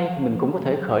ai mình cũng có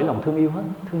thể khởi lòng thương yêu hết,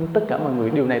 thương yêu tất cả mọi người.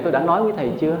 Điều này tôi đã nói với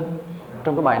thầy chưa?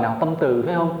 Trong cái bài nào tâm từ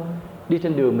phải không? Đi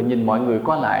trên đường mình nhìn mọi người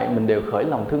qua lại mình đều khởi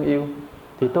lòng thương yêu.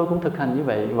 Thì tôi cũng thực hành như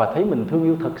vậy và thấy mình thương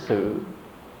yêu thật sự,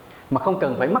 mà không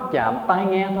cần phải mắc chạm tai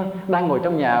nghe thôi. Đang ngồi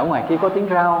trong nhà, ở ngoài kia có tiếng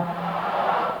rao,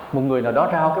 một người nào đó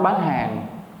rao cái bán hàng,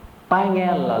 tai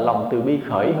nghe là lòng từ bi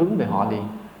khởi hướng về họ liền,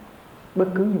 bất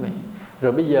cứ như vậy.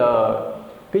 Rồi bây giờ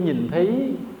cứ nhìn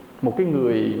thấy một cái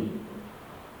người,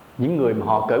 những người mà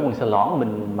họ cởi quần xà lõn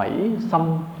mình mẩy xăm,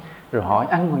 rồi họ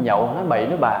ăn còn nhậu nói bậy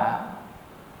nói bạ,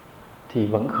 thì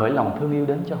vẫn khởi lòng thương yêu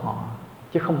đến cho họ,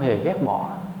 chứ không hề ghét bỏ,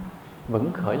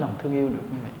 vẫn khởi lòng thương yêu được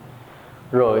như vậy.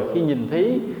 Rồi khi nhìn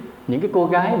thấy những cái cô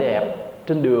gái đẹp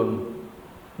trên đường,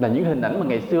 là những hình ảnh mà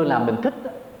ngày xưa làm mình thích,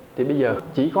 thì bây giờ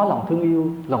chỉ có lòng thương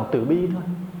yêu, lòng từ bi thôi.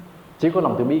 Chỉ có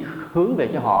lòng từ bi hướng về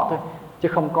cho họ thôi, chứ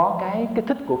không có cái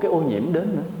thích của cái ô nhiễm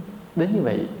đến nữa. Đến như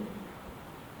vậy.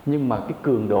 Nhưng mà cái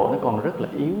cường độ nó còn rất là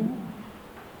yếu.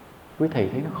 Quý thầy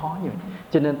thấy nó khó như vậy.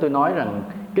 Cho nên tôi nói rằng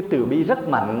cái từ bi rất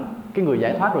mạnh. Cái người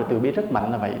giải thoát rồi từ bi rất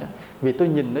mạnh là vậy đó. Vì tôi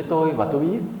nhìn tới tôi và tôi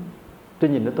biết. Tôi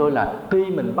nhìn tới tôi là tuy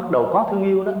mình bắt đầu có thương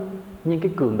yêu đó, nhưng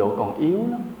cái cường độ còn yếu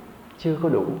lắm, chưa có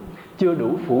đủ. Chưa đủ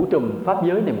phủ trùm pháp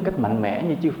giới này một cách mạnh mẽ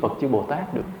như chư Phật, chư Bồ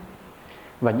Tát được.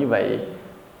 Và như vậy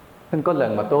nên có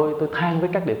lần mà tôi than với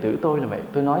các đệ tử tôi là vậy.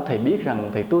 Tôi nói thầy biết rằng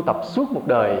thầy tu tập suốt một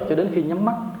đời cho đến khi nhắm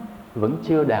mắt vẫn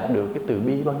chưa đạt được cái từ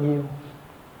bi bao nhiêu,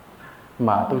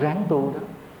 mà tôi ráng tu đó.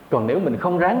 Còn nếu mình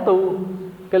không ráng tu,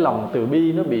 cái lòng từ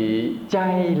bi nó bị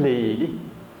chai lì đi,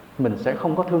 mình sẽ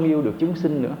không có thương yêu được chúng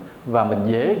sinh nữa, và mình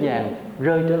dễ dàng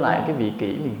rơi trở lại cái vị kỷ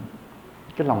liền.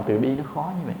 Cái lòng từ bi nó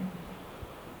khó như vậy.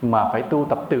 Mà phải tu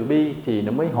tập từ bi thì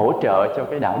nó mới hỗ trợ cho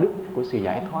cái đạo đức của sự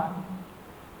giải thoát.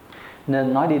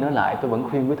 Nên nói đi nói lại, tôi vẫn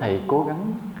khuyên quý thầy cố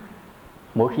gắng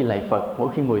mỗi khi lạy Phật, mỗi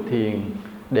khi ngồi thiền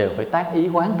đều phải tác ý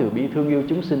quán từ bi thương yêu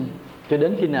chúng sinh, cho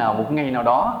đến khi nào một ngày nào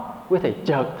đó quý thầy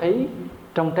chợt thấy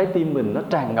trong trái tim mình nó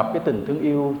tràn ngập cái tình thương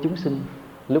yêu chúng sinh,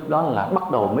 lúc đó là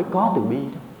bắt đầu mới có từ bi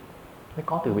đó. Mới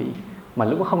có từ bi. Mà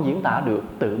lúc đó không diễn tả được,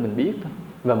 tự mình biết thôi.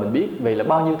 Và mình biết vậy là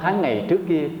bao nhiêu tháng ngày trước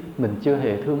kia mình chưa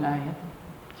hề thương ai hết.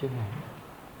 Chưa hề.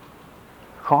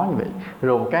 Khó như vậy.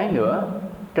 Rồi một cái nữa,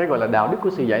 cái gọi là đạo đức của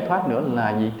sự giải thoát nữa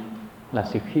là gì? Là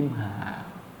sự khiêm hạ.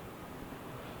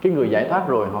 Cái người giải thoát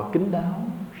rồi họ kín đáo,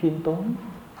 khiêm tốn,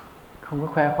 không có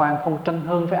khoe khoang, không tranh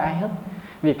hơn với ai hết.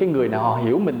 Vì cái người nào họ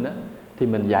hiểu mình á, thì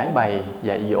mình giải bày,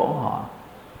 dạy dỗ họ.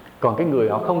 Còn cái người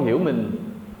họ không hiểu mình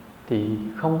thì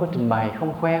không có trình bày,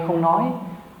 không khoe, không nói.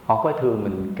 Họ coi thường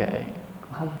mình kệ,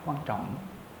 không quan trọng.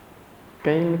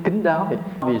 Cái kín đáo thì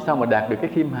vì sao mà đạt được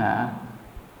cái khiêm hạ?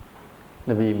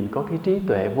 Là vì mình có cái trí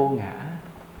tuệ vô ngã,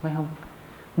 phải không?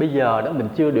 Bây giờ đó mình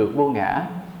chưa được vô ngã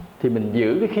thì mình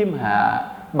giữ cái khiêm hạ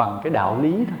bằng cái đạo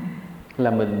lý thôi.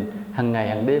 Là mình hàng ngày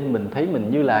hàng đêm mình thấy mình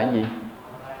như là cái gì?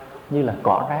 Như là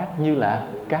cỏ rác, như là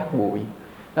cát bụi.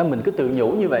 Đó, mình cứ tự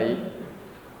nhủ như vậy.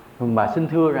 Mà xin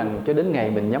thưa rằng cho đến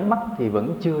ngày mình nhắm mắt thì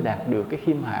vẫn chưa đạt được cái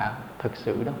khiêm hạ thật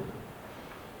sự đâu.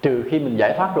 Trừ khi mình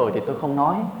giải thoát rồi thì tôi không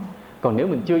nói. Còn nếu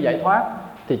mình chưa giải thoát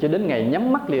thì cho đến ngày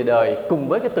nhắm mắt lìa đời cùng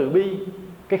với cái từ bi,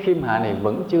 cái khiêm hạ này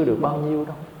vẫn chưa được bao nhiêu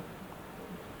đâu.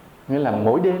 Nghĩa là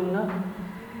mỗi đêm đó,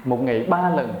 một ngày 3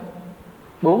 lần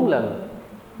 4 lần,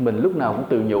 mình lúc nào cũng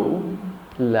tự nhủ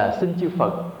là xin chư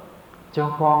Phật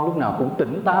cho con lúc nào cũng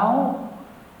tỉnh táo,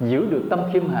 giữ được tâm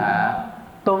khiêm hạ,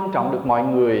 tôn trọng được mọi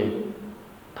người,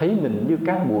 thấy mình như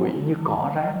cát bụi, như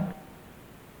cỏ rác.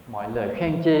 Mọi lời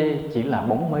khen chê chỉ là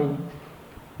bóng mây.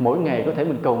 Mỗi ngày có thể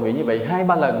mình cầu nguyện như vậy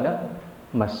 2-3 lần đó,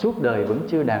 mà suốt đời vẫn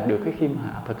chưa đạt được cái khiêm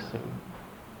hạ thật sự.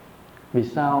 Vì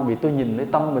sao? Vì tôi nhìn lấy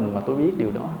tâm mình mà tôi biết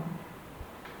điều đó.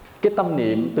 Cái tâm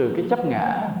niệm từ cái chấp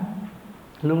ngã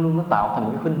luôn luôn nó tạo thành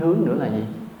cái khuynh hướng nữa là gì?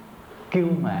 Kiêu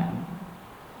mạn.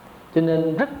 Cho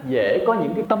nên rất dễ có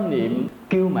những cái tâm niệm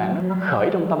kiêu mạn nó khởi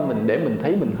trong tâm mình để mình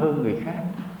thấy mình hơn người khác.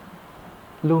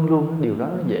 Luôn luôn điều đó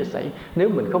nó dễ xảy. Nếu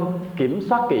mình không kiểm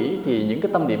soát kỹ thì những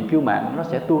cái tâm niệm kiêu mạn nó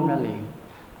sẽ tuôn ra liền.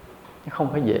 Không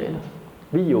phải dễ đâu.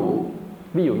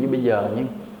 Ví dụ như bây giờ nhưng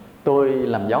tôi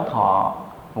làm giáo thọ,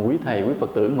 quý thầy, quý Phật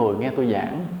tử ngồi nghe tôi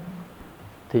giảng,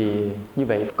 thì như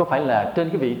vậy có phải là trên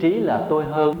cái vị trí là tôi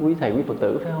hơn quý thầy, quý Phật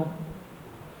tử phải không?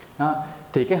 Đó.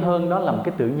 Thì cái hơn đó là một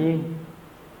cái tự nhiên.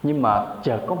 Nhưng mà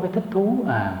chợt có cái thích thú,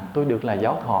 tôi được là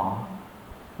giáo thọ,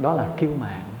 đó là kiêu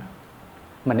mạn.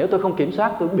 Mà nếu tôi không kiểm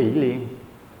soát tôi bị liền.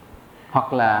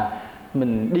 Hoặc là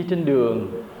mình đi trên đường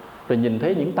rồi nhìn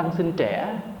thấy những tăng sinh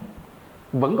trẻ,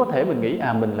 vẫn có thể mình nghĩ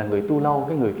mình là người tu lâu,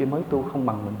 cái người kia mới tu không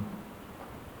bằng mình,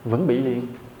 vẫn bị liền.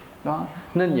 Đó.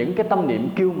 Nên những cái tâm niệm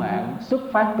kiêu mạn xuất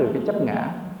phát từ cái chấp ngã,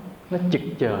 nó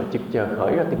trực chờ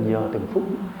khởi ra từng giờ từng phút.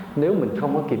 Nếu mình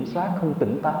không có kiểm soát, không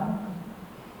tỉnh táo,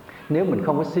 nếu mình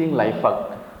không có siêng lạy Phật,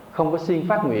 không có siêng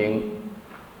phát nguyện,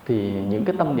 thì những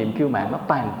cái tâm niệm kiêu mạn nó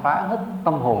tàn phá hết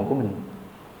tâm hồn của mình.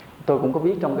 Tôi cũng có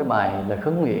viết trong cái bài lời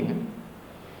khấn nguyện: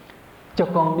 cho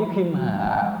con biết khiêm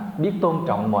hạ, biết tôn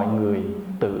trọng mọi người,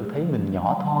 tự thấy mình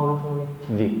nhỏ thôi,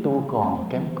 việc tu còn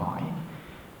kém cỏi.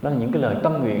 Đó là những cái lời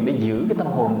tâm nguyện để giữ cái tâm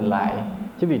hồn mình lại.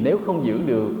 Chứ vì nếu không giữ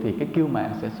được thì cái kiêu mạn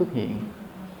sẽ xuất hiện.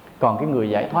 Còn cái người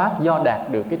giải thoát do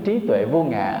đạt được cái trí tuệ vô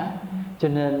ngã, cho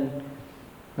nên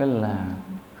là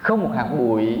không một hạt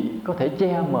bụi có thể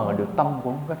che mờ được tâm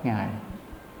của các ngài.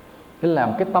 Để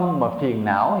làm cái tâm mà phiền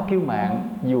não hay kiêu mạn,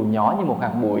 dù nhỏ như một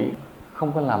hạt bụi,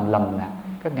 không có làm lầm lạc.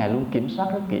 Các ngài luôn kiểm soát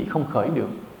rất kỹ, không khởi được.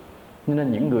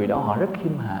 Nên những người đó họ rất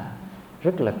khiêm hạ,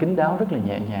 rất là kín đáo, rất là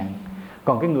nhẹ nhàng.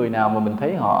 Còn cái người nào mà mình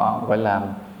thấy họ gọi là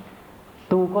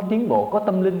tu có tiến bộ, có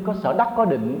tâm linh, có sở đắc, có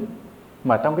định,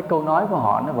 mà trong cái câu nói của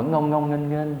họ nó vẫn ngông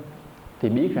nghênh, thì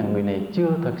biết rằng người này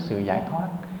chưa thực sự giải thoát.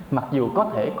 Mặc dù có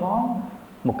thể có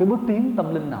một cái bước tiến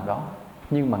tâm linh nào đó,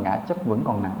 nhưng mà ngã chấp vẫn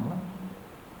còn nặng lắm.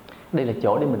 Đây là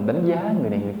chỗ để mình đánh giá người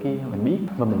này người kia, mình biết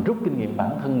và mình rút kinh nghiệm bản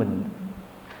thân mình.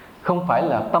 Không phải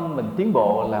là tâm mình tiến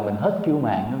bộ là mình hết kiêu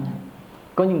mạn đâu nha.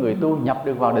 Có những người tu nhập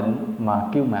được vào định mà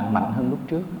kiêu mạn mạnh hơn lúc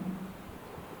trước.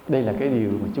 Đây là cái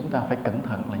điều mà chúng ta phải cẩn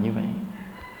thận là như vậy.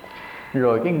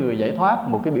 Rồi cái người giải thoát,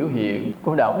 một cái biểu hiện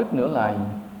của đạo đức nữa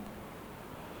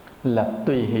là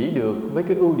tùy hỷ được với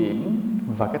cái ưu điểm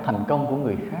và cái thành công của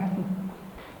người khác.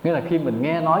 Nghĩa là khi mình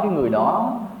nghe nói cái người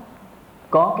đó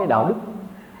có cái đạo đức,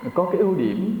 có cái ưu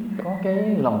điểm, có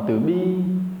cái lòng từ bi,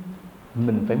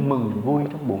 mình phải mừng vui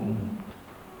trong bụng.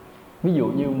 Ví dụ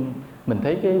như mình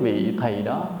thấy cái vị thầy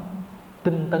đó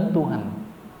tinh tấn tu hành,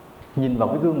 nhìn vào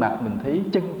cái gương mặt mình thấy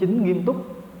chân chính nghiêm túc,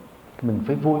 mình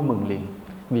phải vui mừng liền.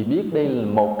 Vì biết đây là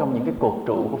một trong những cái cột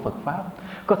trụ của Phật Pháp.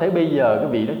 Có thể bây giờ cái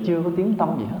vị đó chưa có tiếng tăm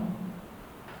gì hết,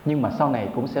 nhưng mà sau này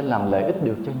cũng sẽ làm lợi ích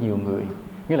được cho nhiều người.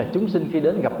 Nghĩa là chúng sinh khi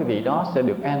đến gặp cái vị đó sẽ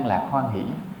được an lạc hoan hỷ.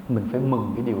 Mình phải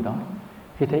mừng cái điều đó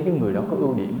khi thấy cái người đó có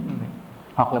ưu điểm như vậy.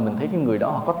 Hoặc là mình thấy cái người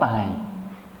đó họ có tài,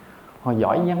 họ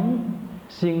giỏi nhắn,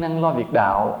 siêng năng lo việc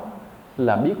đạo,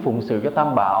 là biết phụng sự cho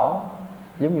Tam Bảo.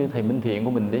 Giống như thầy Minh Thiện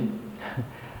của mình đi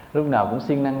lúc nào cũng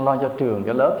siêng năng lo cho trường,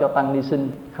 cho lớp, cho tăng ni sinh,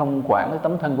 không quản tới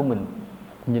tấm thân của mình.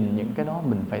 Nhìn những cái đó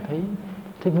mình phải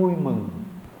thấy vui mừng.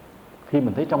 Khi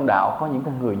mình thấy trong đạo có những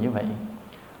con người như vậy.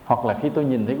 Hoặc là khi tôi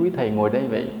nhìn thấy quý thầy ngồi đây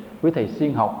vậy, quý thầy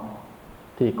siêng học,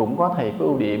 thì cũng có thầy có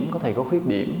ưu điểm, có thầy có khuyết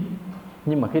điểm.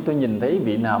 Nhưng mà khi tôi nhìn thấy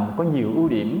vị nào mà có nhiều ưu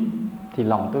điểm thì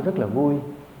lòng tôi rất là vui.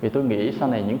 Vì tôi nghĩ sau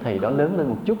này những thầy đó lớn lên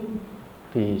một chút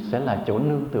thì sẽ là chỗ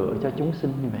nương tựa cho chúng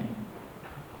sinh như vậy.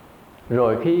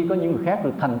 Rồi khi có những người khác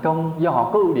được thành công, do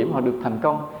họ có ưu điểm họ được thành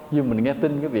công. Dù mình nghe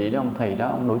tin cái vị đó, ông thầy đó,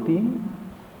 ông nổi tiếng,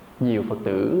 nhiều Phật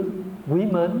tử quý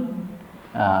mến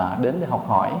đến để học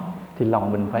hỏi, thì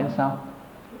lòng mình phải sao?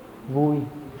 Vui.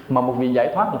 Mà một vị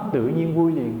giải thoát là tự nhiên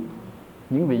vui liền.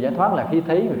 Những vị giải thoát là khi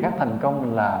thấy người khác thành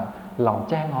công là lòng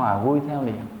chan hòa vui theo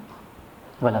liền.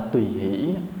 Và là tùy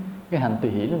hỷ. Cái hành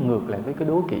tùy hỷ nó ngược lại với cái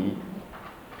đố kỵ.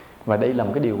 Và đây là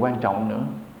một cái điều quan trọng nữa.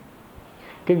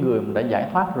 Cái người mà đã giải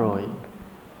thoát rồi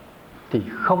thì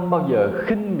không bao giờ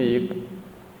khinh miệt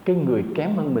cái người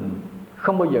kém hơn mình,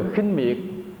 không bao giờ khinh miệt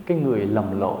cái người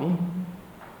lầm lỗi.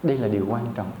 Đây là điều quan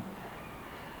trọng.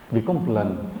 Vì có một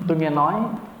lần tôi nghe nói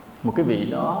một cái vị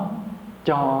đó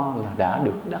cho là đã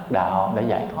được đắc đạo, đã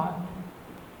giải thoát.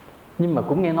 Nhưng mà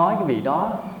cũng nghe nói cái vị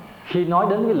đó khi nói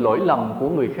đến cái lỗi lầm của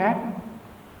người khác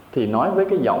thì nói với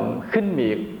cái giọng khinh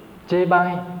miệt, chê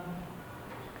bai.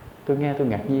 Tôi nghe tôi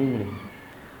ngạc nhiên liền.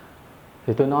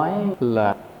 Thì tôi nói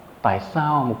là tại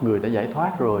sao một người đã giải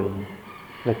thoát rồi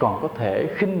lại còn có thể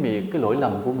khinh miệt cái lỗi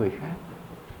lầm của người khác?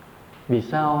 Vì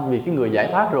sao? Vì cái người giải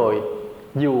thoát rồi,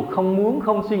 dù không muốn,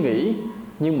 không suy nghĩ,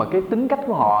 nhưng mà cái tính cách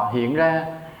của họ hiện ra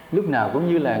lúc nào cũng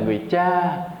như là người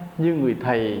cha, như người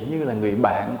thầy, như là người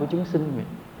bạn của chúng sinh vậy,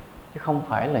 chứ không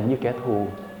phải là như kẻ thù.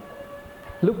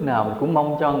 Lúc nào mình cũng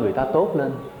mong cho người ta tốt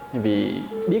lên, vì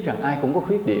biết rằng ai cũng có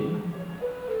khuyết điểm.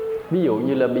 Ví dụ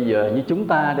như là bây giờ như chúng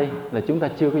ta đây, là chúng ta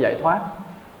chưa có giải thoát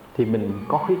thì mình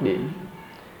có khuyết điểm.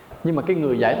 Nhưng mà cái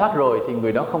người giải thoát rồi thì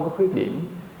người đó không có khuyết điểm,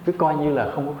 cứ coi như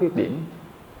là không có khuyết điểm.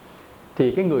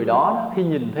 Thì cái người đó khi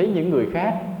nhìn thấy những người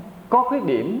khác có khuyết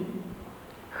điểm,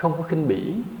 không có khinh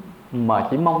bỉ, mà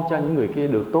chỉ mong cho những người kia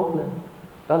được tốt lên.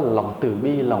 Đó là lòng từ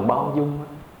bi, lòng bao dung.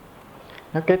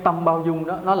 Cái tâm bao dung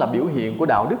đó, nó là biểu hiện của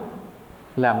đạo đức,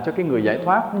 làm cho cái người giải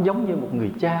thoát nó giống như một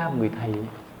người cha, một người thầy.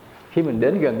 Khi mình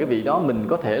đến gần cái vị đó, mình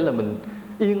có thể là mình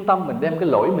yên tâm, mình đem cái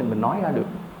lỗi mình nói ra được.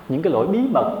 Những cái lỗi bí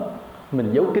mật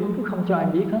mình giấu kín cũng không cho ai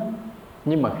biết hết.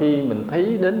 Nhưng mà khi mình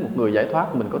thấy đến một người giải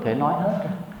thoát, mình có thể nói hết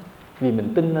ra. Vì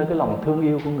mình tin nơi cái lòng thương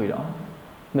yêu của người đó.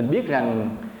 Mình biết rằng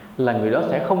là người đó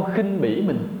sẽ không khinh bỉ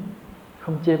mình,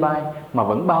 không chê bai, mà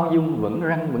vẫn bao dung, vẫn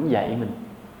răn, vẫn dạy mình.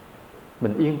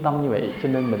 Mình yên tâm như vậy cho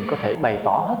nên mình có thể bày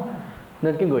tỏ hết.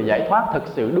 Nên cái người giải thoát thật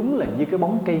sự đúng là như cái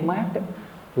bóng cây mát đó,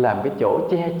 làm cái chỗ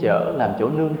che chở, làm chỗ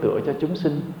nương tựa cho chúng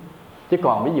sinh. Chứ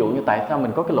còn ví dụ như tại sao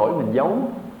mình có cái lỗi mình giấu?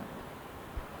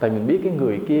 Tại mình biết cái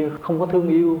người kia không có thương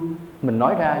yêu, mình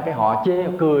nói ra cái họ chê,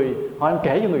 họ cười, họ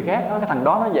kể cho người khác, cái thằng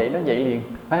đó nó vậy liền,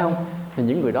 phải không? Thì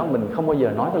những người đó mình không bao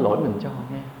giờ nói cái lỗi mình cho họ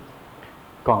nghe.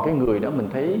 Còn cái người đó mình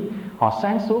thấy họ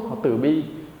sáng suốt, họ từ bi,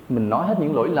 mình nói hết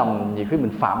những lỗi lầm nhiều khi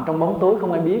mình phạm trong bóng tối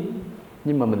không ai biết,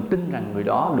 nhưng mà mình tin rằng người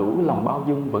đó đủ lòng bao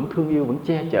dung, vẫn thương yêu, vẫn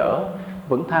che chở,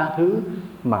 vẫn tha thứ,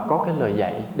 mà có cái lời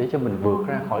dạy để cho mình vượt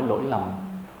ra khỏi lỗi lầm.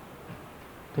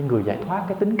 Cái người giải thoát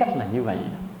cái tính cách là như vậy.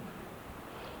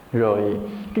 Rồi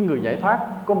cái người giải thoát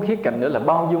có một khía cạnh nữa là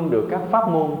bao dung được các pháp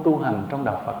môn tu hành trong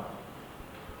đạo Phật.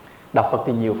 Đạo Phật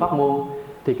thì nhiều pháp môn,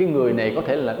 thì cái người này có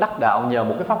thể là đắc đạo nhờ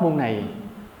một cái pháp môn này,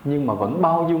 nhưng mà vẫn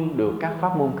bao dung được các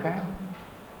pháp môn khác.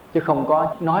 Chứ không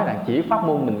có nói là chỉ pháp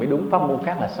môn mình mới đúng, pháp môn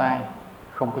khác là sai.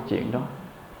 Không có chuyện đó.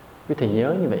 Quý thầy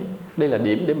nhớ như vậy. Đây là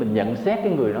điểm để mình nhận xét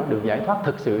cái người đó được giải thoát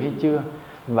thực sự hay chưa,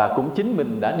 và cũng chính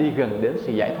mình đã đi gần đến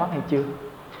sự giải thoát hay chưa.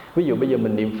 Ví dụ bây giờ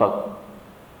mình niệm Phật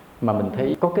mà mình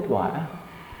thấy có kết quả,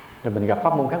 rồi mình gặp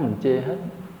pháp môn khác mình chê hết,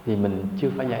 thì mình chưa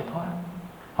phải giải thoát.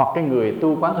 Hoặc cái người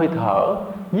tu quán hơi thở,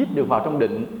 nhiếp được vào trong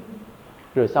định,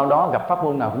 rồi sau đó gặp pháp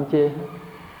môn nào cũng chê hết,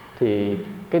 thì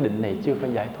cái định này chưa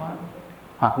phải giải thoát.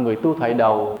 Hoặc người tu thoại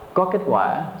đầu có kết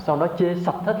quả, sau đó chê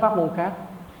sạch hết pháp môn khác,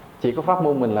 chỉ có pháp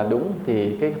môn mình là đúng,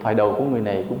 thì cái thoại đầu của người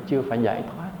này cũng chưa phải giải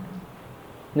thoát.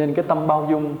 Nên cái tâm bao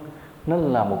dung nó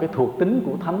là một cái thuộc tính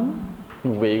của thánh.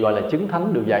 Một vị gọi là chứng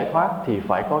thánh được giải thoát thì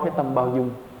phải có cái tâm bao dung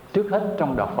trước hết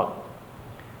trong đạo Phật,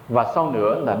 và sau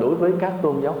nữa là đối với các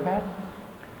tôn giáo khác.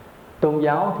 Tôn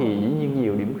giáo thì dĩ nhiên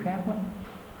nhiều điểm khác lắm,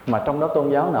 mà trong đó tôn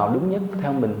giáo nào đúng nhất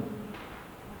theo mình?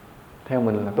 Theo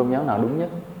mình là tôn giáo nào đúng nhất?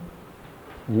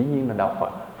 Dĩ nhiên là đạo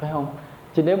Phật, phải không?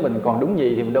 Chứ nếu mình còn đúng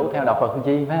gì thì mình đâu theo đạo Phật làm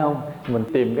chi, phải không? Mình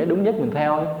tìm cái đúng nhất mình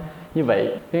theo ấy. Như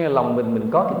vậy cái lòng mình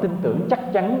có cái tin tưởng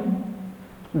chắc chắn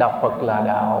đạo Phật là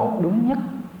đạo đúng nhất,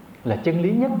 là chân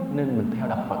lý nhất, nên mình theo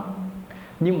đạo Phật.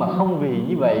 Nhưng mà không vì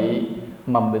như vậy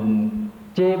mà mình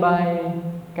chê bai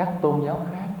các tôn giáo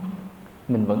khác.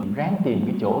 Mình vẫn ráng tìm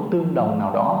cái chỗ tương đồng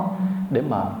nào đó để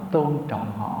mà tôn trọng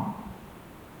họ.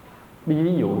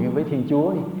 Ví dụ như với Thiên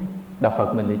Chúa đi, đạo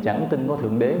Phật mình thì chẳng tin có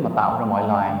Thượng Đế mà tạo ra mọi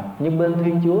loài, nhưng bên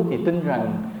Thiên Chúa thì tin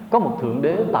rằng có một Thượng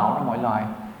Đế tạo ra mọi loài.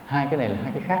 Hai cái này là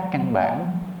hai cái khác căn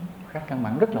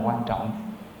bản rất là quan trọng.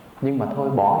 Nhưng mà thôi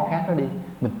bỏ cái khác đó đi,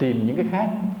 mình tìm những cái khác,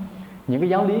 những cái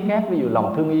giáo lý khác. Ví dụ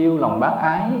lòng thương yêu, lòng bác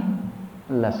ái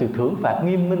là sự thưởng phạt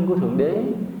nghiêm minh của Thượng Đế.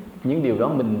 Những điều đó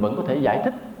mình vẫn có thể giải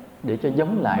thích để cho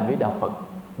giống lại với đạo Phật,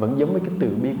 vẫn giống với cái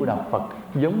từ bi của đạo Phật,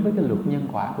 giống với cái luật nhân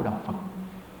quả của đạo Phật.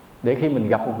 Để khi mình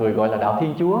gặp một người gọi là đạo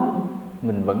Thiên Chúa,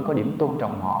 mình vẫn có điểm tôn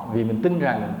trọng họ, vì mình tin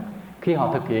rằng khi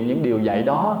họ thực hiện những điều dạy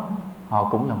đó, họ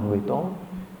cũng là người tốt.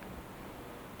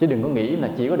 Chứ đừng có nghĩ là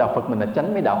chỉ có đạo Phật mình là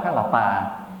chánh, mấy đạo khác là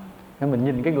tà. Nên mình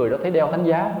nhìn cái người đó thấy đeo thánh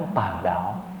giá, nó tà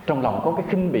đạo, trong lòng có cái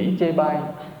khinh bỉ chê bai,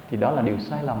 thì đó là điều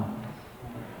sai lầm.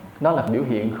 Đó là biểu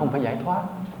hiện không phải giải thoát.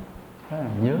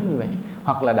 Nhớ như vậy.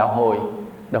 Hoặc là đạo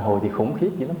hồi thì khủng khiếp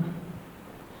dữ lắm.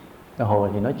 Đạo hồi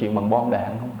thì nói chuyện bằng bom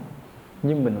đạn không,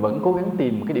 nhưng mình vẫn cố gắng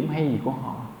tìm một cái điểm hay gì của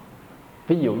họ.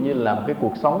 Ví dụ như là một cái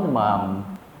cuộc sống mà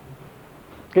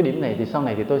cái điểm này thì sau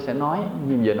này thì tôi sẽ nói,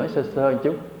 nhưng giờ nói sơ sơ một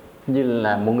chút. Như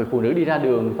là một người phụ nữ đi ra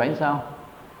đường phải sao?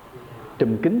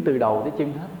 Trùm kín từ đầu tới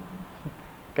chân hết.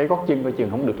 Cái gót chân coi chừng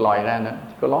không được lòi ra nữa,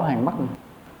 có ló hàng mắt nữa.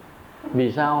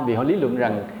 Vì sao? Vì họ lý luận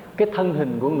rằng cái thân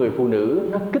hình của người phụ nữ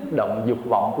nó kích động dục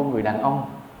vọng của người đàn ông,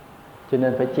 cho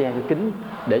nên phải che cái kính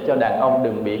để cho đàn ông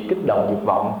đừng bị kích động dục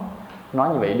vọng. Nói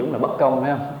như vậy đúng là bất công,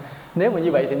 phải không? Nếu mà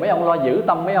như vậy thì mấy ông lo giữ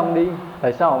tâm mấy ông đi,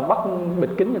 tại sao ông bắt bịt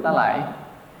kính người ta lại?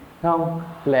 Không,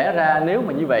 lẽ ra nếu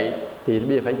mà như vậy thì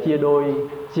bây giờ phải chia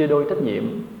đôi trách nhiệm.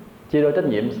 Chia đôi trách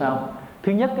nhiệm sao?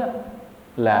 Thứ nhất á,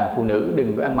 là phụ nữ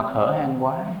đừng có ăn mặc hở hang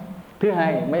quá. Thứ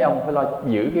hai, mấy ông phải lo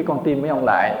giữ cái con tim mấy ông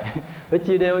lại. Phải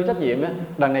chia đôi trách nhiệm á.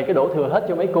 Đằng này cái đổ thừa hết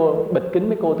cho mấy cô, bịt kính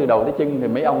mấy cô từ đầu tới chân, thì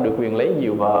mấy ông được quyền lấy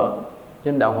nhiều vợ.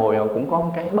 Trên đạo hồi họ cũng có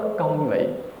một cái bất công như vậy.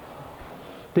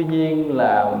 Tuy nhiên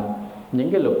là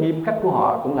những cái luật nghiêm khắc của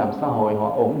họ cũng làm xã hội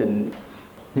họ ổn định.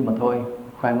 Nhưng mà thôi,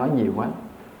 khoan nói nhiều quá.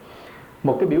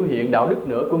 Một cái biểu hiện đạo đức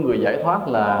nữa của người giải thoát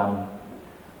là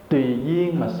tùy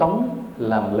duyên mà sống,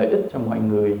 làm lợi ích cho mọi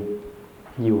người,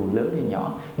 dù lớn hay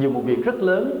nhỏ. Dù một việc rất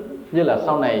lớn, như là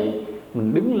sau này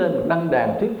mình đứng lên một đăng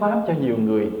đàn thuyết pháp cho nhiều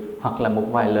người, hoặc là một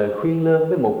vài lời khuyên lơn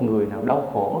với một người nào đau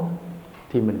khổ,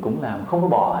 thì mình cũng làm, không có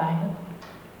bỏ ai hết.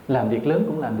 Làm việc lớn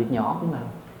cũng làm, việc nhỏ cũng làm.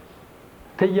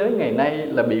 Thế giới ngày nay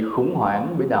là bị khủng hoảng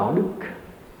bởi đạo đức,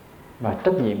 và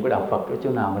trách nhiệm của đạo Phật ở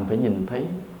chỗ nào mình phải nhìn thấy.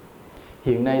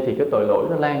 Hiện nay thì cái tội lỗi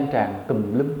nó lan tràn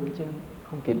tùm lum hết trơn,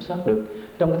 không kiểm soát được.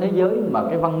 Trong cái thế giới mà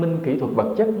cái văn minh kỹ thuật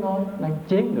vật chất nó đang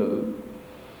chế ngự,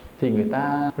 thì người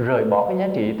ta rời bỏ cái giá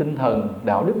trị tinh thần,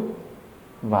 đạo đức,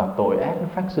 và tội ác nó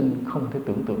phát sinh không thể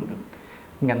tưởng tượng được.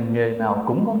 Ngành nghề nào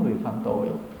cũng có người phạm tội.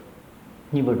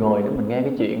 Như vừa rồi đó mình nghe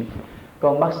cái chuyện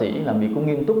con bác sĩ làm việc cũng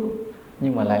nghiêm túc,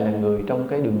 nhưng mà lại là người trong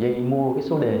cái đường dây mua cái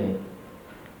số đề.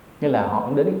 Nghĩa là họ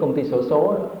đến cái công ty xổ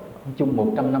số đó, chung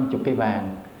 150 cây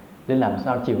vàng để làm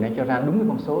sao chiều nay cho ra đúng cái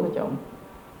con số đó cho ông.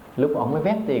 Lúc ông mới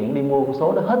vét tiền cũng đi mua con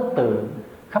số đó hết từ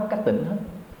khắp các tỉnh hết,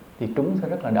 thì trúng sẽ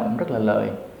rất là đậm, rất là lợi.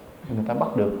 Người ta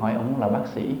bắt được, hỏi ông là bác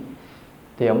sĩ,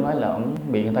 thì ông nói là ông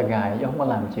bị người ta gài chứ ông có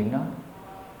làm chuyện đó.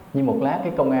 Nhưng một lát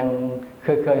cái công an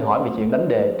khơi hỏi về chuyện đánh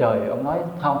đề, trời, ông nói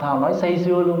thao nói say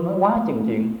sưa luôn, nói quá chừng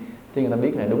chuyện. Thì người ta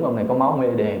biết là đúng ông này có máu mê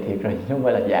đề thiệt rồi, chứ không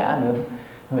phải là giả nữa.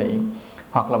 Vậy.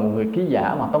 Hoặc là một người ký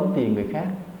giả mà tống tiền người khác.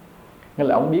 Nghĩa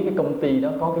là ông biết cái công ty đó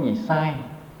có cái gì sai,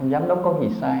 ông giám đốc có cái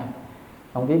gì sai,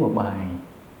 ông viết một bài,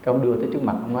 cái ông đưa tới trước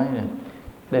mặt, ông nói là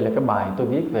đây là cái bài tôi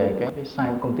viết về cái sai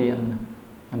của công ty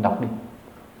anh đọc đi,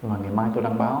 rồi ngày mai tôi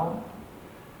đăng báo.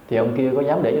 Thì ông kia có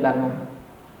dám để cho đăng không?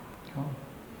 Không.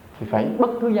 Thì phải bất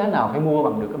cứ giá nào phải mua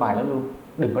bằng được cái bài đó luôn,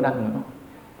 đừng có đăng nữa.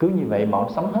 Cứ như vậy mà ông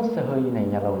sống hết xe hơi này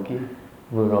nhà lầu kia,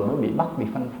 vừa rồi mới bị bắt, bị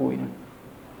phanh phui nữa.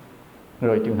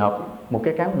 Rồi trường hợp một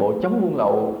cái cán bộ chống buôn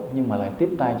lậu nhưng mà lại tiếp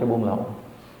tay cho buôn lậu.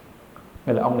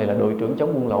 Nên là ông này là đội trưởng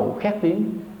chống buôn lậu khét tiếng,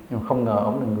 nhưng mà không ngờ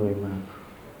ông là người mà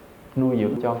nuôi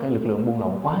dưỡng cho cái lực lượng buôn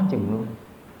lậu quá chừng luôn.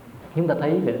 Chúng ta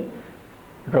thấy vậy.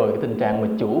 Rồi cái tình trạng mà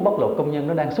chủ bóc lột công nhân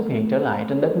nó đang xuất hiện trở lại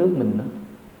trên đất nước mình đó.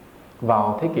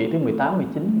 Vào thế kỷ thứ 18,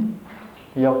 19,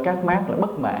 do các mác là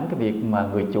bất mãn cái việc mà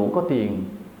người chủ có tiền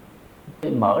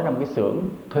mở ra một cái xưởng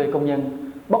thuê công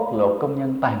nhân, bóc lột công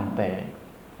nhân tàn tệ,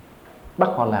 bắt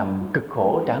họ làm cực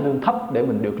khổ, trả lương thấp để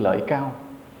mình được lợi cao.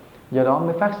 Do đó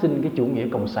mới phát sinh cái chủ nghĩa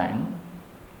cộng sản,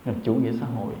 chủ nghĩa xã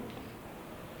hội.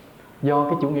 Do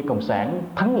cái chủ nghĩa cộng sản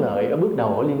thắng lợi ở bước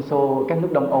đầu ở Liên Xô, các nước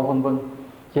Đông Âu vân vân,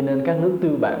 cho nên các nước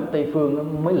tư bản Tây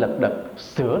phương mới lật đật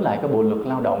sửa lại cái bộ luật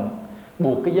lao động,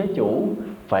 buộc cái giới chủ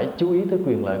phải chú ý tới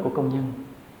quyền lợi của công nhân.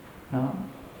 Đó.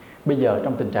 Bây giờ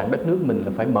trong tình trạng đất nước mình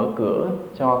là phải mở cửa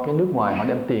cho cái nước ngoài họ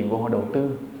đem tiền của họ đầu tư,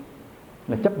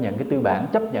 là chấp nhận cái tư bản,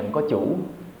 chấp nhận có chủ,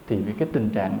 thì vì cái tình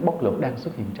trạng bóc lột đang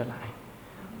xuất hiện trở lại.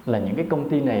 Là những cái công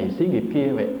ty này, xí nghiệp kia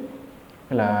vậy,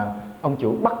 là ông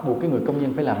chủ bắt buộc cái người công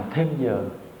nhân phải làm thêm giờ,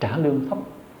 trả lương thấp,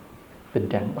 tình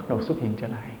trạng bắt đầu xuất hiện trở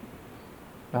lại.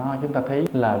 Đó, chúng ta thấy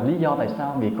là lý do tại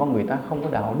sao vì con người ta không có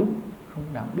đạo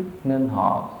đức nên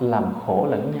họ làm khổ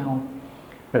lẫn nhau.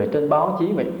 Rồi trên báo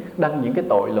chí vậy đăng những cái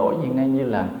tội lỗi hiện nay như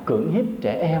là cưỡng hiếp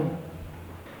trẻ em,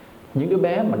 những đứa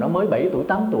bé mà nó mới 7 tuổi,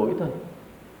 8 tuổi thôi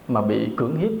mà bị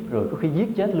cưỡng hiếp rồi có khi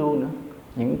giết chết luôn nữa.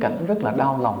 Những cảnh rất là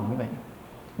đau lòng như vậy.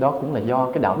 Đó cũng là do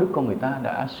cái đạo đức con người ta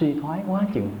đã suy thoái quá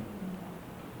chừng.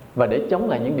 Và để chống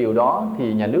lại những điều đó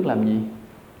thì nhà nước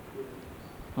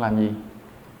làm gì?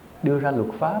 Đưa ra luật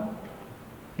pháp,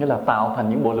 nghĩa là tạo thành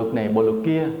những bộ luật này, bộ luật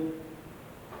kia.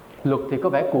 Luật thì có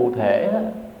vẻ cụ thể đó,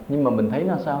 nhưng mà mình thấy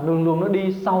là sao? Luôn luôn nó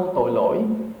đi sâu tội lỗi,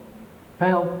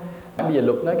 phải không? Bây giờ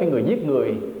luật nói cái người giết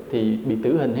người thì bị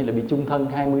tử hình hay là bị chung thân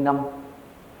 20 năm.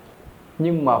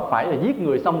 Nhưng mà phải là giết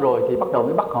người xong rồi thì bắt đầu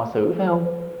mới bắt họ xử, phải không?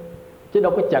 Chứ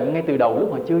đâu có chặn ngay từ đầu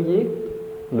lúc họ chưa giết.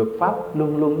 Luật pháp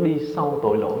luôn luôn đi sâu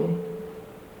tội lỗi.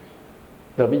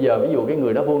 Rồi bây giờ ví dụ cái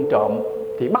người đó vô ăn trộm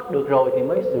thì bắt được rồi thì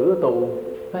mới xử tù,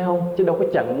 phải không? Chứ đâu có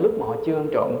chặn lúc mà họ chưa ăn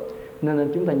trộm.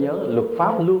 Nên chúng ta nhớ luật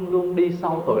pháp luôn luôn đi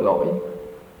sâu tội lỗi.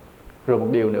 Rồi một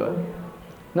điều nữa,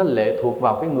 nó lệ thuộc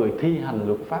vào cái người thi hành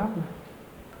luật pháp,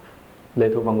 lệ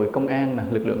thuộc vào người công an nè,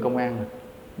 lực lượng công an nè,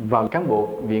 vào cán bộ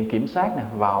viện kiểm sát nè,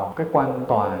 vào cái quan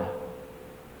tòa.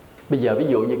 Bây giờ ví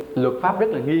dụ như luật pháp rất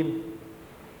là nghiêm,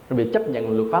 rồi bị chấp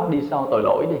nhận luật pháp đi sâu tội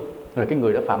lỗi đi, rồi cái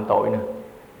người đã phạm tội nè,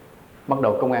 bắt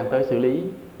đầu công an tới xử lý,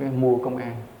 mua công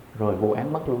an, rồi vụ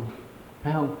án mất luôn,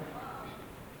 phải không?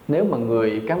 Nếu mà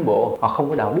người cán bộ họ không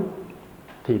có đạo đức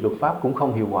thì luật pháp cũng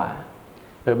không hiệu quả.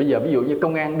 Rồi bây giờ ví dụ như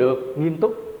công an được nghiêm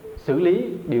túc xử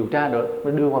lý, điều tra được,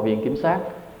 đưa qua viện kiểm sát,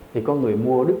 thì có người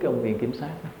mua đứt cái ông viện kiểm sát,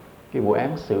 cái vụ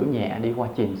án xử nhẹ đi qua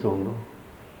chìm xuồng luôn.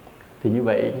 Thì như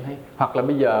vậy, hoặc là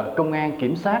bây giờ công an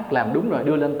kiểm sát làm đúng rồi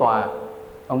đưa lên tòa,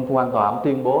 ông quan tòa ông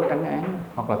tuyên bố trắng án,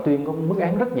 hoặc là tuyên có mức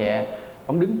án rất nhẹ,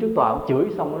 ông đứng trước tòa ông chửi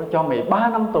xong nó cho mày 3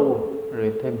 năm tù,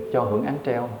 rồi thêm cho hưởng án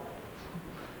treo,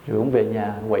 rồi ông về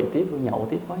nhà quậy tiếp, nhậu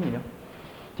tiếp, có gì đâu.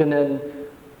 Cho nên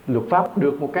luật pháp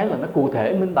được một cái là nó cụ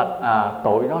thể minh bạch,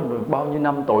 tội đó bao nhiêu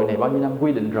năm, tội này bao nhiêu năm,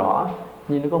 quy định rõ.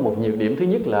 Nhưng nó có một nhược điểm, thứ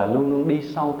nhất là luôn luôn đi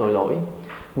sâu tội lỗi,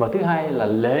 và thứ hai là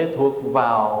lệ thuộc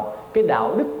vào cái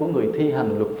đạo đức của người thi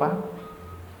hành luật pháp.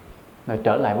 Rồi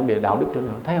trở lại vấn đề đạo đức trở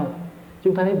lại, thấy không?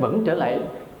 Chúng ta thấy vẫn trở lại,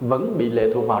 vẫn bị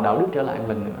lệ thuộc vào đạo đức trở lại một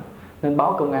lần nữa. Nên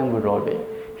báo công an vừa rồi vậy,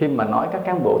 khi mà nói các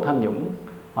cán bộ tham nhũng,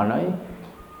 họ nói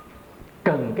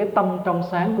cần cái tâm trong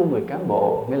sáng của người cán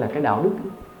bộ, nghĩa là cái đạo đức.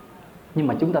 Nhưng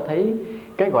mà chúng ta thấy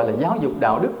cái gọi là giáo dục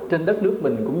đạo đức trên đất nước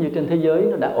mình cũng như trên thế giới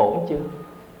nó đã ổn chưa?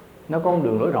 Nó có một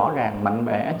đường lối rõ ràng, mạnh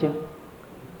mẽ chưa?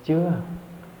 Chưa.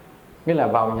 Nghĩa là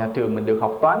vào nhà trường mình được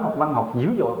học toán, học văn, học dữ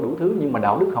dội, học đủ thứ, nhưng mà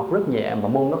đạo đức học rất nhẹ, mà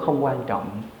môn nó không quan trọng.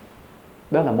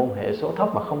 Đó là môn hệ số thấp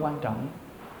và không quan trọng.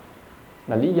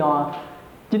 Là lý do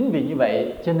chính vì như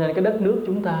vậy cho nên cái đất nước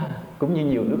chúng ta cũng như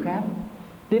nhiều nước khác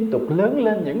tiếp tục lớn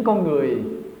lên những con người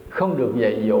không được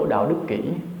dạy dỗ đạo đức kỹ,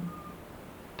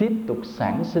 tiếp tục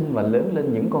sản sinh và lớn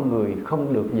lên những con người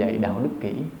không được dạy đạo đức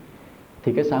kỹ.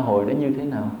 Thì cái xã hội đó như thế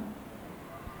nào?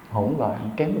 Hỗn loạn,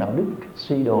 kém đạo đức,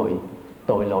 suy đồi,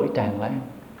 tội lỗi tràn lan.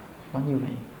 Có như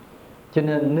vậy. Cho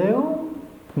nên nếu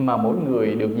mà mỗi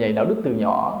người được dạy đạo đức từ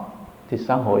nhỏ thì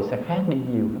xã hội sẽ khác đi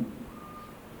nhiều lắm.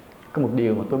 Có một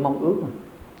điều mà tôi mong ước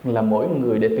là mỗi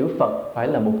người đệ tử Phật phải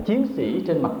là một chiến sĩ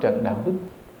trên mặt trận đạo đức.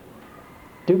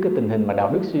 Trước cái tình hình mà đạo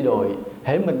đức suy đồi,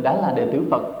 hễ mình đã là đệ tử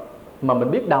Phật mà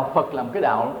mình biết đạo Phật là một cái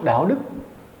đạo đức,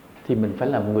 thì mình phải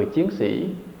là một người chiến sĩ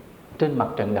trên mặt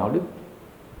trận đạo đức.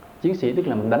 Chiến sĩ tức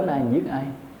là mình đánh ai, giết ai,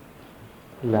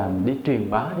 làm đi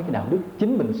truyền bá cái đạo đức.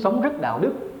 Chính mình sống rất đạo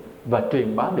đức và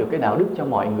truyền bá được cái đạo đức cho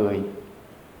mọi người.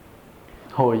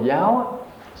 Hồi giáo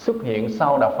xuất hiện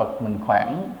sau đạo Phật mình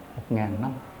khoảng 1.000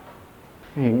 năm.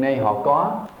 Hiện nay họ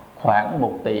có khoảng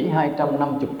 1 tỷ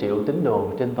 250 triệu tín đồ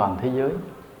trên toàn thế giới.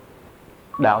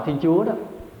 Đạo Thiên Chúa đó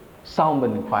sau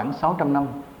mình khoảng 600 năm.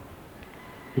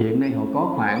 Hiện nay họ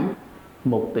có khoảng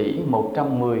 1 tỷ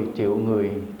 110 triệu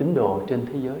người tín đồ trên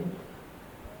thế giới.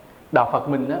 Đạo Phật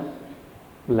mình đó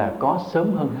là có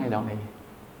sớm hơn hai đạo này.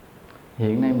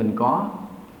 Hiện nay mình có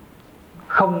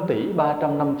 0 tỷ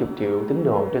 350 triệu tín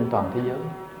đồ trên toàn thế giới.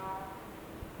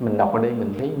 Mình đọc ở đây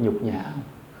mình thấy nhục nhã.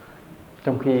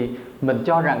 Trong khi mình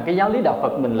cho rằng cái giáo lý đạo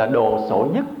Phật mình là đồ sộ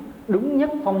nhất, đúng nhất,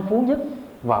 phong phú nhất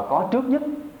và có trước nhất.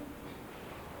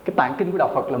 Cái tạng kinh của đạo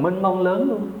Phật là mênh mông lớn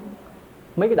luôn.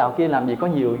 Mấy cái đạo kia làm gì có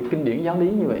nhiều kinh điển giáo lý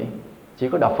như vậy. Chỉ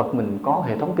có đạo Phật mình có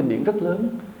hệ thống kinh điển rất lớn,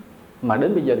 mà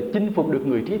đến bây giờ chinh phục được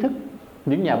người trí thức.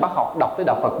 Những nhà bác học đọc tới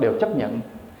đạo Phật đều chấp nhận,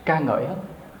 ca ngợi hết.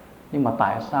 Nhưng mà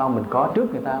tại sao mình có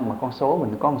trước người ta mà con số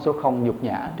mình có một số không nhục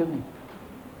nhã trước này?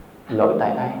 Lỗi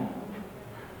tại ai?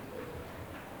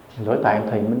 Lỗi tại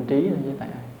thầy Minh Trí hay với tại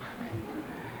ai?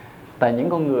 Tại những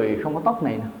con người không có tóc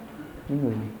này nè.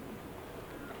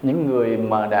 Những người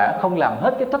mà đã không làm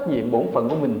hết cái trách nhiệm bổn phận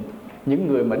của mình. Những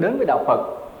người mà đến với đạo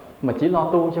Phật mà chỉ lo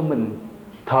tu cho mình,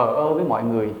 thờ ơ với mọi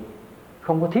người,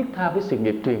 không có thiết tha với sự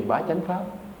nghiệp truyền bá chánh pháp.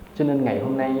 Cho nên ngày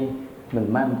hôm nay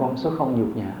mình mang con số không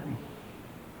nhục nhã này.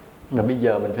 Và bây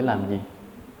giờ mình phải làm gì?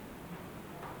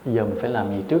 Bây giờ mình phải làm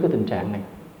gì trước cái tình trạng này?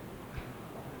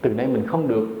 Từ nay mình không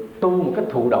được tu một cách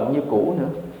thụ động như cũ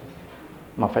nữa,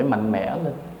 mà phải mạnh mẽ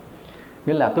lên.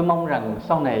 Nghĩa là tôi mong rằng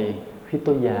sau này khi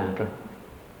tôi già rồi,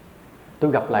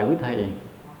 tôi gặp lại quý thầy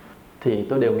thì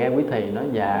tôi đều nghe quý thầy nói: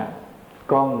 dạ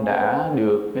con đã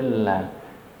được nghĩa là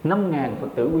 5.000 Phật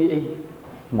tử quy y.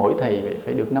 mỗi thầy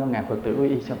phải được 5.000 Phật tử quy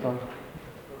y cho tôi.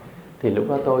 Thì lúc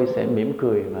đó tôi sẽ mỉm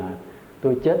cười và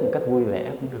tôi chết một cách vui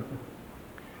vẻ cũng được.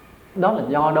 Đó là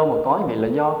do đâu mà có vậy? Là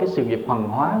do cái sự nghiệp hoằng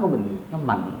hóa của mình nó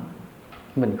mạnh.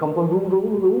 Mình không có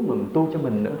rú mà mình tu cho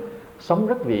mình nữa. Sống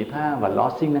rất vị tha và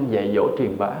lo siêng năng dạy dỗ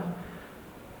truyền bá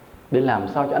để làm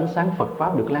sao cho ánh sáng Phật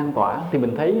Pháp được lan tỏa. Thì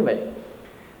mình thấy như vậy,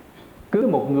 cứ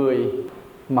một người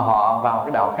mà họ vào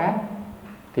cái đạo khác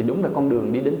thì đúng là con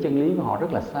đường đi đến chân lý của họ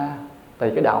rất là xa. Tại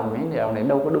vì cái đạo này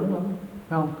đâu có đúng lắm,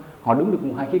 phải không? Họ đúng được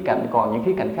một hai khía cạnh, còn những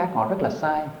khía cạnh khác họ rất là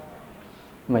sai.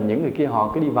 Mà những người kia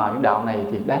họ cứ đi vào những đạo này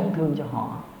thì đáng thương cho họ.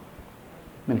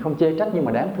 Mình không chê trách nhưng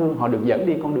mà đáng thương, họ được dẫn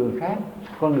đi con đường khác,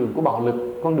 con đường của bạo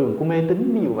lực, con đường của mê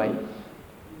tín, ví dụ vậy.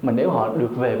 Mà nếu họ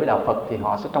được về với đạo Phật thì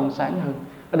họ sẽ trong sáng hơn.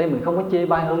 Ở đây mình không có chê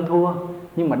bai hơn thua,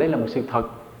 nhưng mà đây là một sự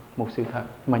thật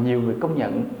mà nhiều người công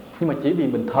nhận. Nhưng mà chỉ vì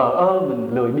mình thờ ơ, mình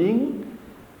lười biếng,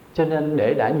 cho nên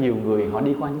để đã nhiều người họ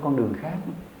đi qua những con đường khác,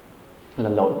 là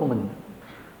lỗi của mình.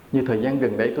 Như thời gian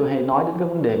gần đây tôi hay nói đến cái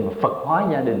vấn đề mà Phật hóa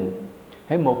gia đình.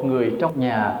 Hễ một người trong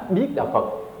nhà biết đạo Phật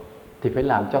thì phải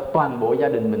làm cho toàn bộ gia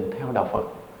đình mình theo đạo Phật.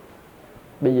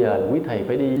 Bây giờ quý thầy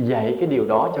phải đi dạy cái điều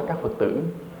đó cho các Phật tử.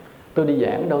 Tôi đi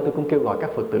giảng đâu tôi cũng kêu gọi các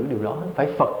Phật tử điều đó,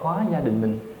 phải Phật hóa gia đình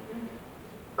mình.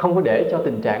 Không có để cho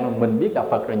tình trạng là mình biết đạo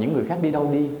Phật rồi những người khác đi đâu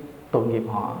đi, tội nghiệp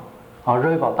họ. Họ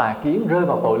rơi vào tà kiến, rơi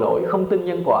vào tội lỗi, không tin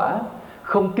nhân quả,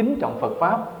 không kính trọng Phật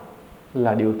Pháp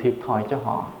là điều thiệt thòi cho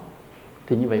họ.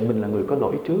 Thì như vậy mình là người có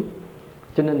lỗi trước.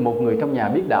 Cho nên một người trong nhà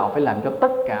biết đạo phải làm cho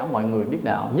tất cả mọi người biết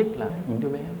đạo, nhất là những đứa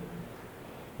bé.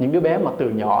 Những đứa bé mà từ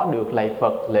nhỏ được lạy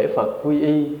Phật, lễ Phật, quy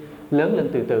y, lớn lên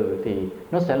từ từ thì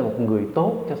nó sẽ là một người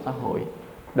tốt cho xã hội,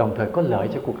 đồng thời có lợi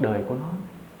cho cuộc đời của nó.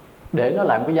 Để nó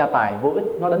làm cái gia tài vô ích,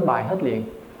 nó đánh bài hết liền.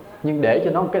 Nhưng để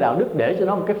cho nó một cái đạo đức, để cho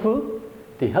nó một cái phước,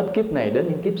 thì hết kiếp này đến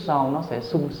những kiếp sau nó sẽ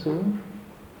sung sướng.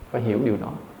 Phải hiểu điều đó.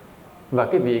 Và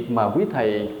cái việc mà quý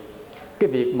thầy, cái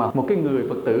việc mà một cái người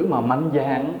Phật tử mà mạnh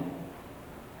dạn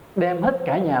đem hết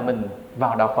cả nhà mình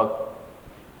vào đạo Phật,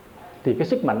 thì cái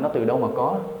sức mạnh nó từ đâu mà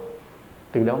có?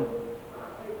 Từ đâu?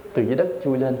 Từ dưới đất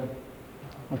chui lên.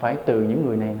 Không phải từ những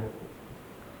người này nè,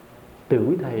 từ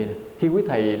quý thầy này. Khi quý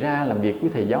thầy ra làm việc, quý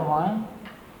thầy giáo hóa,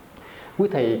 quý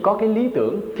thầy có cái lý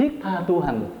tưởng thiết tha tu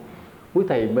hành, quý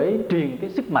thầy mới truyền cái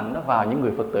sức mạnh đó vào những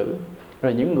người Phật tử.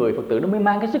 Rồi những người Phật tử đó mới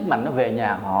mang cái sức mạnh đó về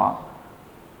nhà họ,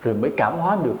 rồi mới cảm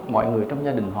hóa được mọi người trong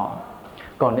gia đình họ.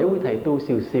 Còn nếu quý thầy tu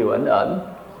xìu xìu ẩn ẩn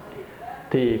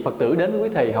thì Phật tử đến với quý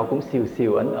thầy họ cũng xìu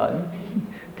xìu ẩn ẩn,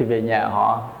 thì về nhà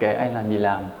họ kệ ai làm gì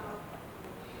làm.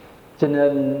 Cho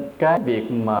nên cái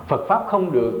việc mà Phật Pháp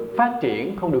không được phát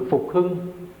triển, không được phục hưng,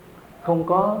 không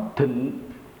có thịnh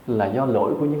là do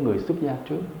lỗi của những người xuất gia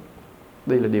trước.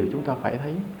 Đây là điều chúng ta phải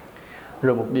thấy.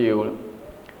 Rồi một điều,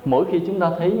 mỗi khi chúng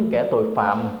ta thấy những kẻ tội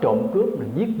phạm trộm cướp,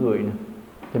 giết người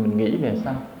thì mình nghĩ về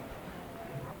sao?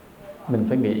 Mình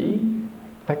phải nghĩ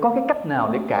phải có cái cách nào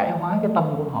để cải hóa cái tâm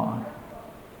của họ.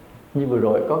 Như vừa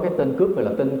rồi có cái tên cướp gọi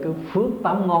là tên cướp Phước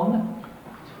 8 ngón đó.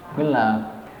 Nghĩa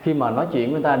là khi mà nói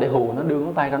chuyện với người ta để hù, nó đưa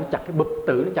ngón tay ra, nó chặt cái bụp,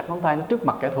 tự nó chặt ngón tay nó trước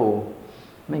mặt kẻ thù.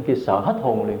 Mấy kia sợ hết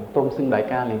hồn liền, tôn xưng đại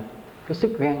ca liền. Cái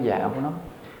sức gan dạ của nó.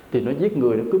 Thì nó giết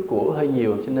người, nó cướp của hơi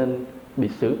nhiều cho nên bị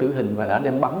xử tử hình và đã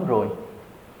đem bắn rồi.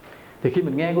 Thì khi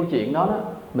mình nghe câu chuyện đó,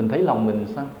 mình thấy lòng mình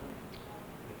sao?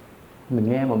 Mình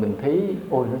nghe mà mình thấy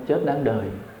ôi nó chết đáng đời,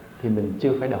 thì mình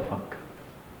chưa phải đạo Phật.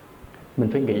 Mình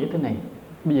phải nghĩ thế này,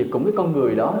 bây giờ cũng cái con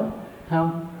người đó,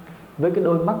 không? Với cái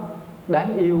đôi mắt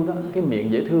đáng yêu đó, cái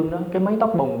miệng dễ thương đó, cái mái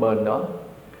tóc bồng bềnh đó,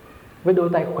 với đôi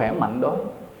tay khỏe mạnh đó,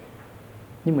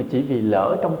 nhưng mà chỉ vì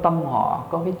lỡ trong tâm họ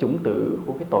có cái chủng tử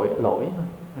của cái tội lỗi thôi,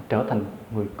 trở thành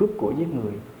người cướp của giết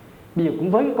người. Bây giờ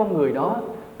cũng với cái con người đó,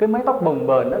 cái mái tóc bồng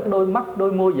bềnh đó, cái đôi mắt,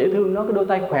 đôi môi dễ thương đó, cái đôi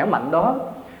tay khỏe mạnh đó,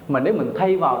 mà nếu mình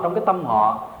thay vào trong cái tâm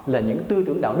họ là những tư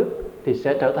tưởng đạo đức thì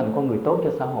sẽ trở thành con người tốt cho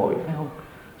xã hội, phải không?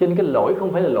 Cho nên cái lỗi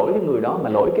không phải là lỗi cái người đó, mà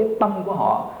lỗi cái tâm của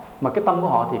họ. Mà cái tâm của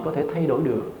họ thì có thể thay đổi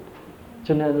được.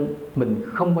 Cho nên mình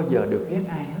không bao giờ được ghét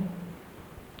ai hết,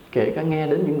 kể cả nghe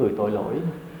đến những người tội lỗi,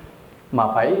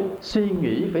 mà phải suy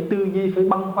nghĩ, phải tư duy, phải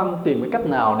băn khoăn tìm cái cách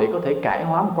nào để có thể cải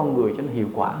hóa một con người cho nó hiệu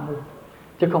quả hơn.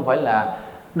 Chứ không phải là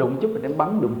đụng chút rồi đem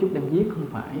bắn, đụng chút đem giết, không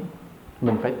phải.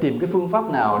 Mình phải tìm cái phương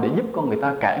pháp nào để giúp con người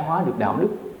ta cải hóa được đạo đức,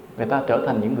 người ta trở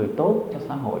thành những người tốt cho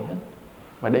xã hội hết.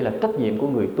 Và đây là trách nhiệm của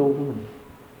người tu của mình.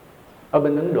 Ở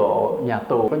bên Ấn Độ, nhà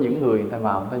tù có những người ta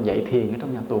vào, người ta dạy thiền ở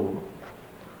trong nhà tù.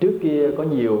 Trước kia có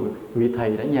nhiều vị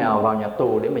thầy đã nhào vào nhà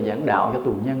tù để mà giảng đạo cho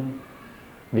tù nhân.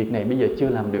 Việc này bây giờ chưa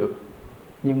làm được,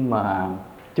 nhưng mà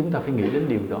chúng ta phải nghĩ đến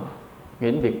điều đó,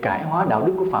 nghĩ đến việc cải hóa đạo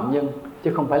đức của phạm nhân,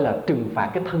 chứ không phải là trừng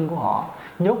phạt cái thân của họ,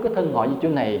 nhốt cái thân họ như chỗ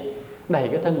này, đẩy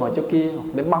cái thân họ chỗ kia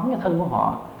để bắn cái thân của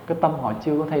họ. Cái tâm họ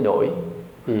chưa có thay đổi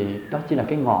thì đó chỉ là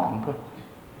cái ngọn thôi.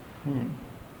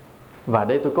 Và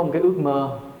đây tôi có một cái ước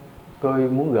mơ tôi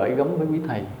muốn gửi gắm với quý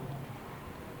thầy,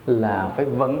 là phải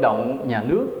vận động nhà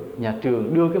nước, nhà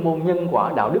trường đưa cái môn nhân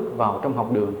quả đạo đức vào trong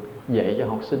học đường, dạy cho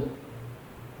học sinh.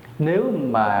 Nếu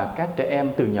mà các trẻ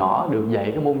em từ nhỏ được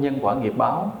dạy cái môn nhân quả nghiệp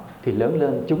báo thì lớn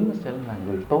lên chúng sẽ là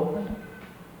người tốt,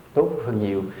 tốt hơn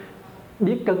nhiều,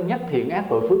 biết cân nhắc thiện ác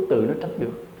tội phước từ nó tránh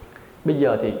được. Bây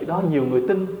giờ thì cái đó nhiều người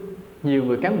tin, nhiều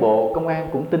người cán bộ công an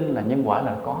cũng tin là nhân quả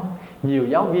là có, nhiều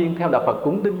giáo viên theo đạo Phật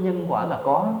cũng tin nhân quả là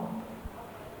có,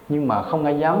 nhưng mà không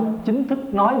ai dám chính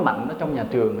thức nói mạnh ở trong nhà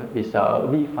trường vì sợ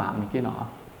vi phạm này kia nọ.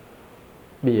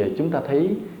 Bây giờ chúng ta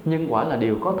thấy nhân quả là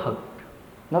điều có thật,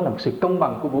 nó là một sự công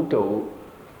bằng của vũ trụ.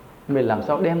 Mình làm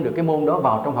sao đem được cái môn đó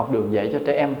vào trong học đường dạy cho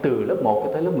trẻ em từ lớp 1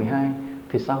 tới lớp 12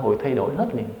 thì xã hội thay đổi hết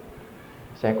liền.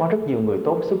 Sẽ có rất nhiều người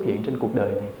tốt xuất hiện trên cuộc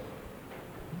đời này.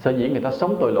 Sở dĩ người ta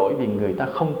sống tội lỗi vì người ta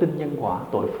không tin nhân quả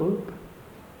tội phước.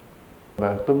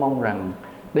 Và tôi mong rằng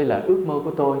đây là ước mơ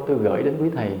của tôi gửi đến quý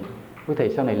thầy. Quý thầy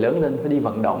sau này lớn lên phải đi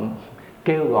vận động,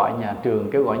 kêu gọi nhà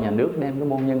trường, kêu gọi nhà nước đem cái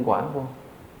môn nhân quả vô.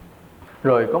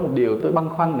 Rồi có một điều tôi băn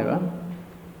khoăn nữa.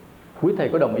 Quý thầy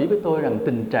có đồng ý với tôi rằng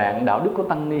tình trạng đạo đức của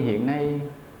tăng ni hiện nay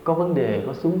có vấn đề,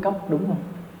 có xuống cấp đúng không?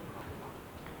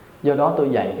 Do đó tôi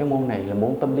dạy cái môn này là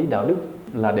môn tâm lý đạo đức,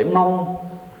 là để mong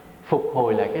phục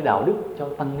hồi lại cái đạo đức cho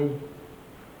tăng ni.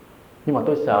 Nhưng mà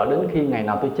tôi sợ đến khi ngày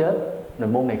nào tôi chết rồi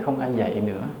môn này không ai dạy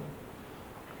nữa.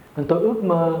 Nên tôi ước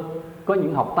mơ có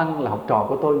những học tăng là học trò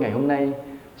của tôi ngày hôm nay,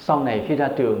 sau này khi ra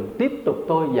trường tiếp tục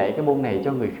tôi dạy cái môn này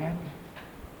cho người khác,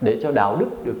 để cho đạo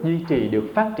đức được duy trì, được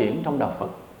phát triển trong đạo Phật.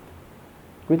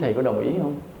 Quý thầy có đồng ý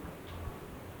không?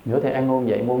 Nữa thầy An Ngôn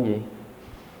dạy môn gì?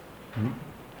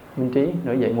 Minh Trí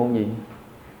nữa dạy môn gì?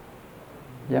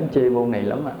 Dám chê môn này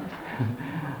lắm ạ.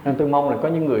 Nên tôi mong là có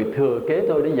những người thừa kế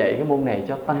tôi để dạy cái môn này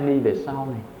cho tăng ni về sau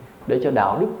này, để cho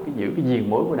đạo đức, giữ cái diền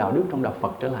mối của đạo đức trong đạo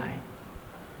Phật trở lại.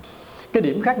 Cái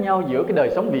điểm khác nhau giữa cái đời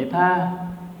sống vị tha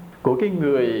của cái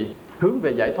người hướng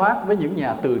về giải thoát với những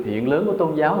nhà từ thiện lớn của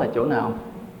tôn giáo là chỗ nào?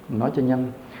 Mình nói cho nhanh.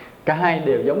 Cả hai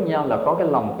đều giống nhau là có cái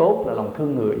lòng tốt, là lòng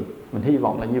thương người. Mình hy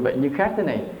vọng là như vậy. Nhưng khác thế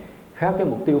này, khác cái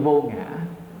mục tiêu vô ngã.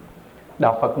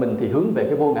 Đạo Phật mình thì hướng về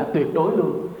cái vô ngã tuyệt đối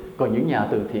luôn, còn những nhà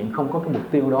từ thiện không có cái mục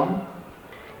tiêu đó.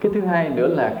 Cái thứ hai nữa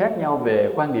là khác nhau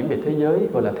về quan điểm về thế giới,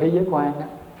 gọi là thế giới quan đó.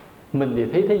 Mình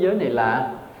thì thấy thế giới này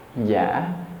là giả,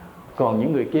 còn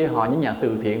những người kia, họ những nhà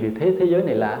từ thiện thì thấy thế giới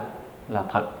này là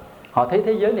thật. Họ thấy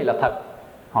thế giới này là thật,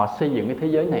 họ xây dựng cái thế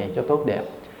giới này cho tốt đẹp.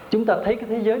 Chúng ta thấy cái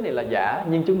thế giới này là giả,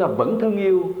 nhưng chúng ta vẫn thương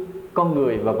yêu con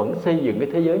người và vẫn xây dựng cái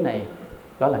thế giới này.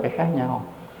 Đó là cái khác nhau.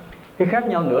 Cái khác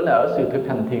nhau nữa là ở sự thực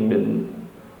hành thiền định.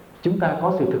 Chúng ta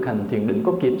có sự thực hành thiền định,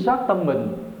 có kiểm soát tâm mình,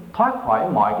 thoát khỏi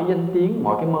mọi cái danh tiếng,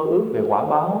 mọi cái mơ ước về quả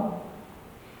báo.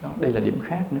 Đó, đây là điểm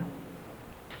khác nữa.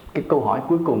 Cái câu hỏi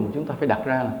cuối cùng chúng ta phải đặt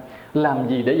ra là làm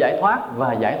gì để giải thoát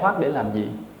và giải thoát để làm gì?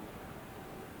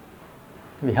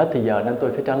 Vì hết thì giờ nên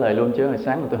tôi phải trả lời luôn, chứ hồi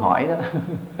sáng mà tôi hỏi đó.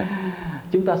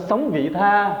 Chúng ta sống vị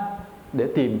tha để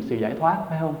tìm sự giải thoát,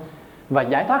 phải không? Và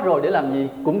giải thoát rồi để làm gì?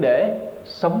 Cũng để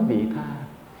sống vị tha.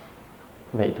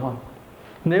 Vậy thôi.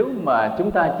 Nếu mà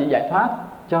chúng ta chỉ giải thoát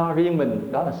cho riêng mình,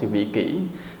 đó là sự vị kỷ.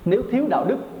 Nếu thiếu đạo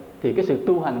đức thì cái sự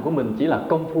tu hành của mình chỉ là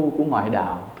công phu của ngoại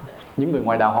đạo. Những người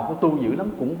ngoại đạo họ cũng tu dữ lắm,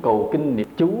 cũng cầu kinh niệm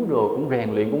chú rồi, cũng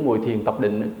rèn luyện, cũng ngồi thiền tập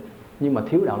định, nhưng mà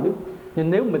thiếu đạo đức.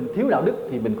 Nhưng nếu mình thiếu đạo đức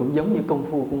thì mình cũng giống như công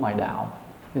phu của ngoại đạo.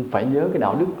 Nên phải nhớ cái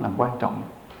đạo đức là quan trọng.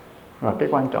 Và cái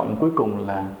quan trọng cuối cùng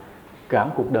là cả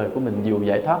cuộc đời của mình, dù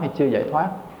giải thoát hay chưa giải thoát,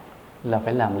 là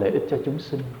phải làm lợi ích cho chúng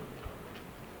sinh.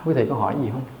 Quý thầy có hỏi gì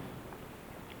không?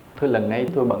 Thôi lần này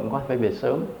tôi bận quá phải về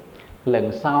sớm.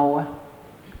 Lần sau á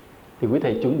thì quý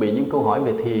thầy chuẩn bị những câu hỏi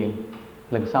về thiền.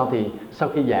 Lần sau thì sau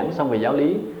khi giảng xong về giáo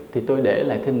lý thì tôi để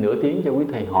lại thêm nửa tiếng cho quý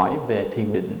thầy hỏi về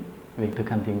thiền định, việc thực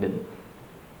hành thiền định.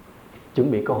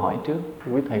 Chuẩn bị câu hỏi trước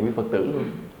quý thầy, quý Phật tử luôn.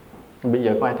 Bây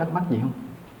giờ có ai thắc mắc gì không?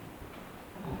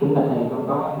 Chúng ta thầy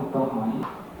có một câu hỏi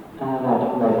là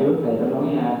trong bài trước thầy có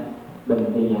nói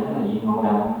bình thì giả là gì ngộ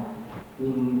đạo,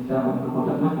 nhưng sao con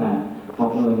thắc mắc là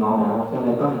một người ngộ đạo sao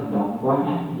lại có hành động quá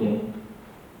ác như vậy?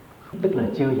 Tức là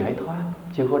chưa giải thoát,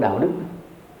 chưa có đạo đức.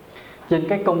 Trên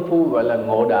cái công phu gọi là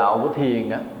ngộ đạo của thiền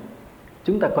á,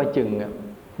 chúng ta coi chừng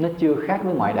nó chưa khác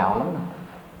với ngoại đạo lắm đâu.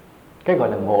 Cái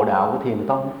gọi là ngộ đạo của thiền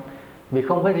tông, vì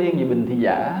không phải riêng gì Bình Thị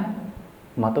Giả,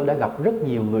 mà tôi đã gặp rất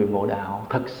nhiều người ngộ đạo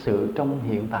thật sự trong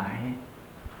hiện tại,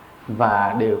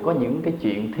 và đều có những cái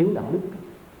chuyện thiếu đạo đức.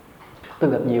 Tôi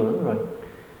gặp nhiều lắm rồi.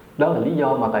 Đó là lý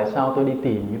do mà tại sao tôi đi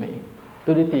tìm như vậy.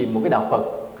 Tôi đi tìm một cái đạo Phật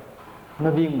nó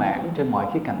viên mãn trên mọi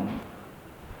khía cạnh,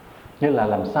 như là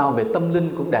làm sao về tâm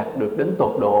linh cũng đạt được đến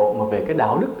tột độ, mà về cái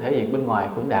đạo đức thể hiện bên ngoài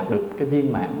cũng đạt được cái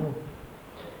viên mãn luôn.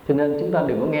 Cho nên chúng ta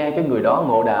đừng có nghe cái người đó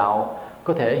ngộ đạo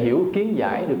có thể hiểu kiến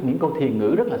giải được những câu thiền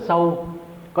ngữ rất là sâu,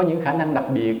 có những khả năng đặc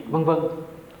biệt vân vân,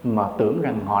 mà tưởng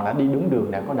rằng họ đã đi đúng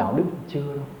đường, đã có đạo đức. Chưa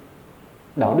đâu.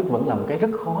 Đạo đức vẫn là một cái rất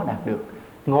khó đạt được.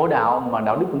 Ngộ đạo mà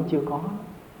đạo đức vẫn chưa có,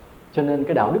 cho nên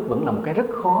cái đạo đức vẫn là một cái rất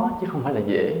khó chứ không phải là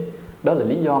dễ. Đó là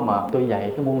lý do mà tôi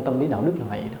dạy cái môn tâm lý đạo đức là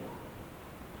vậy đó.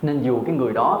 Nên dù cái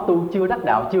người đó tu chưa đắc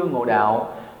đạo, chưa ngộ đạo,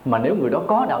 mà nếu người đó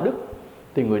có đạo đức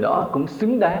thì người đó cũng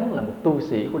xứng đáng là một tu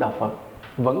sĩ của đạo Phật,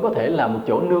 vẫn có thể là một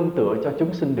chỗ nương tựa cho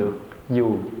chúng sinh được,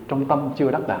 dù trong tâm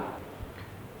chưa đắc đạo.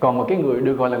 Còn một cái người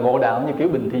được gọi là ngộ đạo như kiểu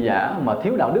Bình Thị Giả mà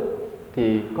thiếu đạo đức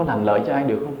thì có làm lợi cho ai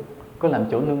được không? Có làm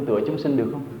chỗ nương tựa chúng sinh được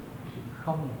không?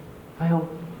 Không, phải không?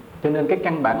 Cho nên cái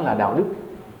căn bản là đạo đức.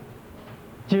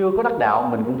 Chưa có đắc đạo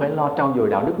mình cũng phải lo trau dồi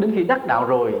đạo đức. Đến khi đắc đạo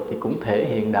rồi thì cũng thể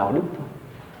hiện đạo đức thôi.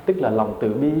 Tức là lòng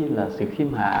từ bi, là sự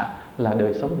khiêm hạ, là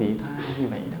đời sống vị tha, như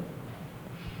vậy đó.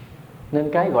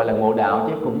 Nên cái gọi là ngộ đạo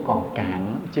chứ cũng còn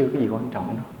cạn, chưa có gì quan trọng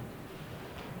đâu.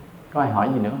 Có ai hỏi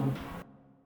gì nữa không?